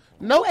Nordstrom?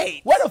 No.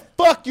 Wait. Where the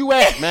fuck you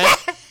at, man?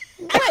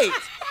 Wait.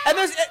 And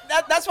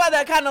that's why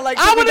that kind of like.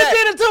 I would have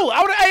did it too.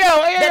 I would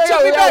have. That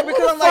took me back because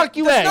where I'm the like, fuck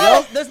you at,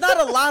 yo? There's not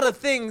a lot of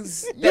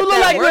things. You look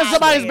like you're in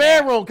somebody's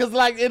bedroom because,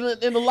 like, in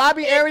the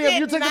lobby area, if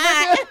you took a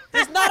picture,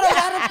 there's not a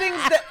lot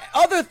of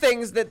other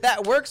things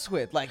that works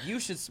with. Like,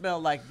 you should smell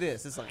like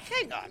this. It's like,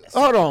 hang on.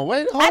 Hold on,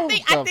 wait.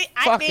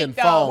 I think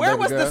phone. Where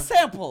was the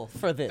sample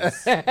for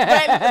this? Ain't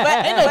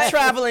no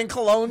traveling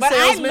cologne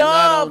salesman.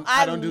 But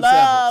I don't do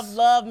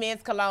love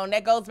men's cologne.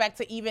 That goes back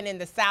to even in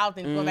the South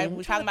and going back,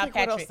 we're talking about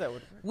Patrick.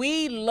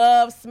 We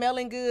love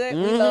smelling good.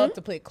 We love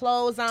to put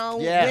clothes on.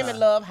 Yes. Women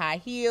love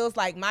high heels.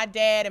 Like my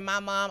dad and my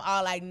mom,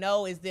 all I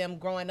know is them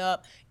growing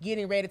up,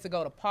 getting ready to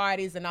go to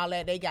parties and all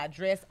that. They got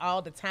dressed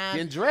all the time.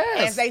 Getting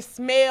dressed. And they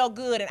smell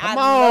good. And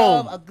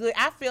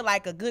I feel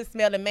like a good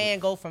smelling man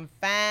go from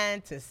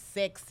fine to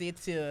sexy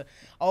to,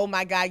 oh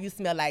my God, you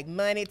smell like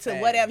money to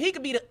whatever. He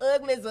could be the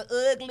ugliest of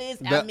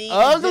ugliest.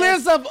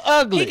 Ugliest of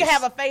ugliest. He could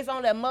have a face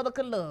on that mother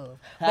could love.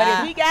 But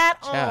if he got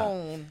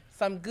on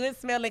some good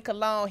smelling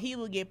cologne, he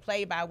will get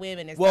played by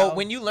women. And well,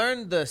 when you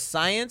learn the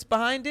science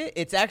behind it,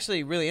 it's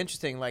actually really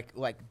interesting. Like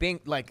being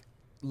like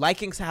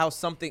liking how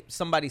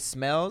somebody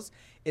smells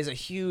is a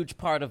huge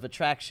part of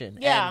attraction.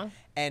 Yeah.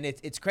 And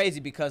it's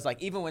crazy because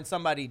like even when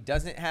somebody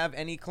doesn't have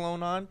any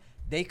cologne on,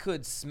 they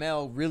could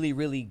smell really,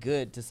 really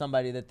good to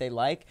somebody that they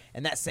like,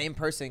 and that same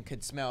person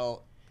could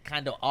smell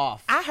kind of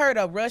off. I heard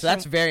a Russian. So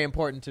that's very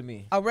important to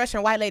me. A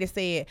Russian white lady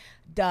said,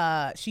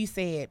 she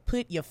said,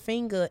 put your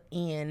finger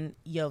in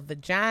your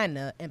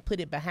vagina and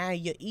put it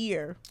behind your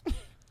ear,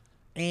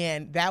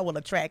 and that will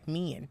attract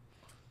men.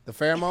 The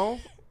pheromone?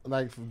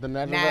 Like the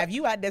natural. Now, if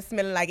you out there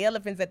smelling like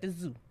elephants at the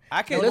zoo.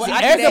 I can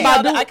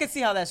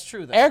see how that's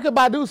true, though. Erykah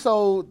Badu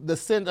sold the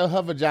scent of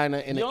her vagina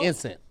in an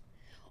instant.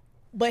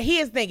 But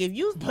here's the thing: if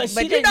you, But but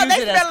she you didn't know use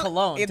they it as smell,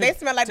 cologne. if they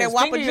smell like to that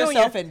Whopper finger Junior,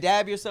 yourself and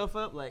dab yourself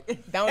up, like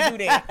don't do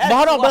that.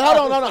 But hold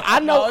on, no. I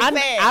know. No, I'm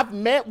saying. I've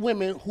met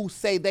women who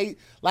say they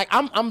like.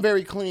 I'm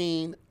very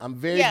clean. I'm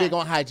very big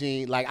on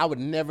hygiene. Like I would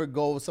never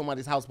go to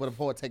somebody's house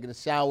before taking a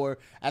shower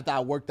after I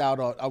worked out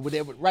or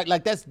whatever. Right?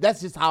 Like that's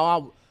just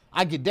how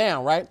I get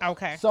down. Right?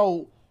 Okay.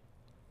 So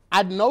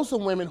I know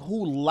some women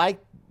who like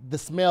the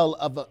smell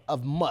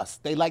of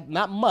musk. They like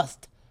not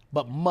must.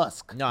 But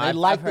musk. No, they I've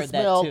like heard the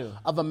that smell too.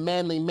 of a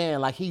manly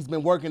man. Like he's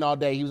been working all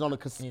day. He was on a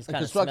kinda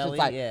construction smelly,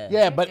 site.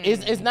 yeah. But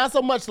it's not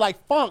so much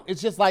like funk.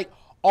 It's just like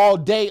all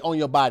day on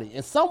your body.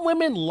 And some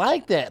women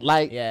like that.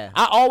 Like I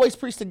always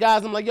preach to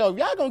guys. I'm like, yo, if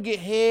y'all gonna get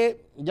head,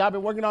 y'all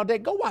been working all day,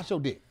 go wash your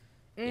dick.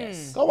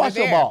 yes. Go wash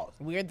your balls.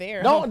 We're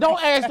there. Don't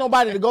ask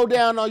nobody to go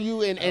down on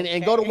you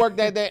and go to work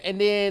that day and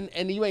then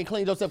you ain't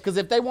cleaned yourself. Because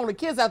if they want to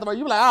kiss afterward,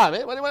 you be like,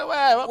 man, what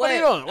are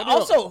you doing? What are you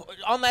Also,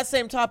 on that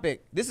same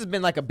topic, this has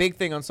been like a big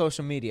thing on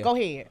social media. Go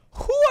ahead.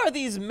 Who are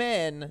these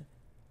men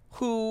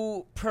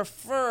who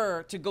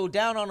prefer to go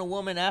down on a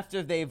woman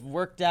after they've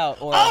worked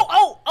out? Or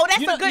That's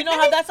you know, a good. you know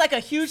how that's like a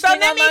huge So thing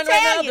let me online right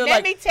tell now? you, They're let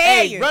like, me tell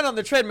hey, you. run on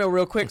the treadmill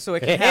real quick so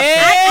it can have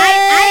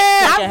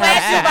I'm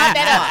glad you brought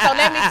that up. So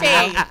let me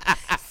tell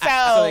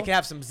you. so they can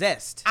have some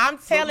zest. I'm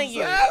telling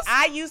you,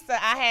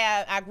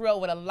 I grew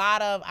up with a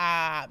lot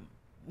of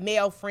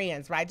male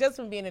friends, right? Just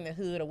from being in the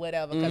hood or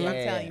whatever. Because I'm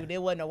telling you,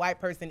 there wasn't a white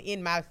person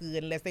in my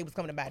hood unless they was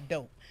coming to buy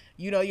dope.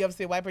 You know, you ever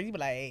see a white person, you be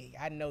like, hey,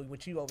 I know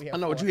what you over here for. I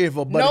know what you here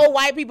for, buddy. No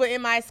white people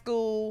in my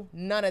school,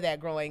 none of that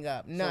growing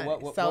up. None.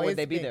 So what would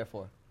they be there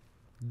for?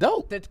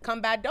 Dope. To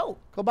come buy dope.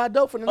 Go buy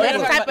dope from the Oh, you're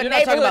neighborhood. not talking type of about- you're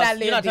not talking neighborhood about- I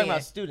lived You're not talking in.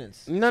 about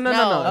students. No.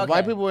 No. If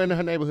white people were in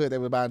her neighborhood, they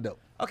would buy dope.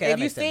 Okay, If that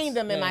you makes sense. seen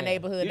them in my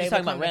neighborhood, You're they just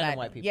would talking about come to random buy-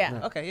 white people.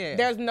 Yeah. Okay, yeah.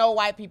 There's no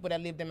white people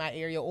that lived in my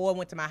area or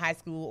went to my high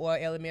school or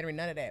elementary,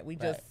 none of that. We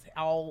just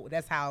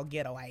that's how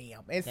ghetto I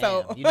am. And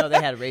so Damn, you know they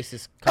had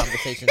racist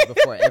conversations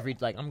before every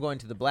I'm going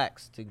to the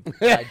blacks to we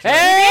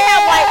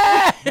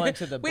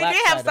did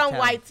have some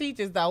white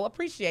teachers though.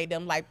 Appreciate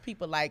them, like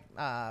people like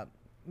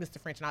Mr.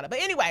 French and all that. But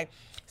anyway,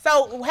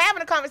 so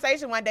having a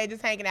conversation one day,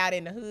 just hanging out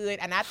in the hood,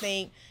 and I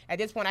think at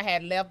this point I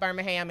had left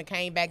Birmingham and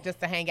came back just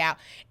to hang out.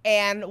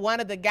 And one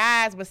of the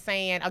guys was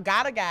saying,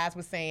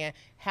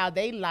 how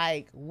they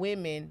like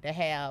women to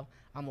have,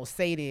 I'm gonna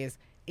say this,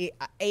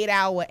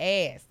 8-hour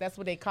ass. That's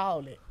what they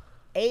call it.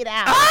 8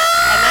 hours. And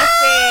I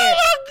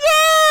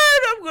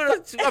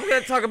said, I'm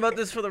gonna talk about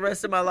this for the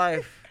rest of my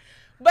life.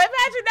 but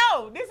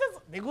imagine,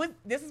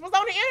 this was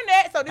on the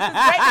internet, so this is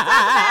great to talk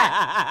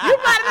about. You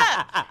brought it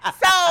up.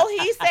 So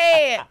he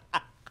said,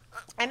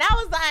 and I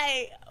was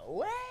like,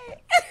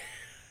 what?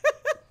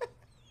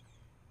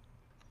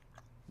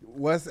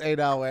 What's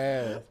 8-hour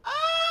ass?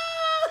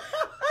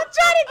 I'm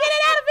trying to get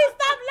it out of me.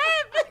 Stop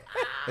laughing.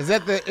 Is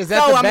that the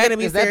So I'm back, gonna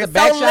be is that serious. the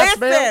back So shot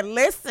smell?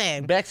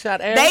 listen. Back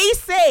shot ass? They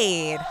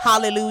said,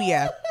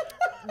 hallelujah.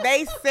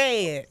 They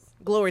said,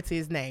 glory to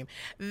his name,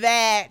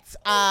 that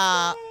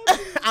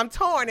I'm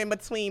torn in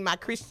between my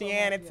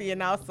Christianity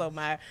and also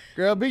my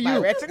Girl, be my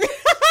you.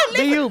 ratchetness.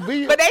 Be you.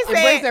 But they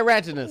Embrace said that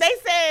ratchetness.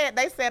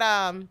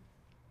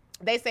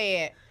 They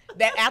said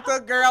that after a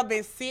girl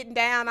been sitting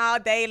down all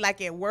day,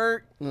 like at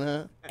work,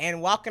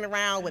 and walking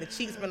around with her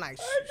cheeks been like,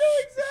 I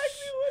know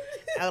exactly what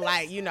it is.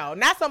 Like, you know,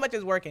 not so much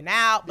as working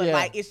out, but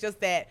like it's just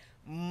that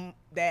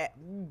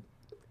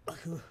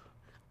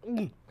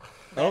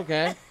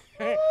Okay.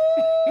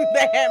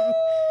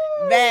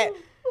 that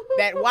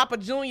Whopper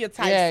Junior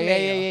type smell.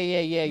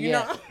 Yeah. You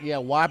know? Yeah,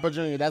 Whopper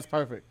Junior. That's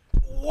perfect.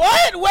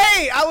 What?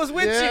 Wait, I was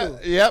with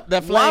you. Yep,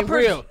 that flame Whopper-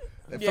 grill.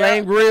 The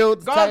flame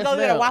grilled Go type get a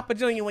smell. Whopper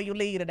Junior when you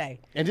leave today.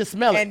 And just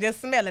smell it. And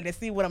just smell it and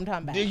see what I'm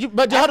talking about.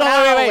 But That's hold on, what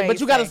I wait. But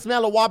always you got to say.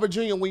 smell a Whopper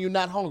Junior when you're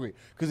not hungry.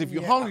 Because if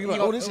you're hungry, you're like,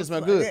 oh, this shit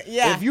smell good.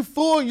 Yeah. If you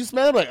full, you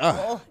smell it like,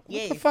 what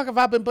yeah. the fuck have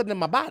I been putting in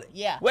my body?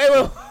 Yeah. Wait.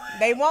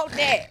 They want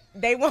that.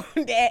 They want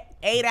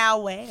that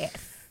 8-hour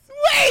ass.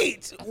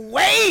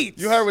 Wait.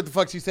 You heard what the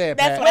fuck she said,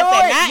 That's Pat. what I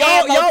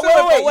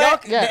said.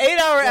 Wait. Yeah. The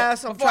 8-hour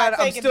ass. I'm Before I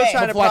take it still back.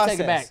 trying to Before I process.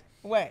 take it back.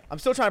 What? I'm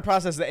still trying to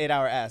process the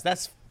 8-hour ass.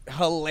 That's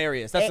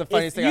hilarious. That's the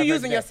funniest thing You I've heard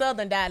using your today.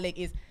 southern dialect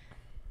is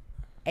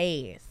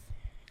ass.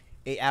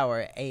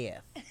 8-hour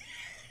AF.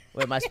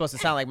 What am I supposed to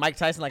sound like Mike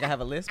Tyson? Like I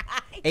have a lisp?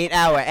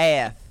 8-hour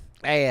AF.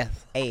 AF.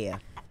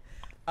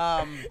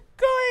 Go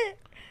ahead.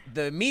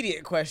 The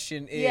immediate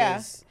question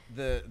is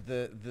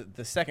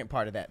the second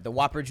part of that. The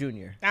Whopper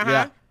Junior.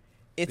 Uh-huh.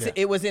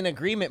 It was in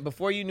agreement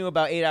before you knew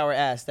about 8-hour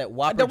ass that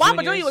Whopper The Whopper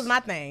Juniors- Junior was my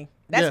thing.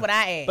 That's what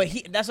I asked.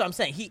 But that's what I'm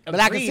saying. He But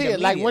I can agreed see it.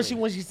 Like when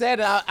immediately. she said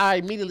it, I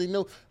immediately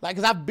knew. Like,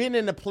 cause I've been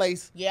in a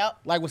place. Yep.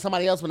 Like with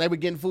somebody else when they were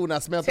getting food and I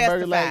smelled the Testify.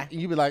 burger, like,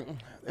 and you be like,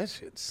 that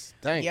shit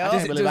stank. Yep. I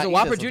can't believe Does I a eat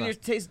Whopper this Junior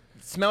sometimes.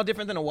 smell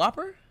different than a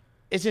Whopper?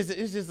 It's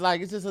just like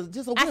it's just a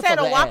whiff I said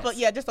of a the Whopper. ass.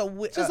 Yeah, just a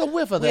whiff. Just a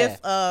whiff of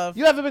whiff that. of.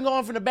 You ever been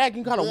going from the back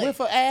and kind of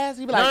whiff of ass?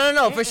 You be like,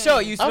 No, for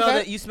sure. You smell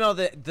Okay. You smell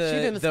the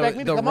didn't expect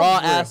me to the come raw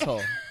up with it.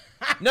 asshole.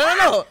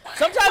 No.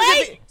 Sometimes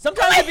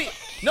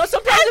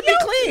it be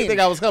clean. You think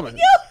I was coming?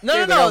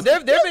 No.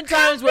 There've been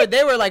times where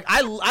they were like,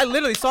 I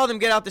literally saw them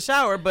get out the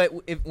shower, but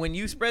when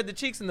you spread the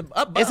cheeks in the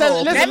up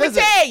butthole, Let me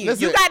tell you,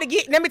 you got to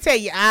get. Let me tell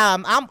you,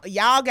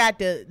 y'all got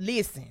to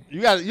listen.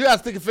 You got to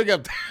stick a finger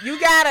up. You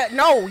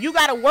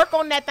gotta work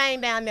on that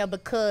thing down there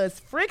because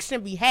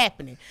friction be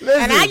happening.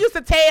 Listen. And I used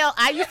to tell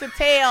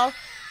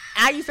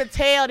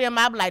them,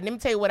 I'd be like, let me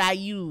tell you what I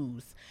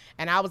use.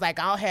 And I was like,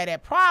 I don't have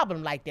that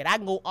problem like that. I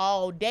can go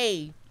all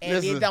day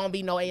and it don't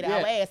be no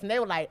 8-hour ass. And they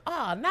were like,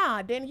 oh,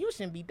 nah, Danny, you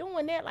shouldn't be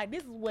doing that. Like,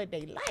 this is what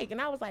they like. And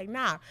I was like,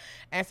 nah.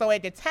 And so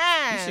at the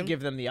time. You should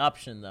give them the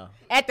option, though.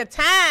 At the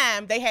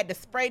time, they had to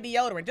spray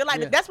deodorant. Just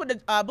like that's what the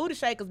booty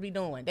shakers be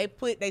doing. They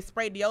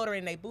spray deodorant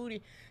in their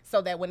booty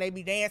so that when they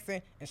be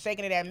dancing and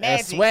shaking it at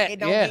magic, it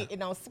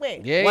don't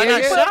sweat. Yeah, Why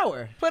not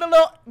shower? Put a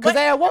little. Because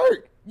they at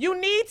work. You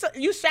need to.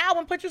 You shower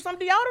and put you some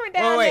deodorant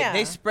down there.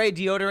 They spray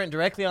deodorant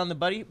directly on the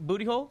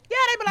booty hole? Yeah,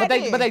 they be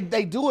like But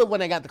they do it when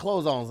they got the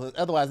clothes on. So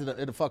otherwise,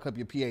 it'll fuck up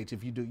your pH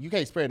if you do. You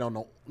can't spray it on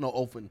no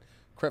open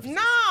crevices.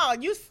 No,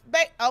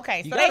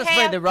 okay. You so gotta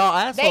spray the raw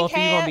asshole if you're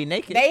gonna be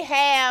naked. They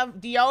have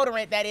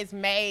deodorant that is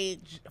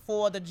made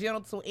for the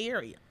genital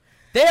area.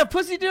 They have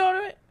pussy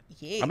deodorant?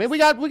 Yes. I mean, we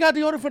got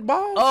deodorant for the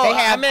balls. Oh, They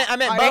have, I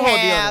meant butthole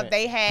deodorant.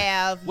 They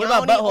have What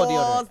about yoni butthole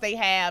oils. deodorant? They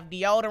have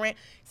deodorant.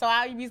 So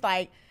I was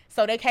like,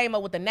 so they came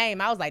up with the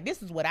name. I was like,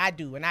 this is what I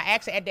do. And I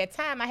actually, at that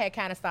time, I had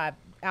kind of started,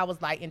 I was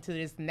like into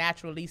this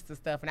naturalista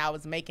stuff, and I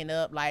was making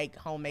up like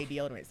homemade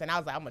deodorants. And I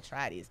was like, I'm going to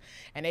try this.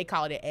 And they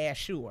called it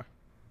Assure.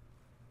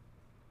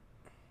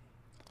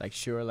 Like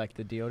Sure, like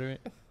the deodorant?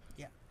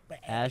 Yeah. But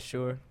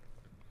Assure.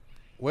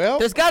 Well,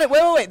 There's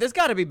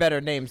gotta be better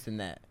names than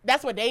that.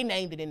 that's what they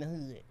named it in the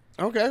hood.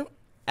 okay.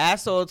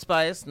 Ass Old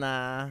Spice,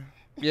 nah.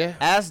 Yeah.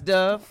 Ass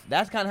Dove,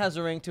 that kind of has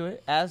a ring to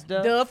it. Ass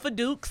Dove. Dove for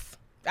Dukes.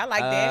 I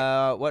like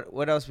that.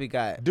 What else we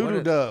got?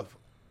 Doo-doo Dove.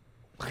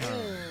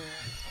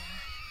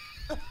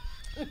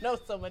 Know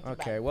so much about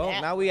Okay, well,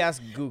 that. now we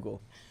ask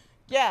Google.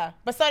 Yeah,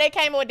 but so they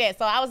came up with that.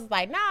 So I was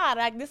like, nah,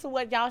 like this is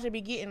what y'all should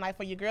be getting like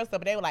for your girl stuff.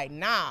 But they were like,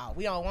 nah,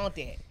 we don't want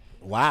that.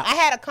 Wow. I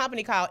had a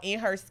company called In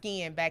Her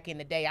Skin back in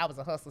the day. I was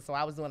a hustler, so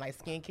I was doing like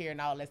skincare and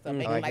all that stuff,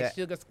 making like like that.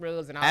 sugar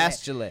scrubs and all Ass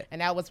that. Gillette.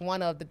 And that was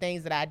one of the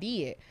things that I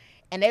did.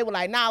 And they were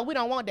like, nah, we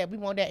don't want that. We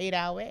want that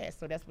 8-hour ass.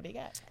 So that's what they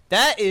got.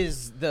 That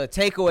is the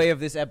takeaway of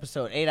this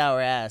episode.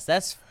 8-hour ass.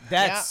 That's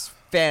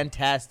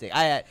fantastic.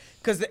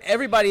 Because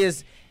everybody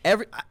is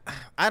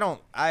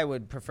I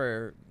would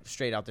prefer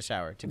straight out the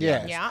shower to be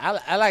honest. Yeah.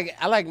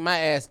 I like my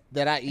ass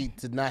that I eat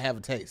to not have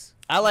a taste.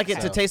 I like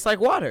it to taste like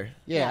water.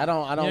 Yeah, I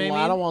don't what I mean?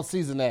 I don't want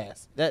seasoned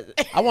ass. That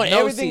I want no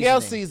everything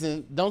else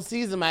seasoning. seasoned. Don't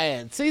season my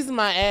ass. Season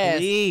my ass.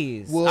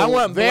 Please. Will I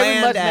want very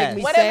bland much ass. make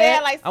me What if they had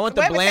sad. like, I want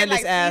the what if they had,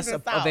 blandest like, ass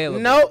seasoned salt? available.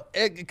 No,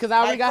 because I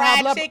already Like got high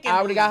fried blood. chicken I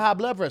already food. got high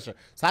blood pressure,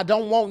 so I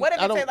don't want. What if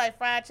I it don't. tastes like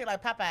fried chicken,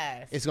 like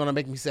Popeyes? It's gonna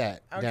make me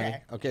sad. Okay. Danny.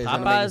 Okay. It's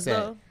gonna make me Popeyes, sad.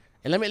 though?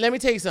 And let me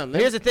tell you something.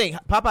 Here's the thing.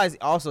 Popeyes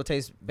also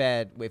tastes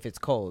bad if it's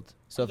cold.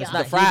 So if it's Yeah.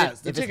 not The fries, heated,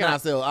 the if it's chicken I not-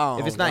 still. I don't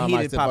if it's know, not I might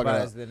heated still fuck it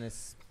up. Popeyes, then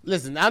it's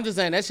Listen, I'm just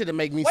saying that shit'll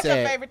make me What's sad.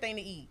 your favorite thing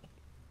to eat?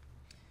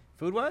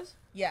 food wise.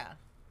 Yeah.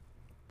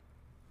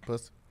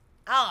 Puss.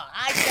 Oh,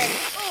 I say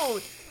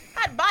food,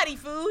 not body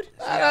food. It's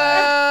Should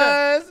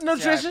I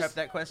nutritious. prep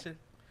that question?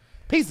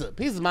 Pizza.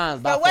 Pizza's mine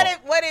by But far.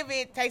 what if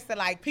it tasted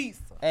like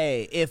pizza?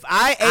 Hey, if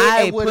I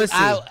ate a pussy,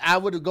 I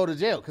would go to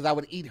jail because I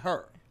would eat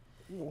her.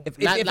 if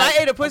not- I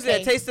ate a pussy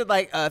that okay. tasted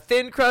like a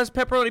thin crust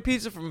pepperoni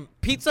pizza from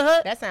Pizza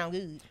Hut, That sounds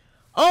good.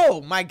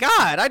 oh my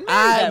God, I'd marry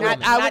that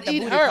woman. I would not the eat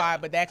booty her.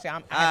 part, but actually, I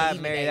I'd haven't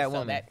eaten marry today, that so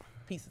woman. that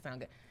pizza sound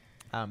good.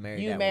 I'll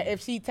marry You that ma- woman.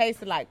 if she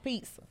tasted like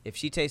pizza, If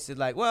she tasted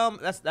like, well,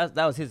 that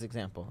was his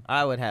example.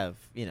 I would have,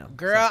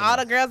 girl, something all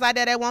the else. girls out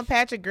there that want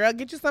Patrick, girl,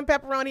 get you some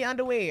pepperoni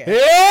underwear.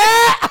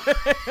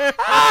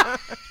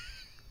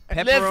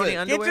 pepperoni Listen,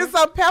 underwear. Get you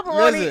some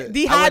pepperoni, Listen,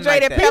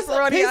 dehydrated I wouldn't like that.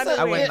 pepperoni Pizza, underwear.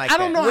 I wouldn't like I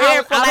don't that. know Wear how.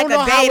 it for I like don't know a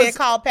how day it's- and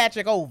call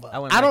Patrick over.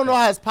 wouldn't I don't like know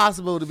that. how it's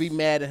possible to be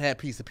mad and have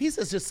pizza.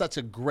 Pizza is just such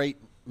a great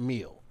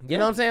meal. You Yeah.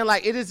 know what I'm saying?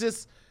 Like it is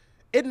just,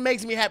 it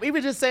makes me happy.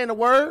 Even just saying the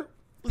word,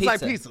 it's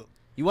like pizza.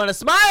 You want to It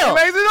smile?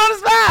 makes me want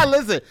to smile.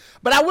 Listen,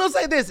 but I will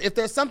say this: if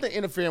there's something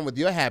interfering with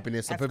your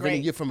happiness or That's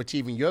preventing great. you from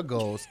achieving your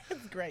goals,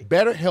 That's great.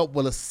 BetterHelp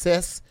will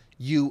assess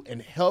you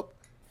and help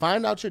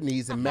find out your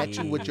needs and match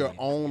you with your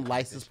own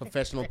licensed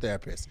professional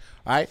therapist.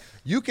 All right,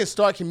 you can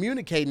start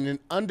communicating in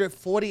under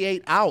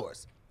 48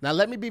 hours. Now,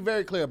 let me be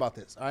very clear about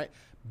this. All right.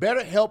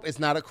 BetterHelp is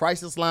not a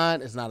crisis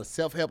line. It's not a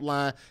self-help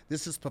line.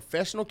 This is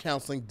professional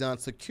counseling done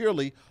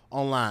securely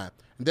online.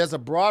 There's a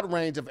broad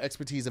range of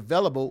expertise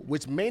available,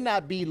 which may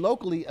not be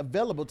locally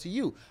available to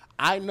you.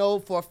 I know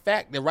for a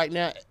fact that right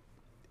now,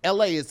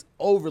 LA is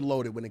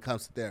overloaded when it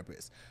comes to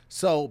therapists.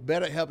 So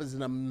BetterHelp is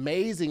an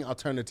amazing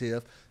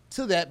alternative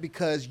to that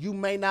because you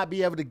may not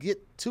be able to get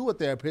to a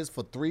therapist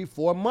for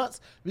 3-4 months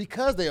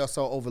because they are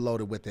so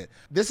overloaded with it.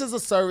 This is a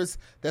service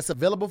that's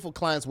available for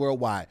clients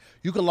worldwide.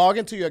 You can log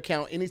into your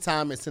account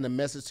anytime and send a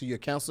message to your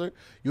counselor.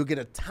 You'll get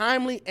a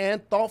timely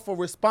and thoughtful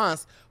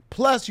response.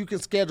 Plus, you can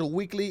schedule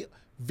weekly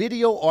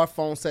video or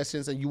phone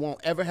sessions, and you won't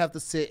ever have to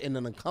sit in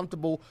an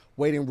uncomfortable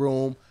waiting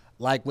room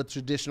like with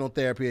traditional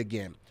therapy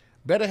again.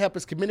 BetterHelp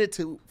is committed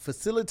to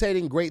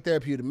facilitating great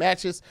therapeutic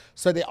matches,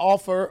 so they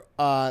offer,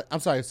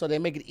 so they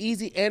make it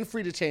easy and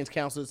free to change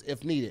counselors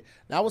if needed.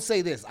 Now, I will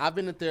say this. I've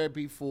been in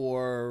therapy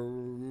for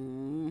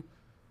a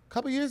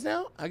couple years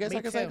now. I guess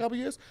I can say a couple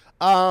years.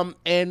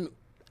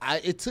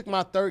 It took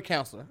my third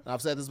counselor.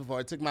 I've said this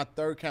before. It took my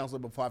third counselor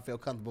before I felt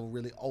comfortable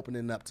really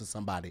opening up to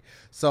somebody.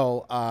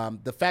 So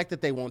the fact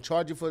that they won't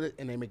charge you for it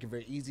and they make it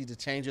very easy to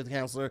change your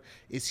counselor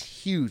is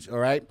huge, all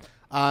right?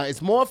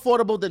 It's more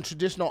affordable than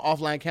traditional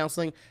offline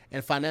counseling,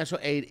 and financial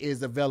aid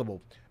is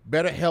available.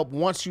 BetterHelp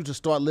wants you to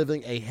start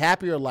living a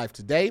happier life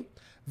today.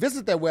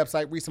 Visit their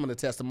website, read some of the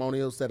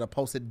testimonials that are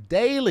posted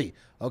daily,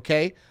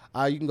 okay?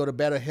 You can go to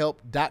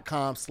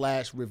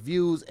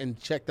betterhelp.com/reviews and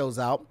check those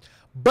out.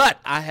 But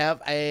I have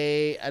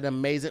an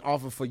amazing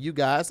offer for you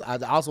guys. I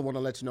also want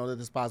to let you know that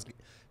this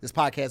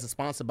podcast is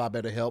sponsored by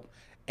BetterHelp.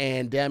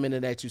 And damn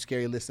internet, you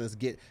scary listeners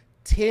get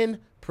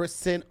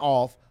 10%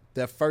 off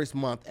their first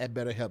month at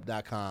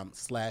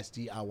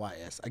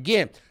betterhelp.com/DIYS.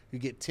 Again, you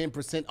get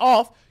 10%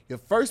 off your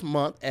first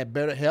month at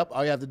BetterHelp.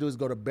 All you have to do is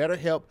go to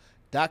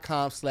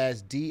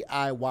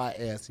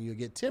betterhelp.com/DIYS and you'll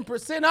get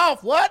 10%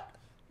 off what?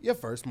 Your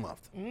first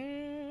month.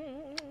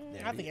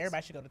 I think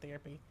everybody should go to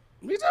therapy.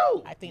 Me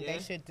too. I think they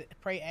should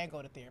pray and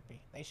go to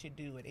therapy. They should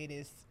do it. It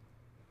is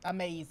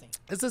amazing.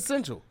 It's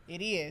essential.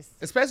 It is.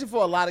 Especially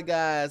for a lot of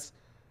guys.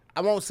 I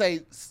won't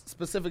say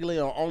specifically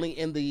or only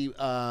in the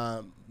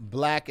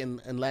Black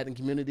and Latin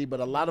community,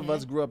 but a lot of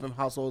us grew up in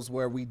households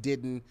where we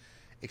didn't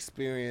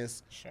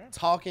experience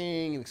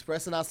talking and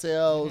expressing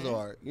ourselves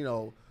or,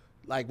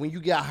 like when you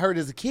got hurt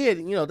as a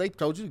kid, they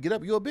told you to get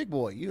up. You're a big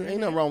boy. Ain't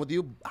nothing wrong with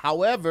you.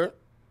 However,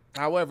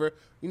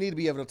 you need to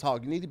be able to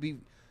talk. You need to be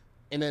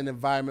in an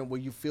environment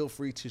where you feel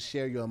free to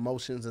share your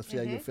emotions and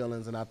share your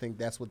feelings, and I think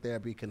that's what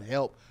therapy can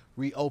help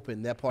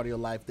reopen that part of your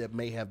life that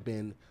may have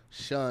been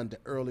shunned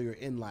earlier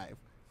in life.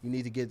 You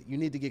need to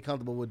get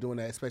comfortable with doing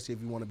that, especially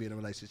if you want to be in a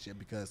relationship,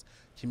 because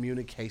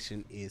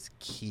communication is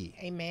key.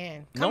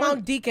 Amen. Come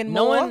on, Deacon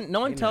Moore. No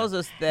one tells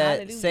us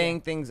that saying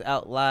things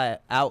out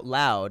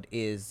loud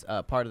is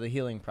part of the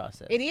healing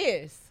process. It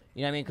is.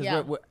 You know what I mean?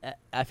 Because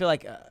I feel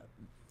like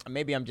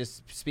maybe I'm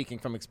just speaking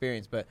from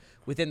experience, but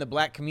within the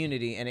Black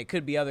community, and it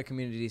could be other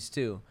communities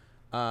too,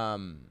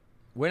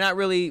 we're not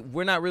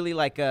really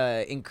like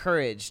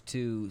encouraged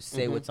to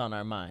say what's on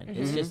our mind.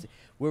 It's just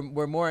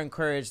we're more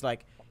encouraged,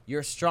 like,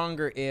 you're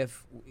stronger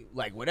if,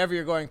 like, whatever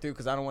you're going through,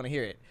 because I don't want to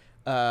hear it.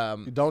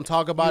 You don't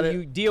talk about it.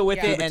 You deal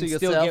with it and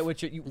still yourself.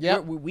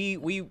 get what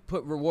we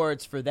put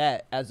rewards for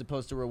that as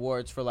opposed to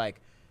rewards for, like,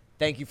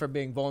 thank you for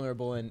being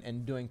vulnerable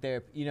and doing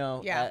therapy.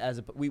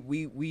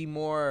 We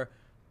more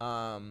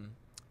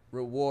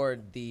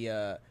reward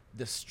the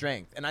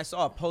strength. And I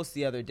saw a post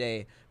the other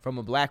day from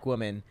a Black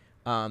woman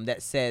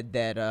that said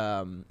that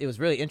it was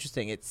really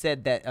interesting. It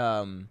said that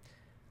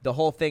the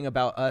whole thing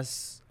about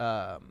us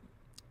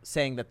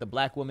saying that the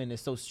Black woman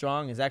is so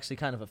strong is actually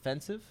kind of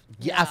offensive.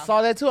 Yeah, I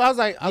saw that too. I was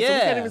like, so we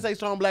can't even say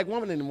strong Black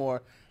woman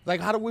anymore.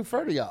 Like, how do we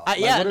refer to y'all?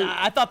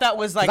 I thought that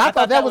was like, I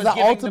thought that was the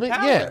ultimate.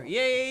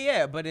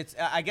 Yeah. But it's,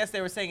 I guess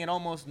they were saying it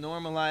almost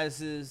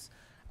normalizes.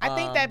 I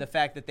think that the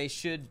fact that they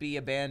should be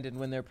abandoned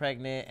when they're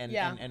pregnant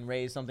and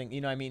raise something.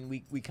 You know, I mean,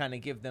 we kind of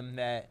give them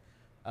that.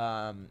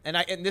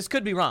 And this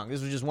could be wrong. This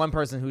was just one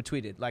person who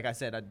tweeted. Like I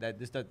said,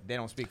 they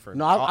don't speak for.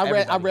 No,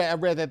 I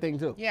read that thing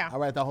too. Yeah, I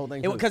read the whole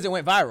thing too. Because it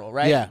went viral,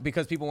 right? Yeah.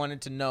 Because people wanted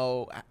to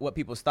know what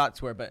people's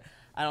thoughts were, but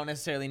I don't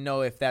necessarily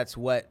know if that's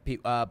what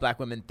Black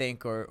women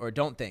think or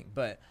don't think.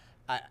 But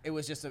it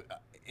was just an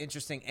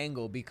interesting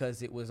angle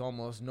because it was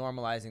almost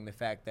normalizing the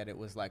fact that it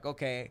was like,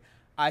 okay,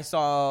 I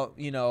saw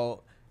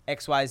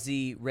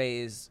XYZ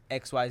raise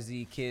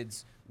XYZ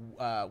kids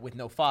with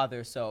no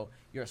father, so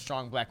you're a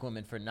strong Black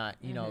woman for not,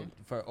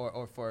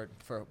 for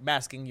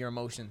masking your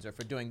emotions or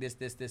for doing this,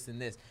 and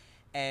this.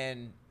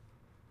 And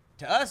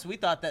to us, we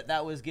thought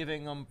that was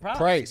giving them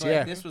praise.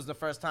 But this was the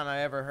first time I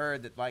ever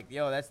heard that, like,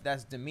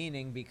 that's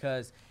demeaning,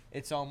 because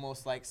it's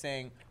almost like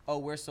saying, oh,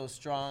 we're so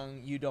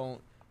strong, you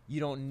don't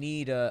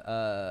need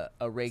a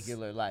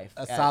regular life,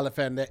 a solid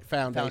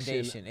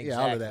foundation. Exactly. Yeah,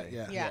 all of that.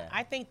 Yeah.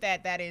 I think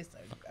that is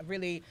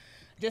really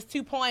just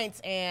 2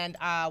 points, and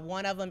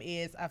one of them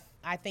is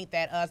I think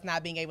that us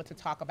not being able to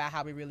talk about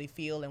how we really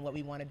feel and what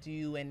we want to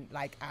do and,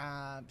 like,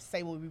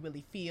 say what we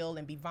really feel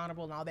and be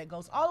vulnerable and all that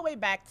goes all the way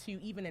back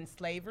to even in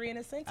slavery, in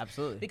a sense.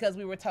 Absolutely. Because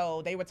they were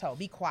told,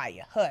 be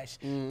quiet, hush,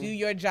 do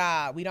your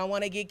job. We don't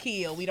want to get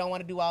killed. We don't want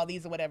to do all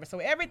these or whatever. So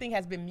everything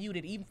has been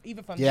muted,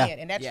 even from men,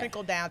 and that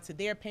trickled down to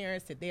their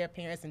parents,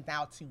 and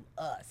now to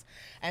us.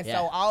 And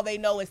so all they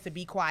know is to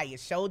be quiet,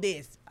 show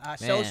this,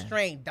 show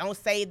strength, don't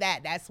say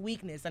that, that's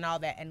weakness and all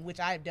that, and which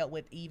I have dealt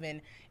with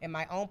even in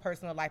my own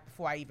personal life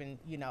before I even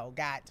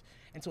got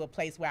into a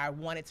place where I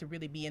wanted to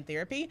really be in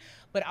therapy.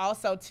 But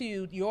also,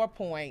 to your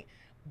point,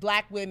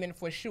 Black women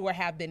for sure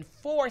have been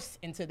forced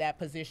into that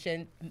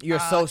position. You're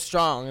so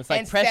strong. It's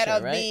like instead pressure,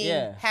 of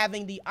right?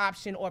 having the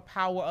option or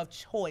power of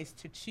choice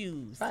to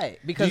choose. Right.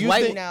 Because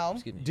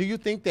do you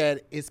think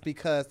that it's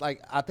because,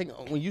 like, I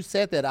think when you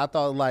said that, I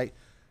thought, like,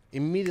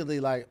 immediately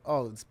like,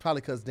 oh, it's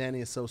probably because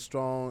Dannie is so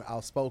strong,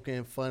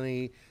 outspoken,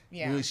 funny.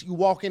 Yeah. You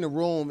walk in the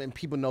room and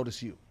people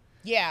notice you.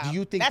 Yeah. Do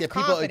you think that's that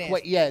people confidence.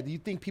 equate? Yeah. Do you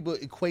think people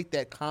equate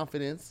that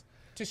confidence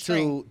To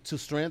strength. to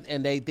strength,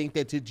 and they think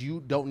that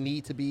you don't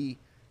need to be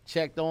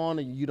checked on,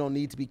 and you don't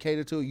need to be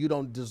catered to, you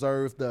don't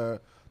deserve the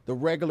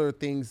regular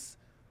things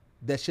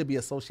that should be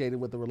associated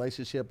with the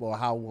relationship or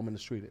how a woman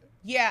is treated?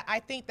 Yeah, I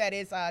think that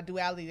is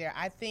duality there.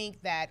 I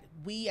think that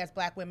we as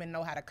black women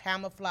know how to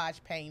camouflage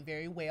pain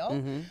very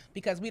well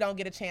because we don't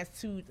get a chance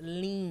to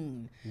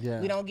lean. Yeah.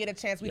 We don't get a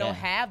chance. We don't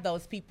have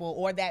those people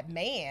or that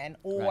man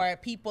or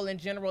people in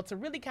general to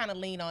really kind of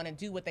lean on and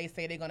do what they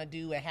say they're going to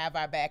do and have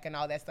our back and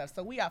all that stuff.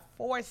 So we are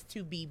forced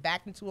to be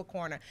backed into a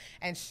corner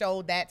and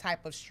show that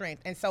type of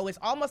strength. And so it's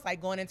almost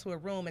like going into a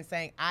room and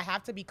saying, I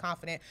have to be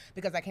confident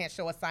because I can't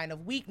show a sign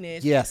of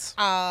weakness. Yes.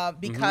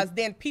 Because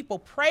then people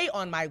prey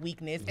on my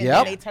weakness and Yep.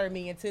 then they turn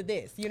me into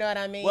this. You know what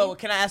I mean? Well,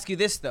 can I ask you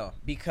this though?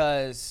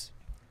 Because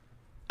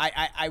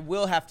I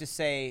will have to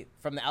say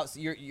from the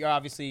outside, you're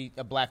obviously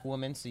a black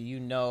woman, so you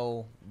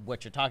know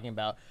what you're talking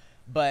about.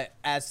 But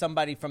as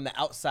somebody from the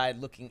outside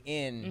looking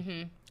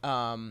in,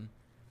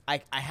 I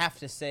have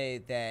to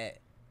say that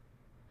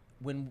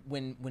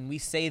when we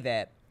say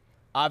that,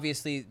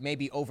 obviously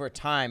maybe over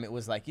time it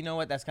was like, you know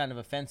what, that's kind of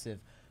offensive.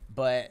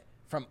 But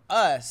from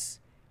us,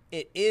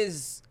 it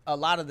is a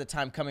lot of the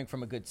time coming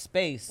from a good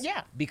space.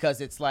 Yeah.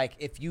 Because it's like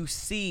if you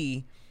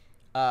see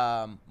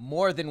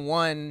more than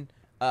one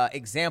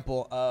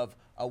example of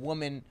a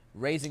woman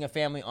raising a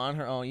family on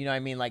her own, you know what I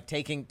mean? Like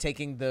taking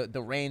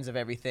the reins of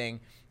everything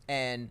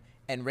and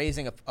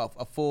raising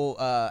a full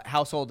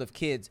household of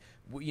kids,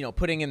 you know,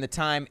 putting in the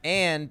time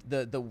and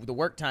the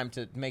work time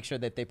to make sure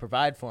that they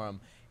provide for them.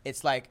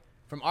 It's like,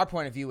 from our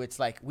point of view, it's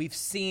like we've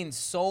seen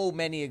so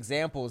many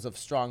examples of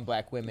strong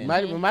black women.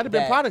 We might have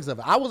been products of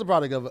it. I was a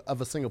product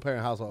of a single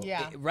parent household.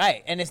 Yeah.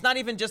 Right. And it's not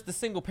even just the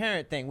single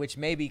parent thing, which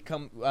maybe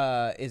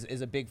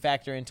is a big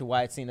factor into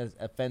why it's seen as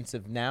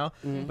offensive now.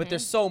 But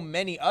there's so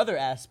many other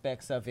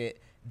aspects of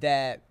it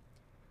that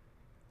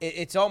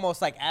it's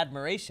almost like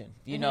admiration,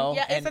 you know?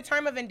 Yeah, it's a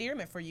term of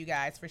endearment for you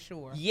guys, for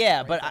sure.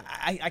 Yeah, but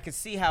I can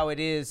see how it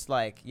is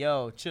like,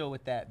 yo, chill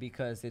with that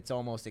because it's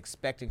almost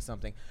expecting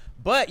something.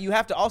 But you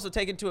have to also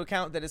take into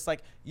account that it's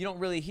like you don't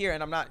really hear,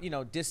 and I'm not, you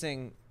know,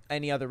 dissing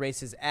any other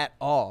races at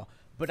all,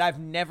 but I've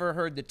never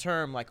heard the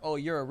term like, oh,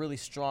 you're a really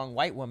strong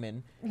white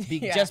woman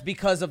just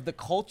because of the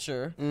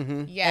culture.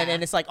 Yeah.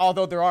 And it's like,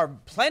 although there are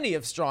plenty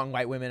of strong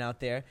white women out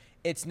there,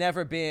 it's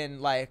never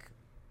been like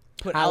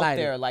put out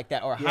there like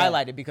that or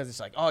highlighted because it's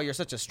like, oh, you're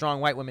such a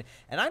strong white woman.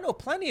 And I know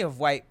plenty of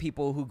white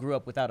people who grew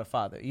up without a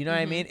father. You know what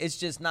I mean? It's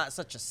just not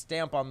such a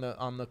stamp on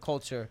the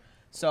culture.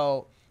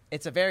 So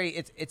it's a very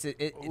it's We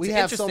an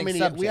have interesting so many.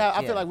 subject.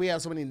 I feel like we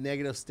have so many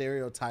negative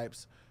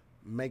stereotypes.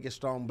 Make a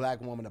strong black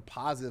woman a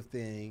positive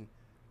thing.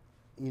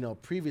 You know,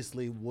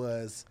 previously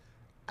was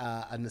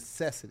a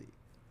necessity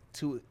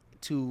to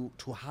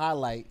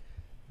highlight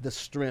the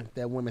strength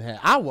that women have.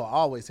 I will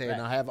always say, and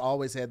I have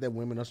always had that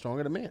women are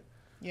stronger than men.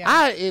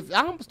 Yeah. If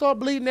I'm start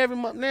bleeding every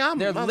month, now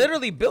they're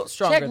literally built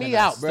stronger check than me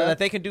us out, bro, so that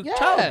they can do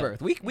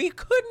childbirth. We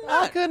could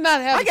not. I could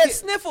not have. I get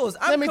sniffles.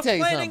 Let I'm me tell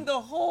you complaining something.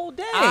 the whole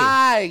day.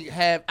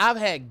 I've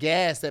had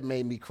gas that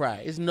made me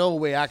cry. There's no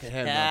way I could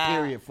have my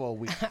period for a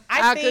week.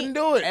 I couldn't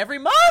do it. Every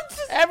month?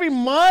 Every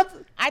month?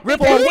 I think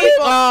Rip on that week?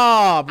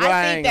 Oh, bro,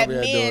 I think that ain't gonna be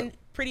able to do men it.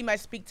 pretty much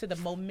speak to the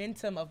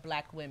momentum of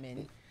black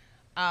women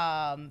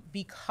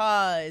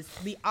because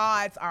the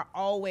odds are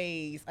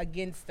always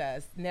against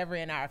us, never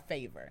in our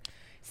favor.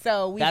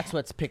 So That's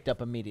what's picked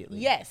up immediately.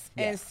 Yes.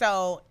 Yeah. And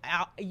so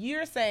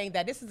you're saying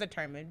that this is a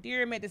term of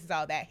endearment, this is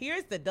all that.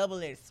 Here's the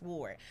double-edged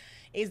sword.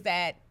 Is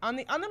that on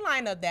the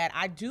line of that,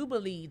 I do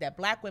believe that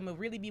black women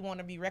really want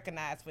to be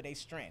recognized for their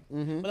strength.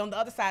 But on the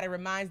other side, it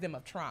reminds them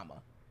of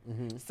trauma.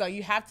 So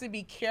you have to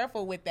be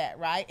careful with that,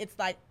 right? It's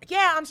like,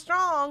 yeah, I'm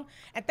strong,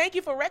 and thank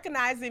you for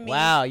recognizing me.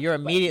 Wow, you're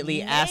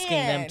immediately asking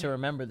them man, to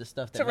remember the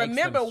stuff that to makes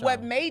remember them strong.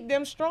 what made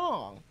them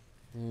strong.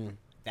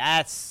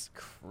 That's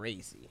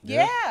crazy.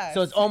 Yeah.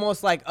 So it's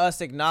almost like us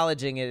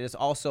acknowledging it is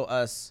also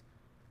us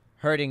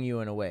hurting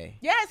you in a way.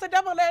 Yeah, it's a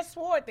double-edged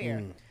sword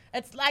there.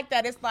 It's like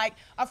that. It's like,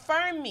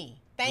 affirm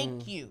me.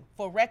 Thank you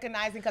for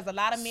recognizing, because a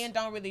lot of men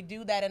don't really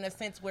do that in a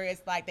sense where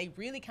it's like they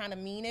really kind of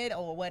mean it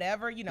or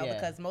whatever, you know,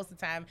 because most of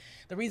the time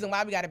the reason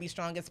why we got to be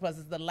strong is because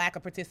it's the lack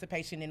of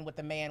participation in what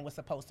the man was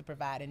supposed to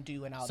provide and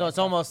do and all that. So it's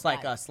stuff. almost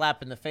like a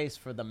slap in the face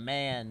for the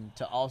man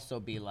to also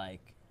be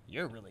like,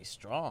 you're really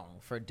strong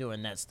for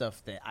doing that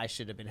stuff that I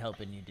should have been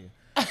helping you do.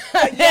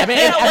 I mean,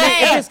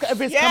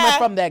 if it's coming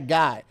from that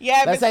guy.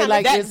 Yeah, let's say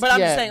like this. But I'm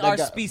just saying our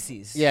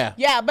species. Yeah.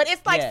 Yeah, but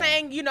it's like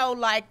saying, you know,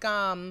 like,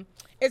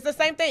 it's the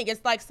same thing.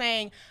 It's like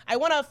saying, I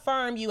want to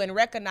affirm you and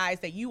recognize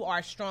that you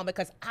are strong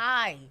because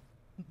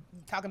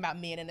talking about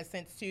men in a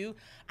sense too,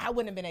 I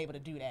wouldn't have been able to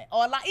do that.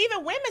 Or like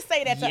even women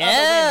say that to other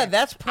women.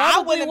 That's probably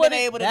I wouldn't what have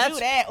been able to do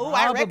that. Oh,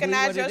 I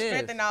recognize your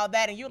strength is. and all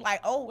that. And you're like,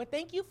 oh, well,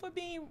 thank you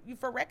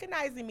for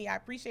recognizing me. I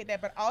appreciate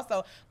that. But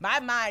also my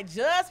mind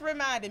just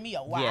reminded me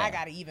of why I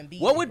gotta even be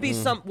What here.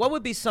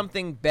 would be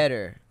something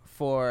better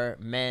for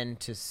men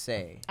to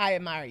say? I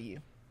admire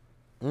you.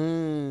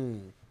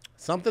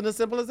 Something as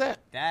simple as that.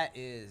 That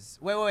is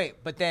wait.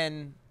 But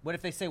then, what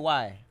if they say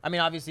why? I mean,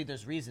 obviously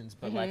there's reasons,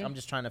 but like I'm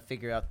just trying to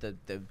figure out the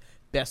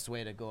best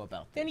way to go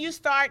about this. Then you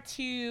start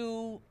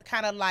to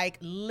kind of like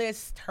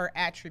list her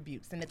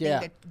attributes and the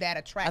thing that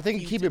attracts you. I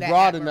think you keep to it that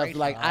broad enough. admiration.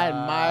 Like I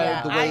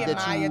admire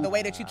the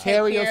way that you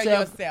carry take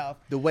care yourself,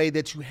 the way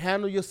that you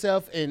handle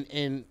yourself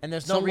in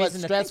there's no somewhat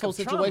reason to stressful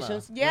think of trauma.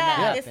 situations.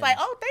 Yeah, it's like,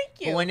 oh, thank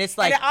you. But when it's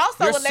like and it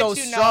also you're will so let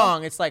you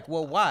strong, know, it's like,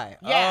 well, why?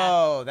 Yeah.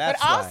 Oh,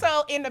 that's But why.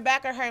 also in the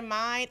back of her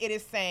mind, it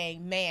is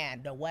saying,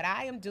 man, what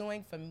I am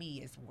doing for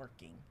me is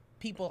working.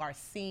 People are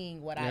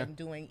seeing what I'm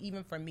doing,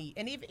 even for me.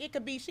 And if it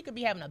could be, she could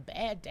be having a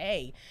bad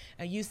day,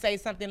 and you say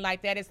something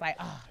like that, it's like,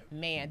 oh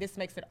man, this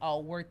makes it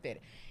all worth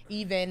it.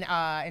 Even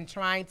in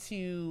trying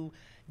to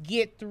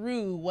get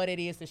through what it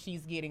is that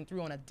she's getting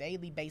through on a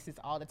daily basis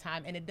all the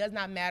time. And it does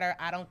not matter.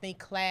 I don't think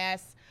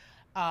class,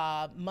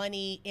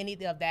 money,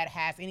 anything of that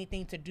has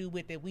anything to do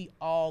with it. We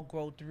all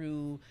grow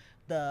through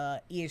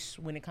the ish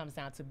when it comes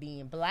down to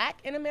being black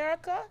in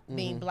America,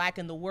 being black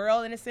in the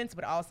world in a sense,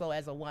 but also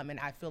as a woman,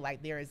 I feel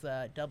like there is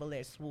a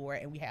double-edged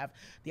sword, and we have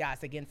the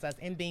odds against us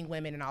in being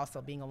women and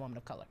also being a woman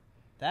of color.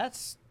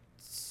 That's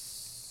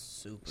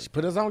super. She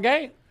put us on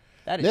game.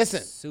 That is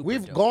Listen, super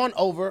we've dope. gone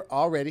over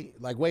already,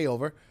 like way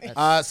over.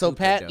 That's So super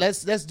Pat, dope.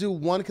 let's do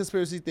one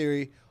conspiracy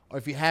theory, or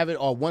if you have it,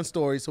 or one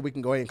story, so we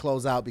can go ahead and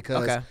close out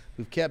because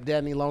we've kept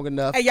Danny long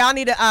enough. Hey, y'all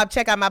need to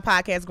check out my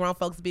podcast, Grown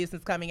Folks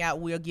Business, coming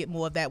out. We'll get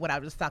more of that, what I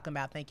was just talking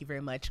about. Thank you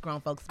very much,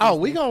 Grown Folks Business. Oh,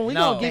 we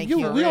gonna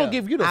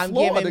give you the I'm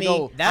floor giving to me,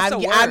 go. That's a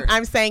word.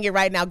 I'm saying it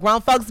right now.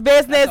 Grown Folks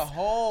Business That's a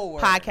whole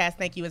word. podcast.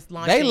 Thank you. It's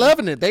launching. They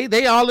loving it.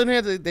 They all in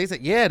here. They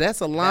said, yeah, that's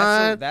a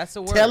line. That's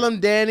a word. Tell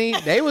them, Danny.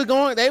 They was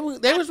going. They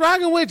was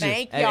rocking with you.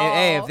 Thank Hey, y'all.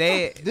 hey, if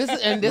they This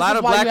is a lot why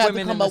of black you have to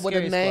women come in the up with a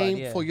Scary name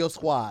Squad, yeah. for your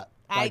squad.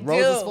 I Like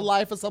Roses do. for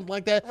Life or something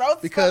like that.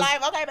 Roses because, for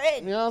life. Okay,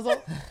 babe. You know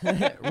what I'm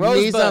saying?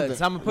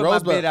 Rosebuds. I'm gonna put my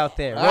Rosebud. bid out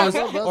there. All right, Rose,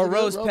 Rosebuds or are good.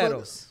 rose Rosebuds.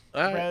 petals.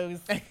 All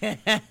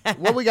right. Rose.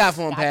 What we got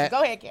for him, Gotcha. Pat?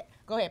 Go ahead, Kat.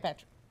 Go ahead,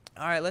 Patrick.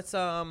 All right, let's.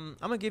 I'm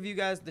gonna give you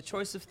guys the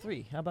choice of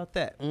 3. How about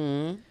that?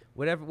 Mm-hmm.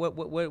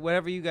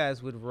 Whatever you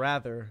guys would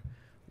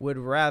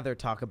rather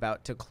talk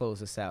about to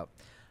close us out.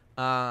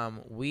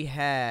 We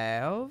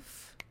have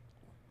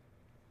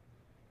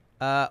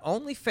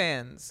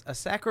OnlyFans. A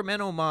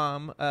Sacramento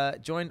mom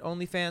joined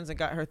OnlyFans and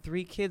got her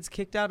 3 kids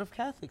kicked out of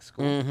Catholic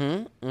school.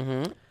 Mm-hmm.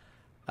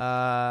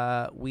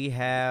 Mm-hmm. We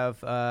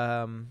have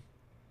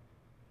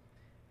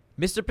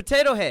Mr.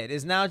 Potato Head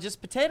is now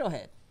just Potato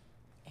Head.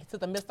 Took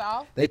the Mr.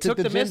 off? They took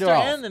the Mr. gender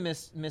off. and the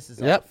Mrs.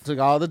 Yep, off. took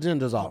all the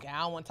genders off. Okay, I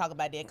don't want to talk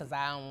about that because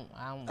I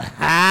don't.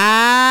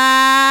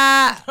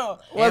 Ah!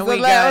 What's And the we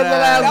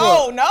last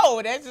got, one?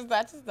 No, that's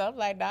just stuff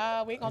like,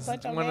 nah, we ain't gonna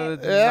touch on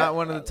that. Not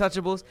one of the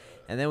touchables.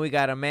 And then we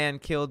got a man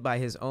killed by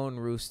his own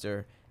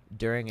rooster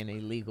during an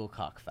illegal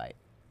cockfight.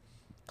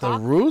 The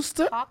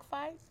rooster?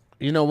 Cockfights?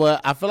 You know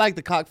what? I feel like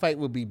the cockfight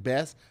would be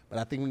best, but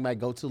I think we might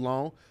go too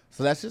long.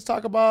 So let's just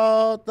talk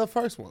about the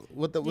first one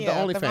with the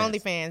OnlyFans. The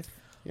OnlyFans.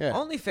 Yeah.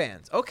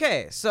 OnlyFans.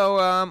 Okay, so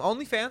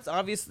OnlyFans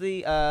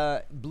obviously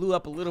blew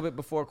up a little bit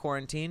before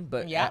quarantine,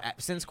 but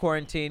since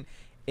quarantine,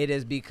 it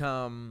has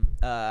become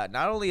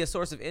not only a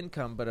source of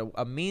income, but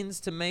a means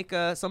to make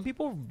some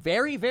people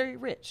very, very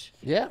rich.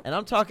 Yeah. And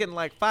I'm talking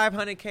like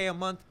 $500K a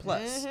month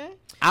plus. Mm-hmm.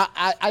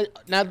 I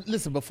now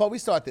listen, before we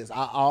start this,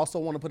 I also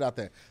want to put out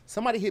there,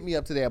 somebody hit me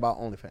up today about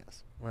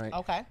OnlyFans, right?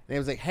 Okay. They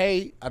was like,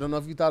 hey, I don't know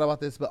if you thought about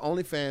this, but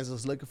OnlyFans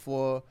is looking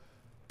for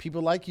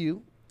people like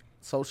you,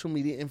 social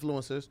media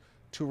influencers,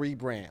 to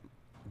rebrand.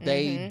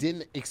 They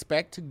didn't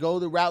expect to go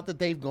the route that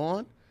they've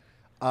gone.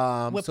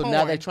 With So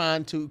now they're porn.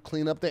 trying to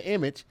clean up their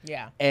image.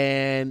 Yeah.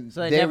 And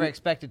So they never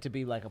expected to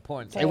be like a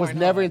porn site. it was Porn,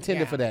 never huh?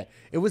 intended Yeah. for that.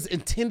 It was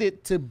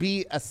intended to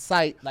be a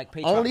site Like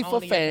Patreon. only for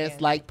Only fans,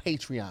 fans. like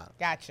Patreon.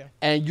 Gotcha.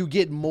 And you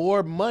get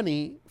more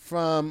money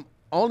from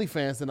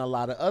OnlyFans than a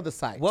lot of other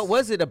sites. What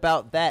was it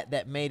about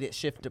that made it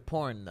shift to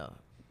porn though?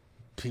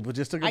 People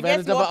just took I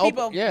advantage guess more of it.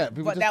 people,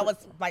 People but just that took-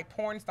 was like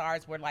porn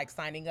stars were like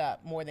signing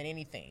up more than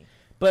anything.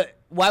 But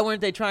why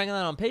weren't they trying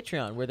that on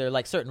Patreon? Were there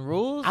like certain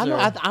rules? I know. or-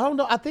 I don't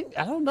know. I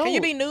don't know. Can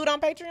you be nude on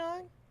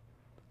Patreon?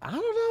 I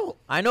don't know.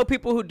 I know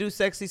people who do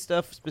sexy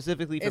stuff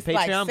specifically for It's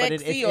like Patreon, but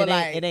sexy or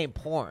like- it ain't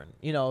porn.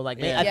 You know, like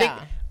Yeah. I think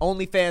Yeah.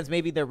 OnlyFans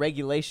maybe their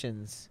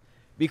regulations,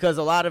 because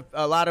a lot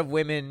of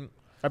women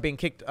are being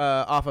kicked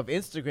off of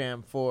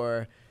Instagram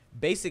for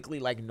basically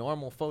like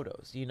normal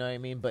photos. You know what I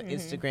mean? But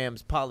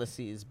Instagram's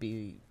policies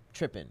be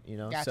tripping. You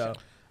know, Gotcha. so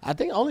I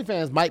think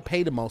OnlyFans might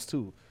pay the most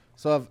too.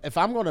 So if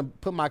I'm going to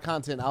put my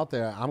content out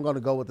there, I'm going to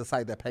go with the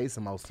site that pays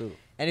the most too.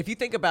 And if you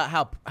think about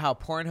how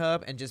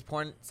Pornhub and just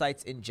porn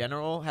sites in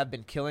general have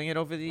been killing it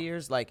over the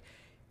years, like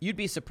you'd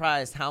be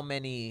surprised how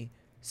many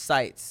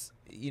sites,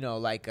 you know,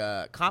 like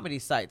comedy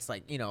sites,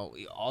 like, you know,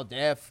 All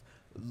Def,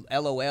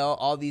 LOL,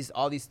 all these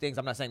things.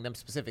 I'm not saying them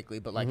specifically,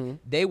 but like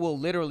they will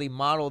literally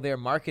model their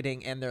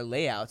marketing and their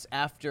layouts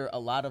after a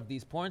lot of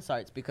these porn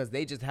sites because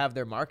they just have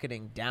their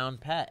marketing down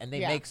pat and they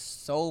make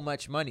so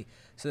much money.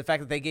 So the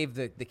fact that they gave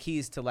the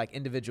keys to like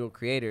individual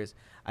creators,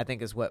 I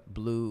think is what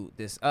blew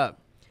this up.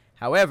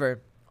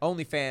 However,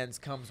 OnlyFans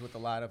comes with a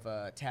lot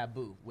of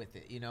taboo with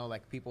it.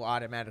 Like people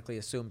automatically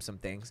assume some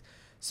things.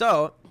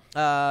 So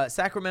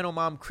Sacramento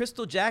mom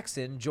Crystal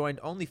Jackson joined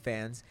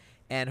OnlyFans,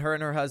 and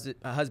her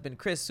husband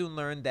Chris soon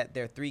learned that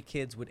their 3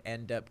 kids would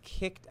end up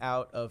kicked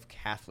out of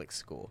Catholic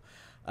school.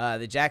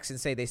 The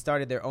Jacksons say they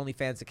started their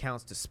OnlyFans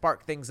accounts to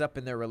spark things up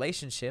in their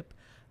relationship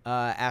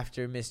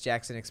after Miss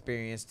Jackson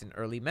experienced an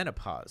early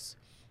menopause.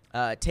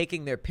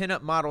 Taking their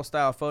pinup model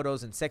style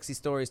photos and sexy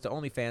stories to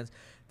OnlyFans,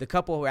 the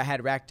couple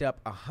had racked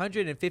up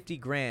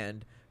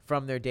 $150,000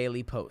 from their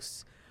daily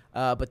posts.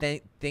 But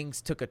then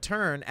things took a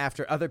turn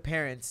after other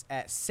parents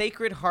at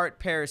Sacred Heart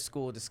Parish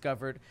School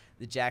discovered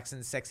the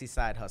Jackson's sexy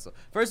side hustle.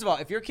 First of all,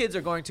 if your kids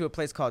are going to a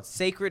place called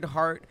Sacred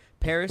Heart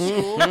Parish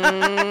School,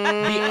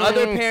 the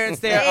other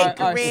parents there are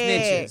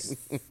snitches.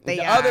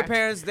 Other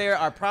parents there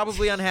are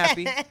probably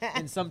unhappy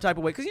in some type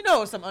of way.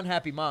 Because some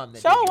unhappy mom.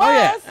 That was. Oh,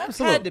 yeah.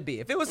 Absolutely. Had to be.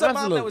 If it was some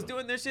mom that was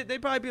doing their shit,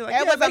 they'd probably be like,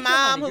 it was a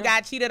mom money, who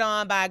got cheated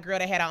on by a girl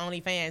that had an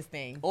OnlyFans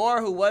thing. Or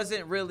who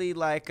wasn't really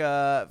like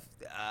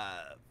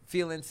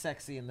feeling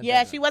sexy in the Yeah,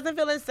 bedroom. she wasn't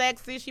feeling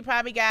sexy. She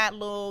probably got a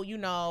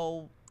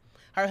little,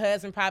 her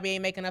husband probably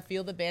ain't making her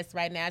feel the best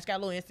right now. She got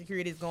a little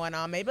insecurities going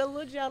on. Maybe a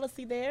little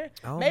jealousy there.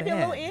 Maybe a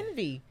little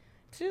envy,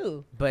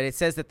 too. But it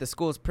says that the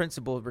school's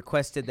principal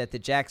requested that the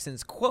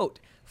Jacksons,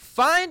 quote,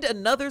 find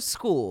another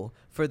school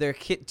for their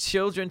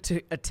children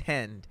to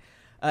attend.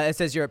 It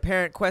says your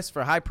apparent quest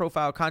for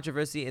high-profile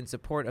controversy in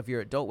support of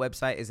your adult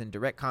website is in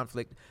direct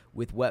conflict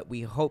with what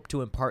we hope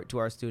to impart to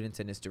our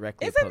students and is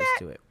directly opposed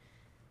to it.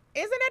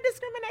 Isn't that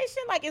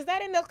discrimination? Like, is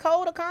that in the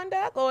code of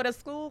conduct or the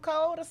school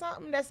code or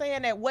something that's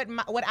saying that what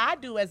I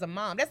do as a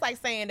mom? That's like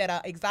saying that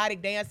an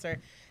exotic dancer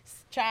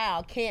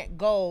child can't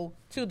go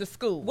to the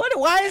school. What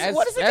is it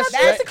got to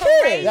do with the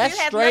crazy. kid? That's It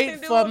has straight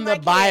nothing to do from with the my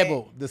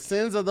Bible. kid. The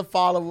sins of the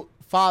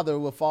father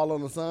will fall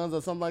on the sons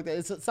or something like that.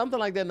 It's something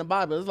like that in the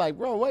Bible. It's like,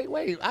 bro,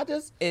 wait. I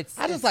just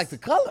like the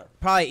color.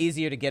 Probably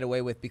easier to get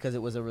away with because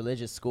it was a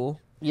religious school.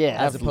 Yeah,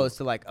 as absolutely. opposed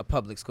to like a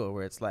public school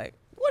where it's like,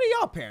 what are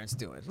y'all parents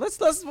doing? Let's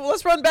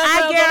run back.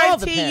 I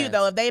guarantee you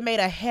though, if they made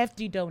a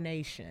hefty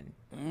donation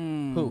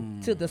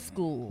to the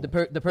school,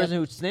 the person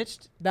who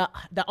snitched, the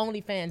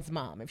OnlyFans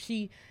mom, if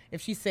she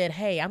said,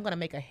 hey, I'm gonna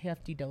make a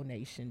hefty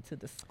donation to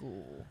the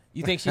school,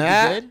 you think she'd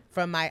be good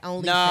from my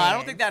OnlyFans? No, I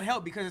don't think that'd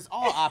help because it's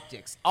all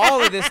optics.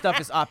 All of this stuff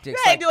is optics.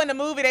 They doing the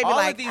movie, they be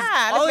like,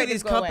 all of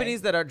these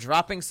companies that are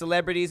dropping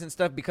celebrities and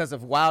stuff because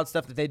of wild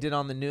stuff that they did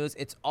on the news,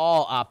 it's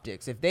all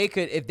optics. If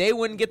they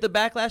wouldn't get the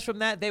backlash from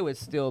that, they would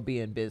still be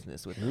in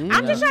business with them.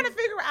 I'm just trying to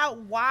figure out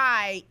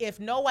why, if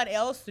no one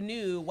else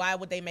knew, why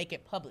would they make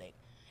it public?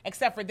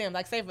 Except for them.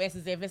 Like, say, for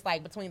instance, if it's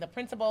like between the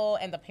principal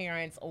and the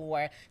parents,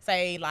 or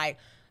say, like,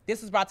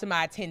 this was brought to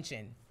my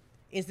attention.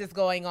 Is this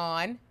going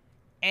on?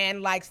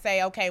 And, like,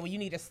 say, okay, well, you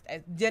need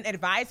to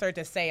advise her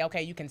to say,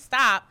 okay, you can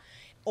stop.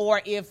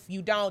 Or if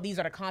you don't, these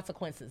are the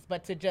consequences.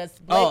 But to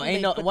just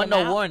ain't no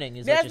warning.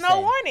 Is there's what no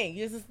saying. warning.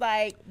 It's just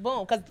like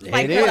boom. Because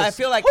like, I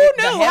feel like who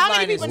the knew? How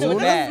many headline people is knew? too This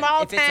is a bad.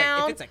 small If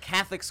town. it's a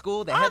Catholic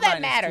school, the all that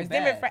headline matters. is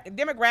too bad.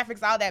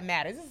 Demographics, all that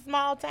matters. This is a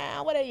small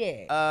town. What are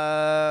you?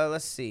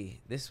 Let's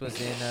see. This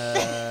was in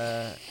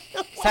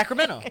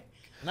Sacramento,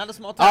 not a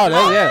small town.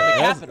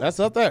 That's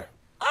up there.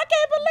 I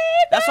can't believe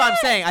that. That's what I'm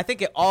saying. I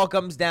think it all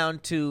comes down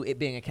to it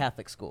being a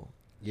Catholic school.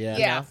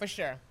 Yeah, for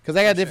sure. Because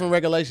they got different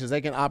regulations.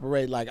 They can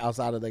operate like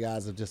outside of the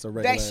guys of just a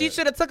regular. That she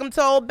should have took them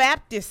to Old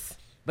Baptist.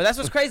 But that's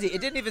what's crazy. It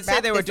didn't even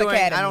say they were Baptist doing.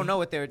 Academy. I don't know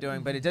what they were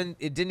doing, but it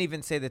didn't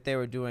even say that they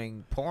were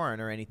doing porn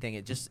or anything.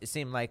 It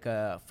seemed like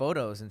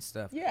photos and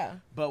stuff. Yeah.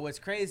 But what's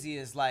crazy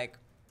is like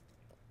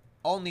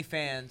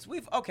OnlyFans.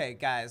 Okay,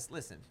 guys,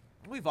 listen.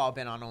 We've all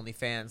been on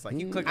OnlyFans. Like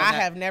you click on I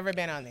that. have never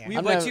been on there.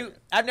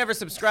 I've never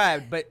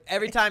subscribed, but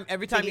every time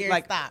you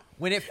like stop.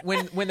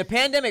 when the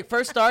pandemic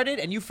first started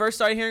and you first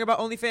started hearing about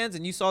OnlyFans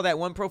and you saw that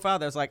one profile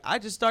that was like, I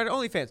just started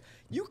OnlyFans.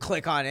 You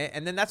click on it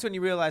and then that's when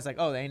you realize like,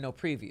 oh, there ain't no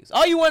previews.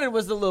 All you wanted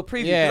was the little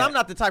preview. Yeah. Because I'm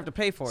not the type to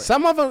pay for it.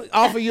 Some of them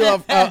offer you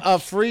a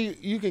free.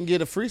 You can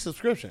get a free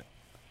subscription.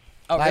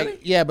 Oh, like, really?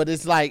 Yeah, but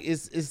it's like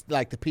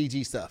the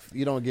PG stuff.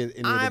 You don't get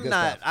any of the good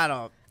stuff.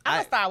 I'm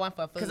gonna start one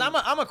for food. Because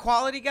I'm a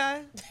quality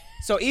guy.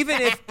 So even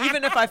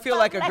if I feel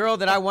like a girl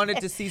that I wanted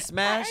to see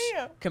smash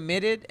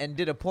committed and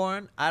did a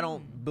porn, I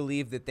don't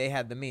believe that they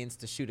had the means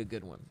to shoot a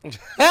good one. You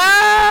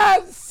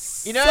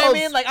know what I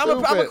mean? Like I'm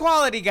a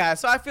quality guy,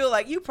 so I feel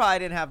like you probably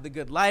didn't have the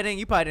good lighting,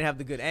 you probably didn't have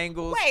the good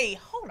angles. Wait,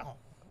 hold on.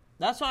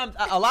 That's why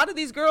a lot of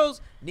these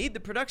girls need the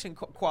production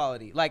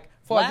quality, like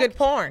For a good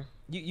porn.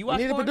 You watch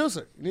You need porn? a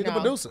producer. You need a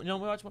producer. You don't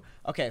watch porn?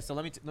 Okay, so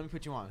let me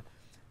put you on.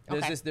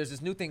 There's Okay.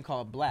 this new thing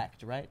called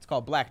Blacked, right? It's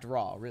called Blacked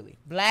Raw, really.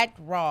 Black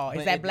raw. Is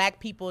But that it- black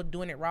people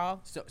doing it raw?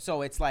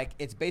 So it's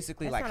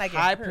basically That's like not like it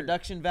high hurt.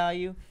 production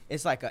value.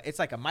 It's like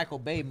a Michael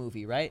Bay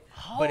movie, right?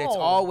 But it's Oh.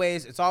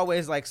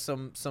 always like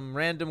some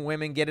random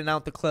women getting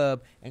out the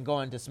club and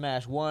going to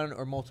smash one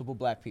or multiple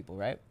black people,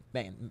 right?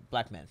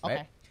 Black men, right?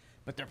 Okay.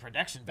 But their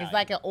production value. It's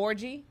like an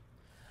orgy.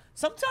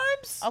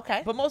 Sometimes.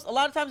 Okay. But a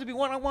lot of times it'd be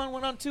 1-on-1,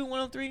 1-on-2,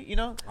 1-on-3, you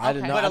know? I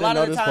didn't know. But I a lot didn't of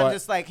know the this times part.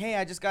 it's like, hey,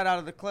 I just got out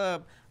of the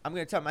club. I'm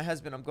going to tell my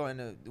husband I'm going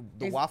to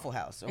the Waffle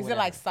House. Or Is whatever.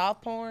 it like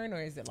soft porn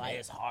or is it like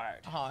It's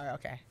hard. hard?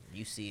 Okay.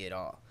 You see it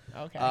all.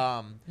 Okay.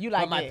 You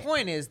like but my it.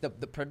 point is the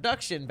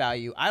production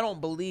value. I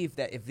don't believe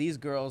that if these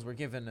girls were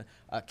given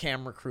a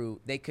camera crew,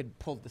 they could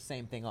pull the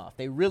same thing off.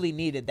 They really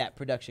needed that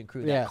production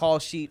crew, Yeah. that call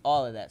sheet,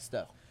 all of that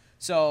stuff.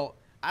 So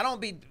I don't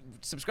be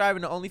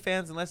subscribing to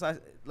OnlyFans unless I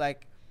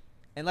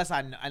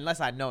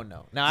know.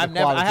 Now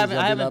I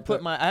haven't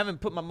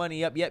put my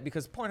money up yet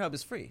because Pornhub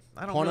is free.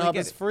 I don't really Pornhub get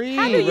is it. free,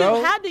 How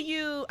bro. do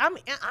you,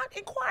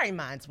 inquiring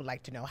minds would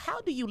like to know,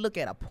 how do you look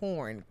at a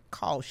porn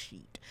call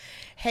sheet?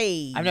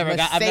 Hey, I've never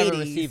Mercedes,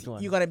 received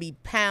one. You're going to be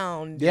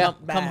pound. Yeah.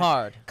 Come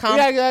hard. You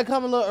gotta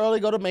come a little early,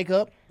 go to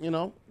makeup, you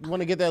know. You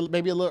want to get there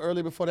maybe a little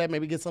early before that,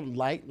 maybe get something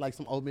light, like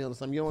some oatmeal or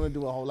something. You don't want to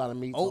do a whole lot of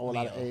meat, a whole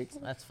lot of eggs.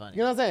 That's funny.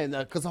 You know what I'm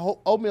saying? Because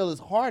oatmeal is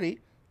hearty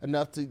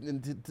enough to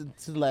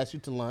last you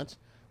to lunch,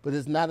 but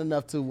it's not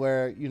enough to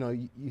where, you know,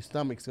 your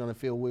stomach's going to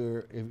feel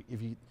weird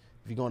if you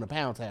go into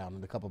Pound Town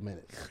in a couple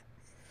minutes.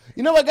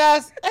 You know what,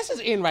 guys? That's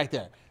just in right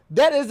there.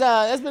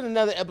 That's been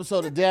another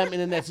episode of Damn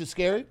Internet Too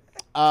Scary.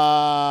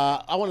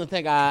 I want to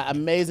thank our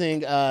amazing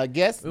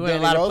guest, We went a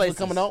Dannie lot of Rose, for places.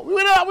 coming on. We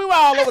were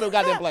all over the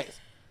goddamn place.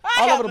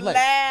 I All have over the place.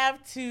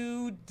 laughed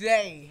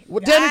today.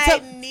 Well, Danny, I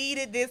tell-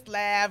 needed this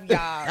laugh, y'all.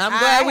 I'm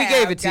glad we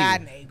gave it to you.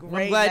 gotten a I'm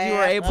great glad you were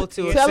laugh able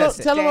to again Tell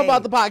access it. them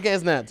about the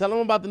podcast now. Tell them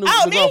about the new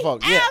Oh, the grown me?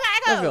 folks. Oh, Yeah, okay,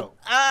 let's go.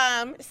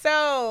 go.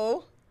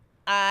 So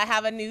I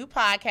have a new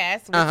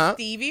podcast with Uh-huh.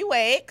 Stevie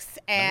Wakes,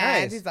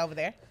 and Nice. he's over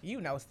there.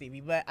 You know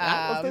Stevie, but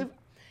I know Stevie.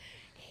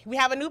 we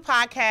have a new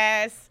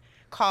podcast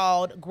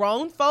called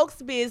Grown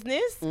Folks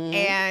Business, Mm-hmm.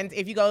 and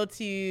if you go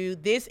to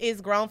This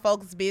Is Grown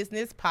Folks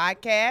Business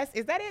podcast,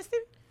 is that it,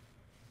 Stevie?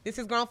 This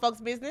is Grown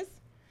Folks Business.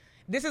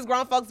 This is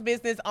Grown Folks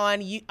Business on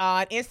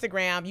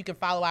Instagram. You can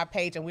follow our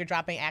page, and we're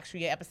dropping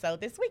actually an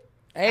episode this week.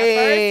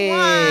 Hey.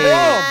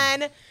 Our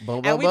first one.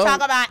 Boom, And we boom, talk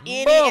boom. about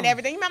any Boom. and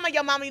everything. You remember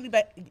your mama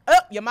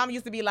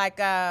used to be like,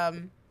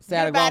 Saturday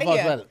get Grown outta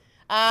Folks here.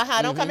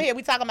 Better. Don't come here.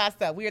 We talking about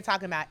stuff. We are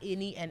talking about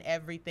any and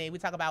everything. We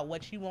talk about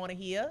what you want to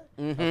hear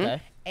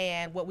Okay.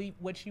 and what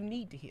you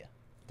need to hear.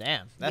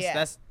 Damn. Yeah.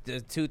 That's the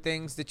two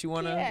things that you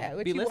want to Yeah,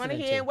 what be you want to listening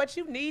hear to. and what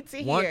you need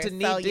to Want hear. to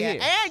need to hear.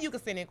 And you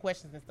can send in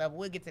questions and stuff.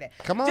 We'll get to that.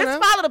 Come on Just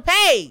now. follow the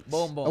page.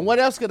 Boom, boom. And what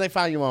else can they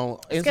find you on?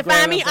 Instagram You can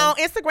find me and on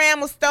stuff?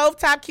 Instagram with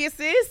Stovetop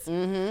Kisses.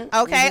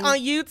 Okay, on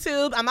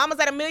YouTube. I'm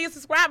almost at 1 million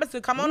subscribers, so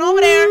come on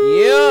over there.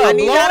 Yeah, I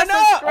need y'all to blowing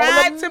up.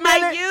 subscribe to my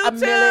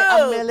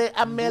YouTube.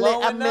 A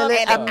million.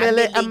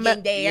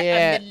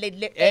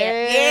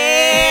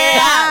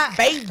 Yeah,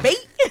 baby.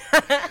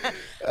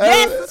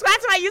 Yes, subscribe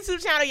to my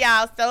YouTube channel,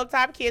 y'all.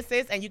 Stovetop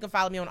Kisses, and you can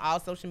follow me on all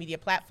social media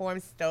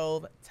platforms.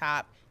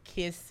 Stovetop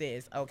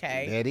Kisses.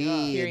 Okay. That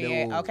is,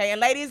 Period. dude. Okay,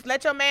 and ladies,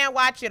 let your man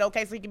watch it.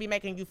 Okay, so he can be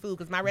making you food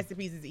because my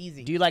recipes is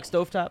easy. Do you like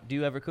stovetop? Do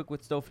you ever cook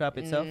with stovetop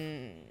itself?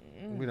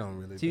 We don't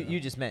really. So you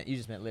just meant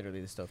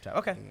literally the stovetop.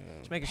 Okay.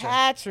 Just making sure.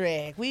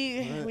 Patrick,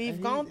 we've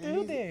gone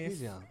through this.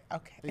 He's young.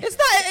 Okay. It's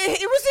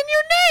not. It was in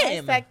your name.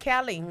 It's that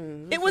Kelly.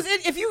 It was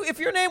if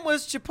your name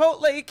was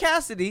Chipotle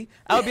Cassidy,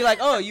 I would be like,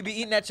 oh, you be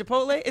eating that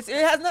Chipotle. It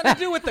has nothing to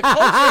do with the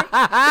culture.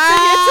 It's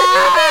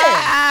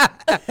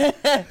in your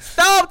name.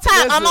 Stove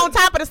top. I'm on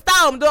top of the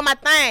stove. I'm doing my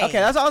thing. Okay,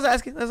 that's all I was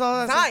asking. That's all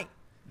I was asking. Fine.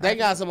 Thank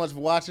y'all so much for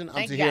watching. I'm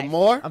Thank to you hear guys.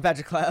 more. I'm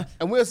Patrick Cloud.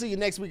 And we'll see you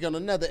next week on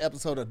another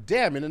episode of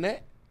Damn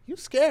Internet. You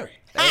scary.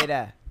 Hey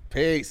there.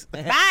 Peace.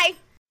 Bye.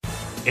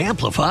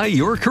 Amplify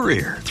your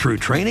career through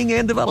training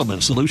and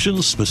development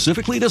solutions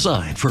specifically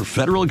designed for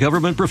federal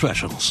government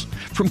professionals.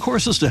 From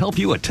courses to help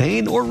you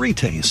attain or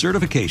retain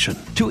certification,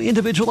 to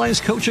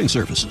individualized coaching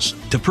services,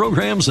 to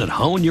programs that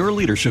hone your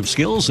leadership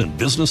skills and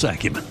business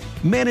acumen,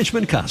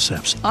 Management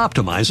Concepts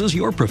optimizes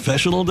your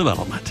professional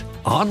development.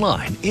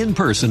 Online, in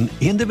person,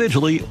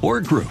 individually, or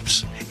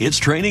groups, it's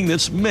training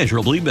that's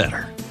measurably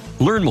better.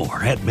 Learn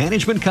more at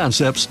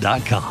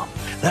managementconcepts.com.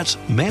 That's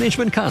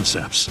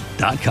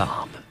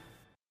managementconcepts.com.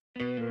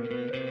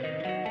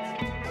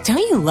 Don't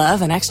you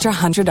love an extra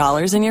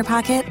 $100 in your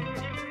pocket?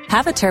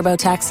 Have a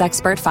TurboTax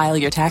expert file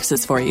your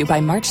taxes for you by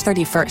March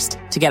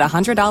 31st to get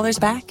 $100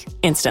 back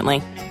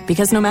instantly.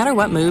 Because no matter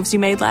what moves you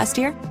made last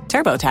year,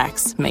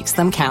 TurboTax makes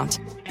them count.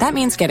 That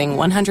means getting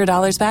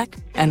 $100 back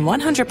and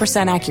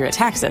 100% accurate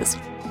taxes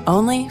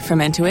only from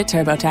Intuit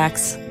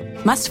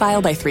TurboTax. Must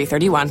file by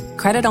 3/31.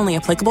 Credit only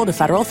applicable to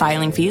federal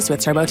filing fees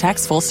with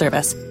TurboTax full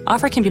service.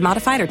 Offer can be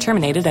modified or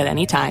terminated at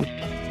any time.